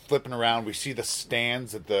 They're flipping around. We see the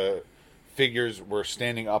stands that the figures were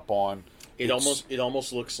standing up on. It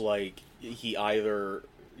almost looks like he either,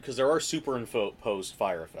 because there are superimposed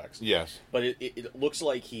fire effects. Yes. But it looks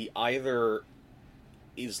like he either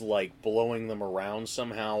is like blowing them around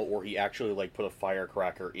somehow, or he actually like put a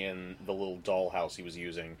firecracker in the little dollhouse he was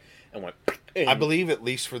using and went. I believe at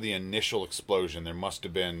least for the initial explosion, there must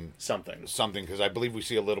have been something, because I believe we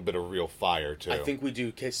see a little bit of real fire too. I think we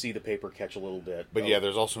do see the paper catch a little bit. But yeah,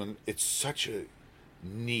 there's also it's such a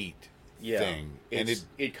neat thing, and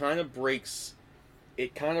it kind of breaks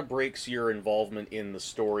your involvement in the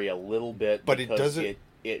story a little bit. But it doesn't.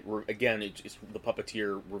 it's the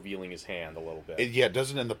puppeteer revealing his hand a little bit. It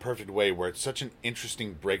does it in the perfect way where it's such an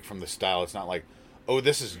interesting break from the style. It's not like, oh,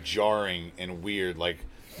 this is jarring and weird, like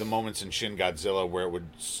the moments in Shin Godzilla where it would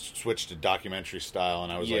switch to documentary style,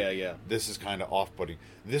 and I was this is kind of off-putting.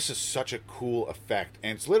 This is such a cool effect,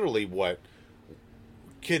 and it's literally what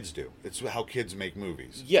kids do. It's how kids make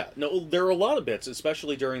movies. Yeah, no, there are a lot of bits,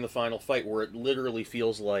 especially during the final fight, where it literally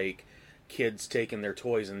feels like kids taking their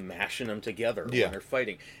toys and mashing them together when they're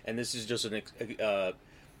fighting. And this is just an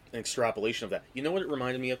extrapolation of that. You know what it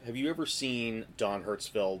reminded me of? Have you ever seen Don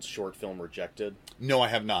Hertzfeld's short film Rejected? No, I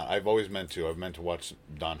have not. I've always meant to. I've meant to watch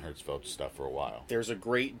Don Hertzfeld's stuff for a while. There's a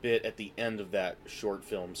great bit at the end of that short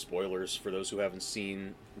film, spoilers for those who haven't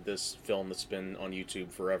seen this film that's been on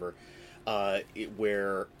YouTube forever,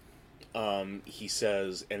 where he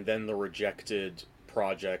says, and then the rejected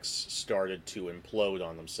projects started to implode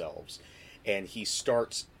on themselves. And he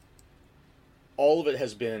starts... All of it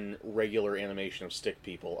has been regular animation of stick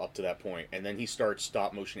people up to that point, and then he starts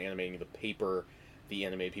stop-motion animating the paper the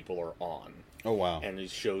animated people are on. Oh, wow. And he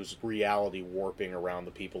shows reality warping around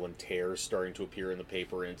the people and tears starting to appear in the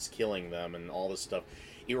paper, and it's killing them and all this stuff.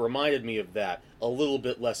 It reminded me of that. A little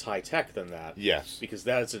bit less high-tech than that. Yes. Because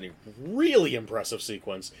that's a really impressive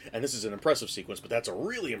sequence, and this is an impressive sequence, but that's a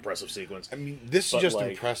really impressive sequence. I mean, this is just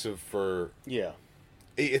impressive for... Yeah.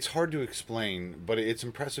 It's hard to explain, but it's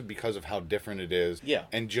impressive because of how different it is. Yeah,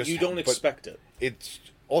 and just you don't expect it. It's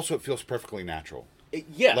also, it feels perfectly natural.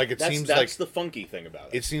 Like that's the funky thing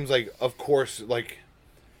about it. It seems like, of course, like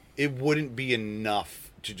it wouldn't be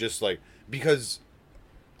enough to just because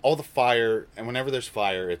all the fire, and whenever there's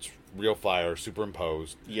fire, it's real fire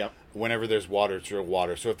superimposed. Yep. Whenever there's water, it's real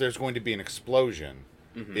water. So if there's going to be an explosion,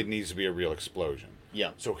 it needs to be a real explosion.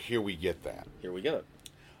 Yeah. So here we get that. Here we get it.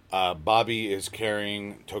 Bobby is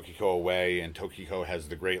carrying Tokiko away, and Tokiko has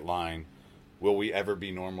the great line, "Will we ever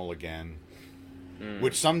be normal again?"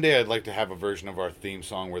 Which someday I'd like to have a version of our theme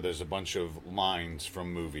song where there's a bunch of lines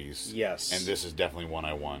from movies. Yes. And this is definitely one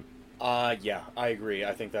I want. Yeah, I agree.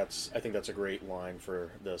 I think that's a great line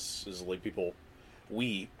for this. Is like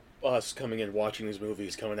us coming in, watching these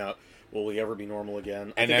movies, coming out. Will we ever be normal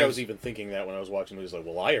again? I was even thinking that when I was watching movies, like,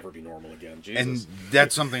 will I ever be normal again? Jesus. And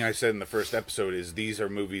that's something I said in the first episode, is these are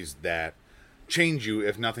movies that change you,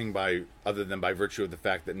 if nothing other than by virtue of the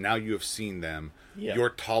fact that now you have seen them, your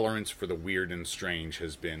tolerance for the weird and strange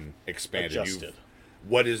has been expanded. Adjusted.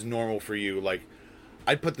 What is normal for you? Like,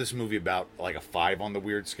 I'd put this movie about like a 5 on the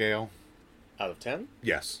weird scale. Out of 10?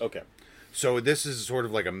 Yes. Okay. So this is sort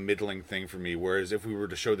of like a middling thing for me, whereas if we were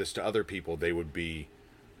to show this to other people, they would be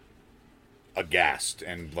aghast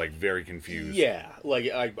and like very confused. Yeah,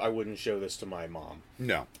 like I wouldn't show this to my mom.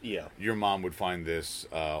 No. Yeah. Your mom would find this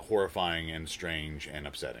horrifying and strange and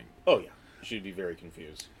upsetting. Oh yeah, she'd be very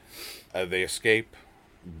confused. They escape.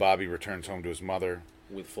 Bobby returns home to his mother.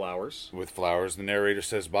 With flowers. The narrator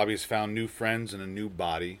says Bobby has found new friends and a new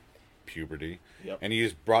body, puberty. Yep. And he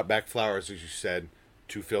has brought back flowers, as you said,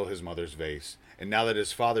 to fill his mother's vase. And now that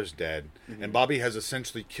his father's dead, and Bobby has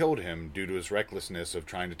essentially killed him due to his recklessness of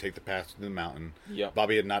trying to take the path to the mountain. Yep.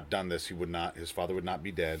 Bobby had not done this. His father would not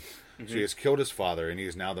be dead. So he has killed his father, and he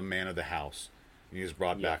is now the man of the house. And he has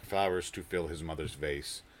brought back flowers to fill his mother's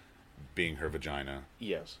vase, being her vagina.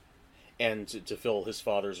 Yes. And to fill his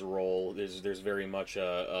father's role, there's very much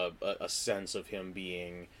a sense of him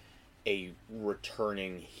being a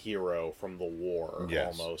returning hero from the war,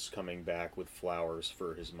 almost coming back with flowers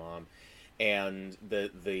for his mom. And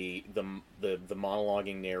the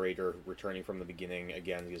monologuing narrator returning from the beginning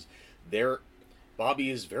again is Bobby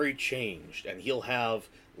is very changed, and he'll have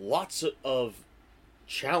lots of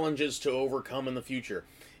challenges to overcome in the future.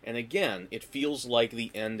 And again, it feels like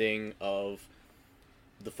the ending of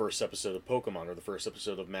the first episode of Pokemon, or the first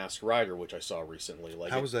episode of Masked Rider, which I saw recently.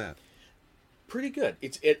 Like, how was that? Pretty good.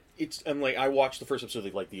 It's I'm like, I watched the first episode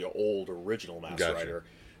of like the old original Masked Rider,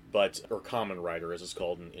 or Kamen Rider as it's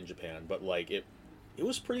called in Japan, but like it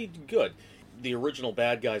was pretty good. The original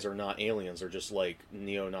bad guys are not aliens; they're just like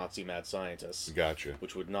neo-Nazi mad scientists. Gotcha.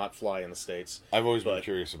 Which would not fly in the States. I've always been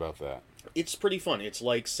curious about that. It's pretty fun. It's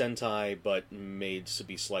like Sentai, but made to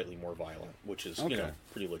be slightly more violent, which is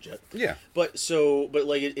pretty legit. Yeah. But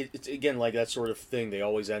like it's again like that sort of thing. They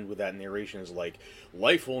always end with that narration is like,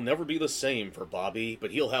 life will never be the same for Bobby,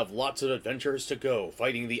 but he'll have lots of adventures to go,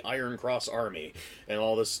 fighting the Iron Cross Army and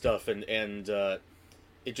all this stuff, and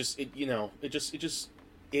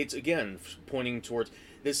it's again pointing towards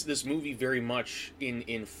this movie very much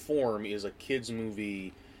in form is a kids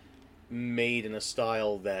movie made in a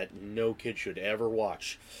style that no kid should ever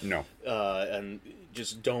watch. No. And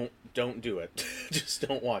just don't do it. Just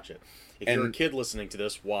don't watch it. If you're a kid listening to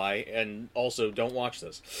this, why? And also, don't watch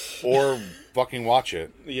this. Or fucking watch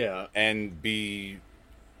it. Yeah. And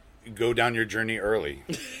go down your journey early.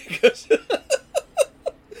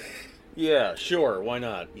 Yeah, sure. Why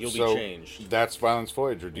not? You'll be changed. That's Violence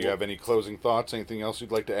Voyager. Do you have any closing thoughts? Anything else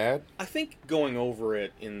you'd like to add? I think going over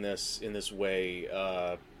it in this way,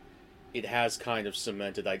 it has kind of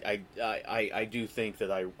cemented. I do think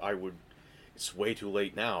that I would. It's way too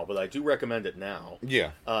late now, but I do recommend it now.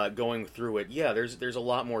 Yeah. Going through it, yeah, there's a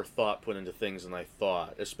lot more thought put into things than I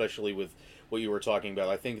thought, especially with what you were talking about.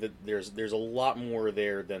 I think that there's a lot more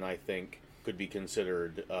there than I think could be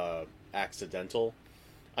considered accidental.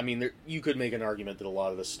 I mean, you could make an argument that a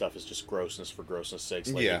lot of this stuff is just grossness for grossness'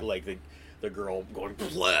 sakes, like the girl going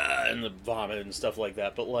blah and the vomit and stuff like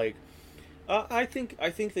that. But like, I think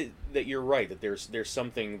that you're right, that there's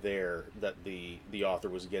something there that the author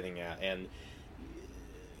was getting at, and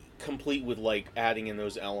complete with like adding in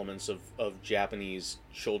those elements of Japanese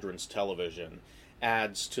children's television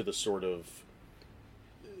adds to the sort of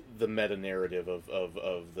the meta narrative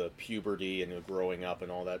of the puberty and the growing up and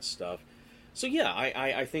all that stuff. So yeah,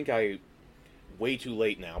 I think way too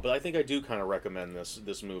late now, but I think I do kind of recommend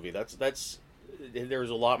this movie. There's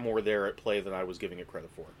a lot more there at play than I was giving it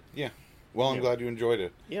credit for. Yeah. Well, I'm glad you enjoyed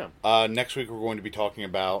it. Yeah. Next week we're going to be talking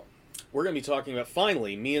about... We're going to be talking about,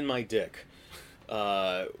 finally, Me and My Dick.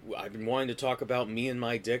 I've been wanting to talk about Me and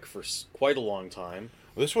My Dick for quite a long time.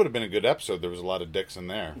 Well, this would have been a good episode. There was a lot of dicks in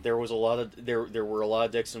there. There were a lot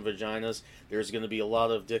of dicks and vaginas. There's going to be a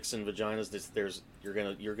lot of dicks and vaginas.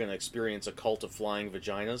 You're gonna experience a cult of flying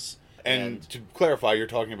vaginas. And to clarify, you're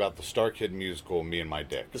talking about the Star Kid musical, Me and My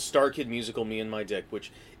Dick. The Star Kid musical, Me and My Dick,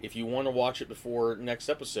 which, if you want to watch it before next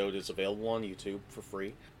episode, is available on YouTube for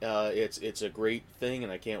free. It's a great thing,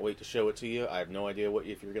 and I can't wait to show it to you. I have no idea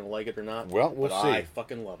if you're going to like it or not. Well, we'll see. I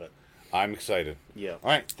fucking love it. I'm excited. Yeah. All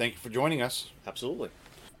right. Thank you for joining us. Absolutely.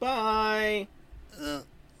 Bye.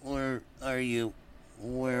 Where are you?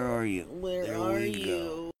 Where are you? Where are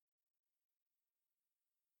you?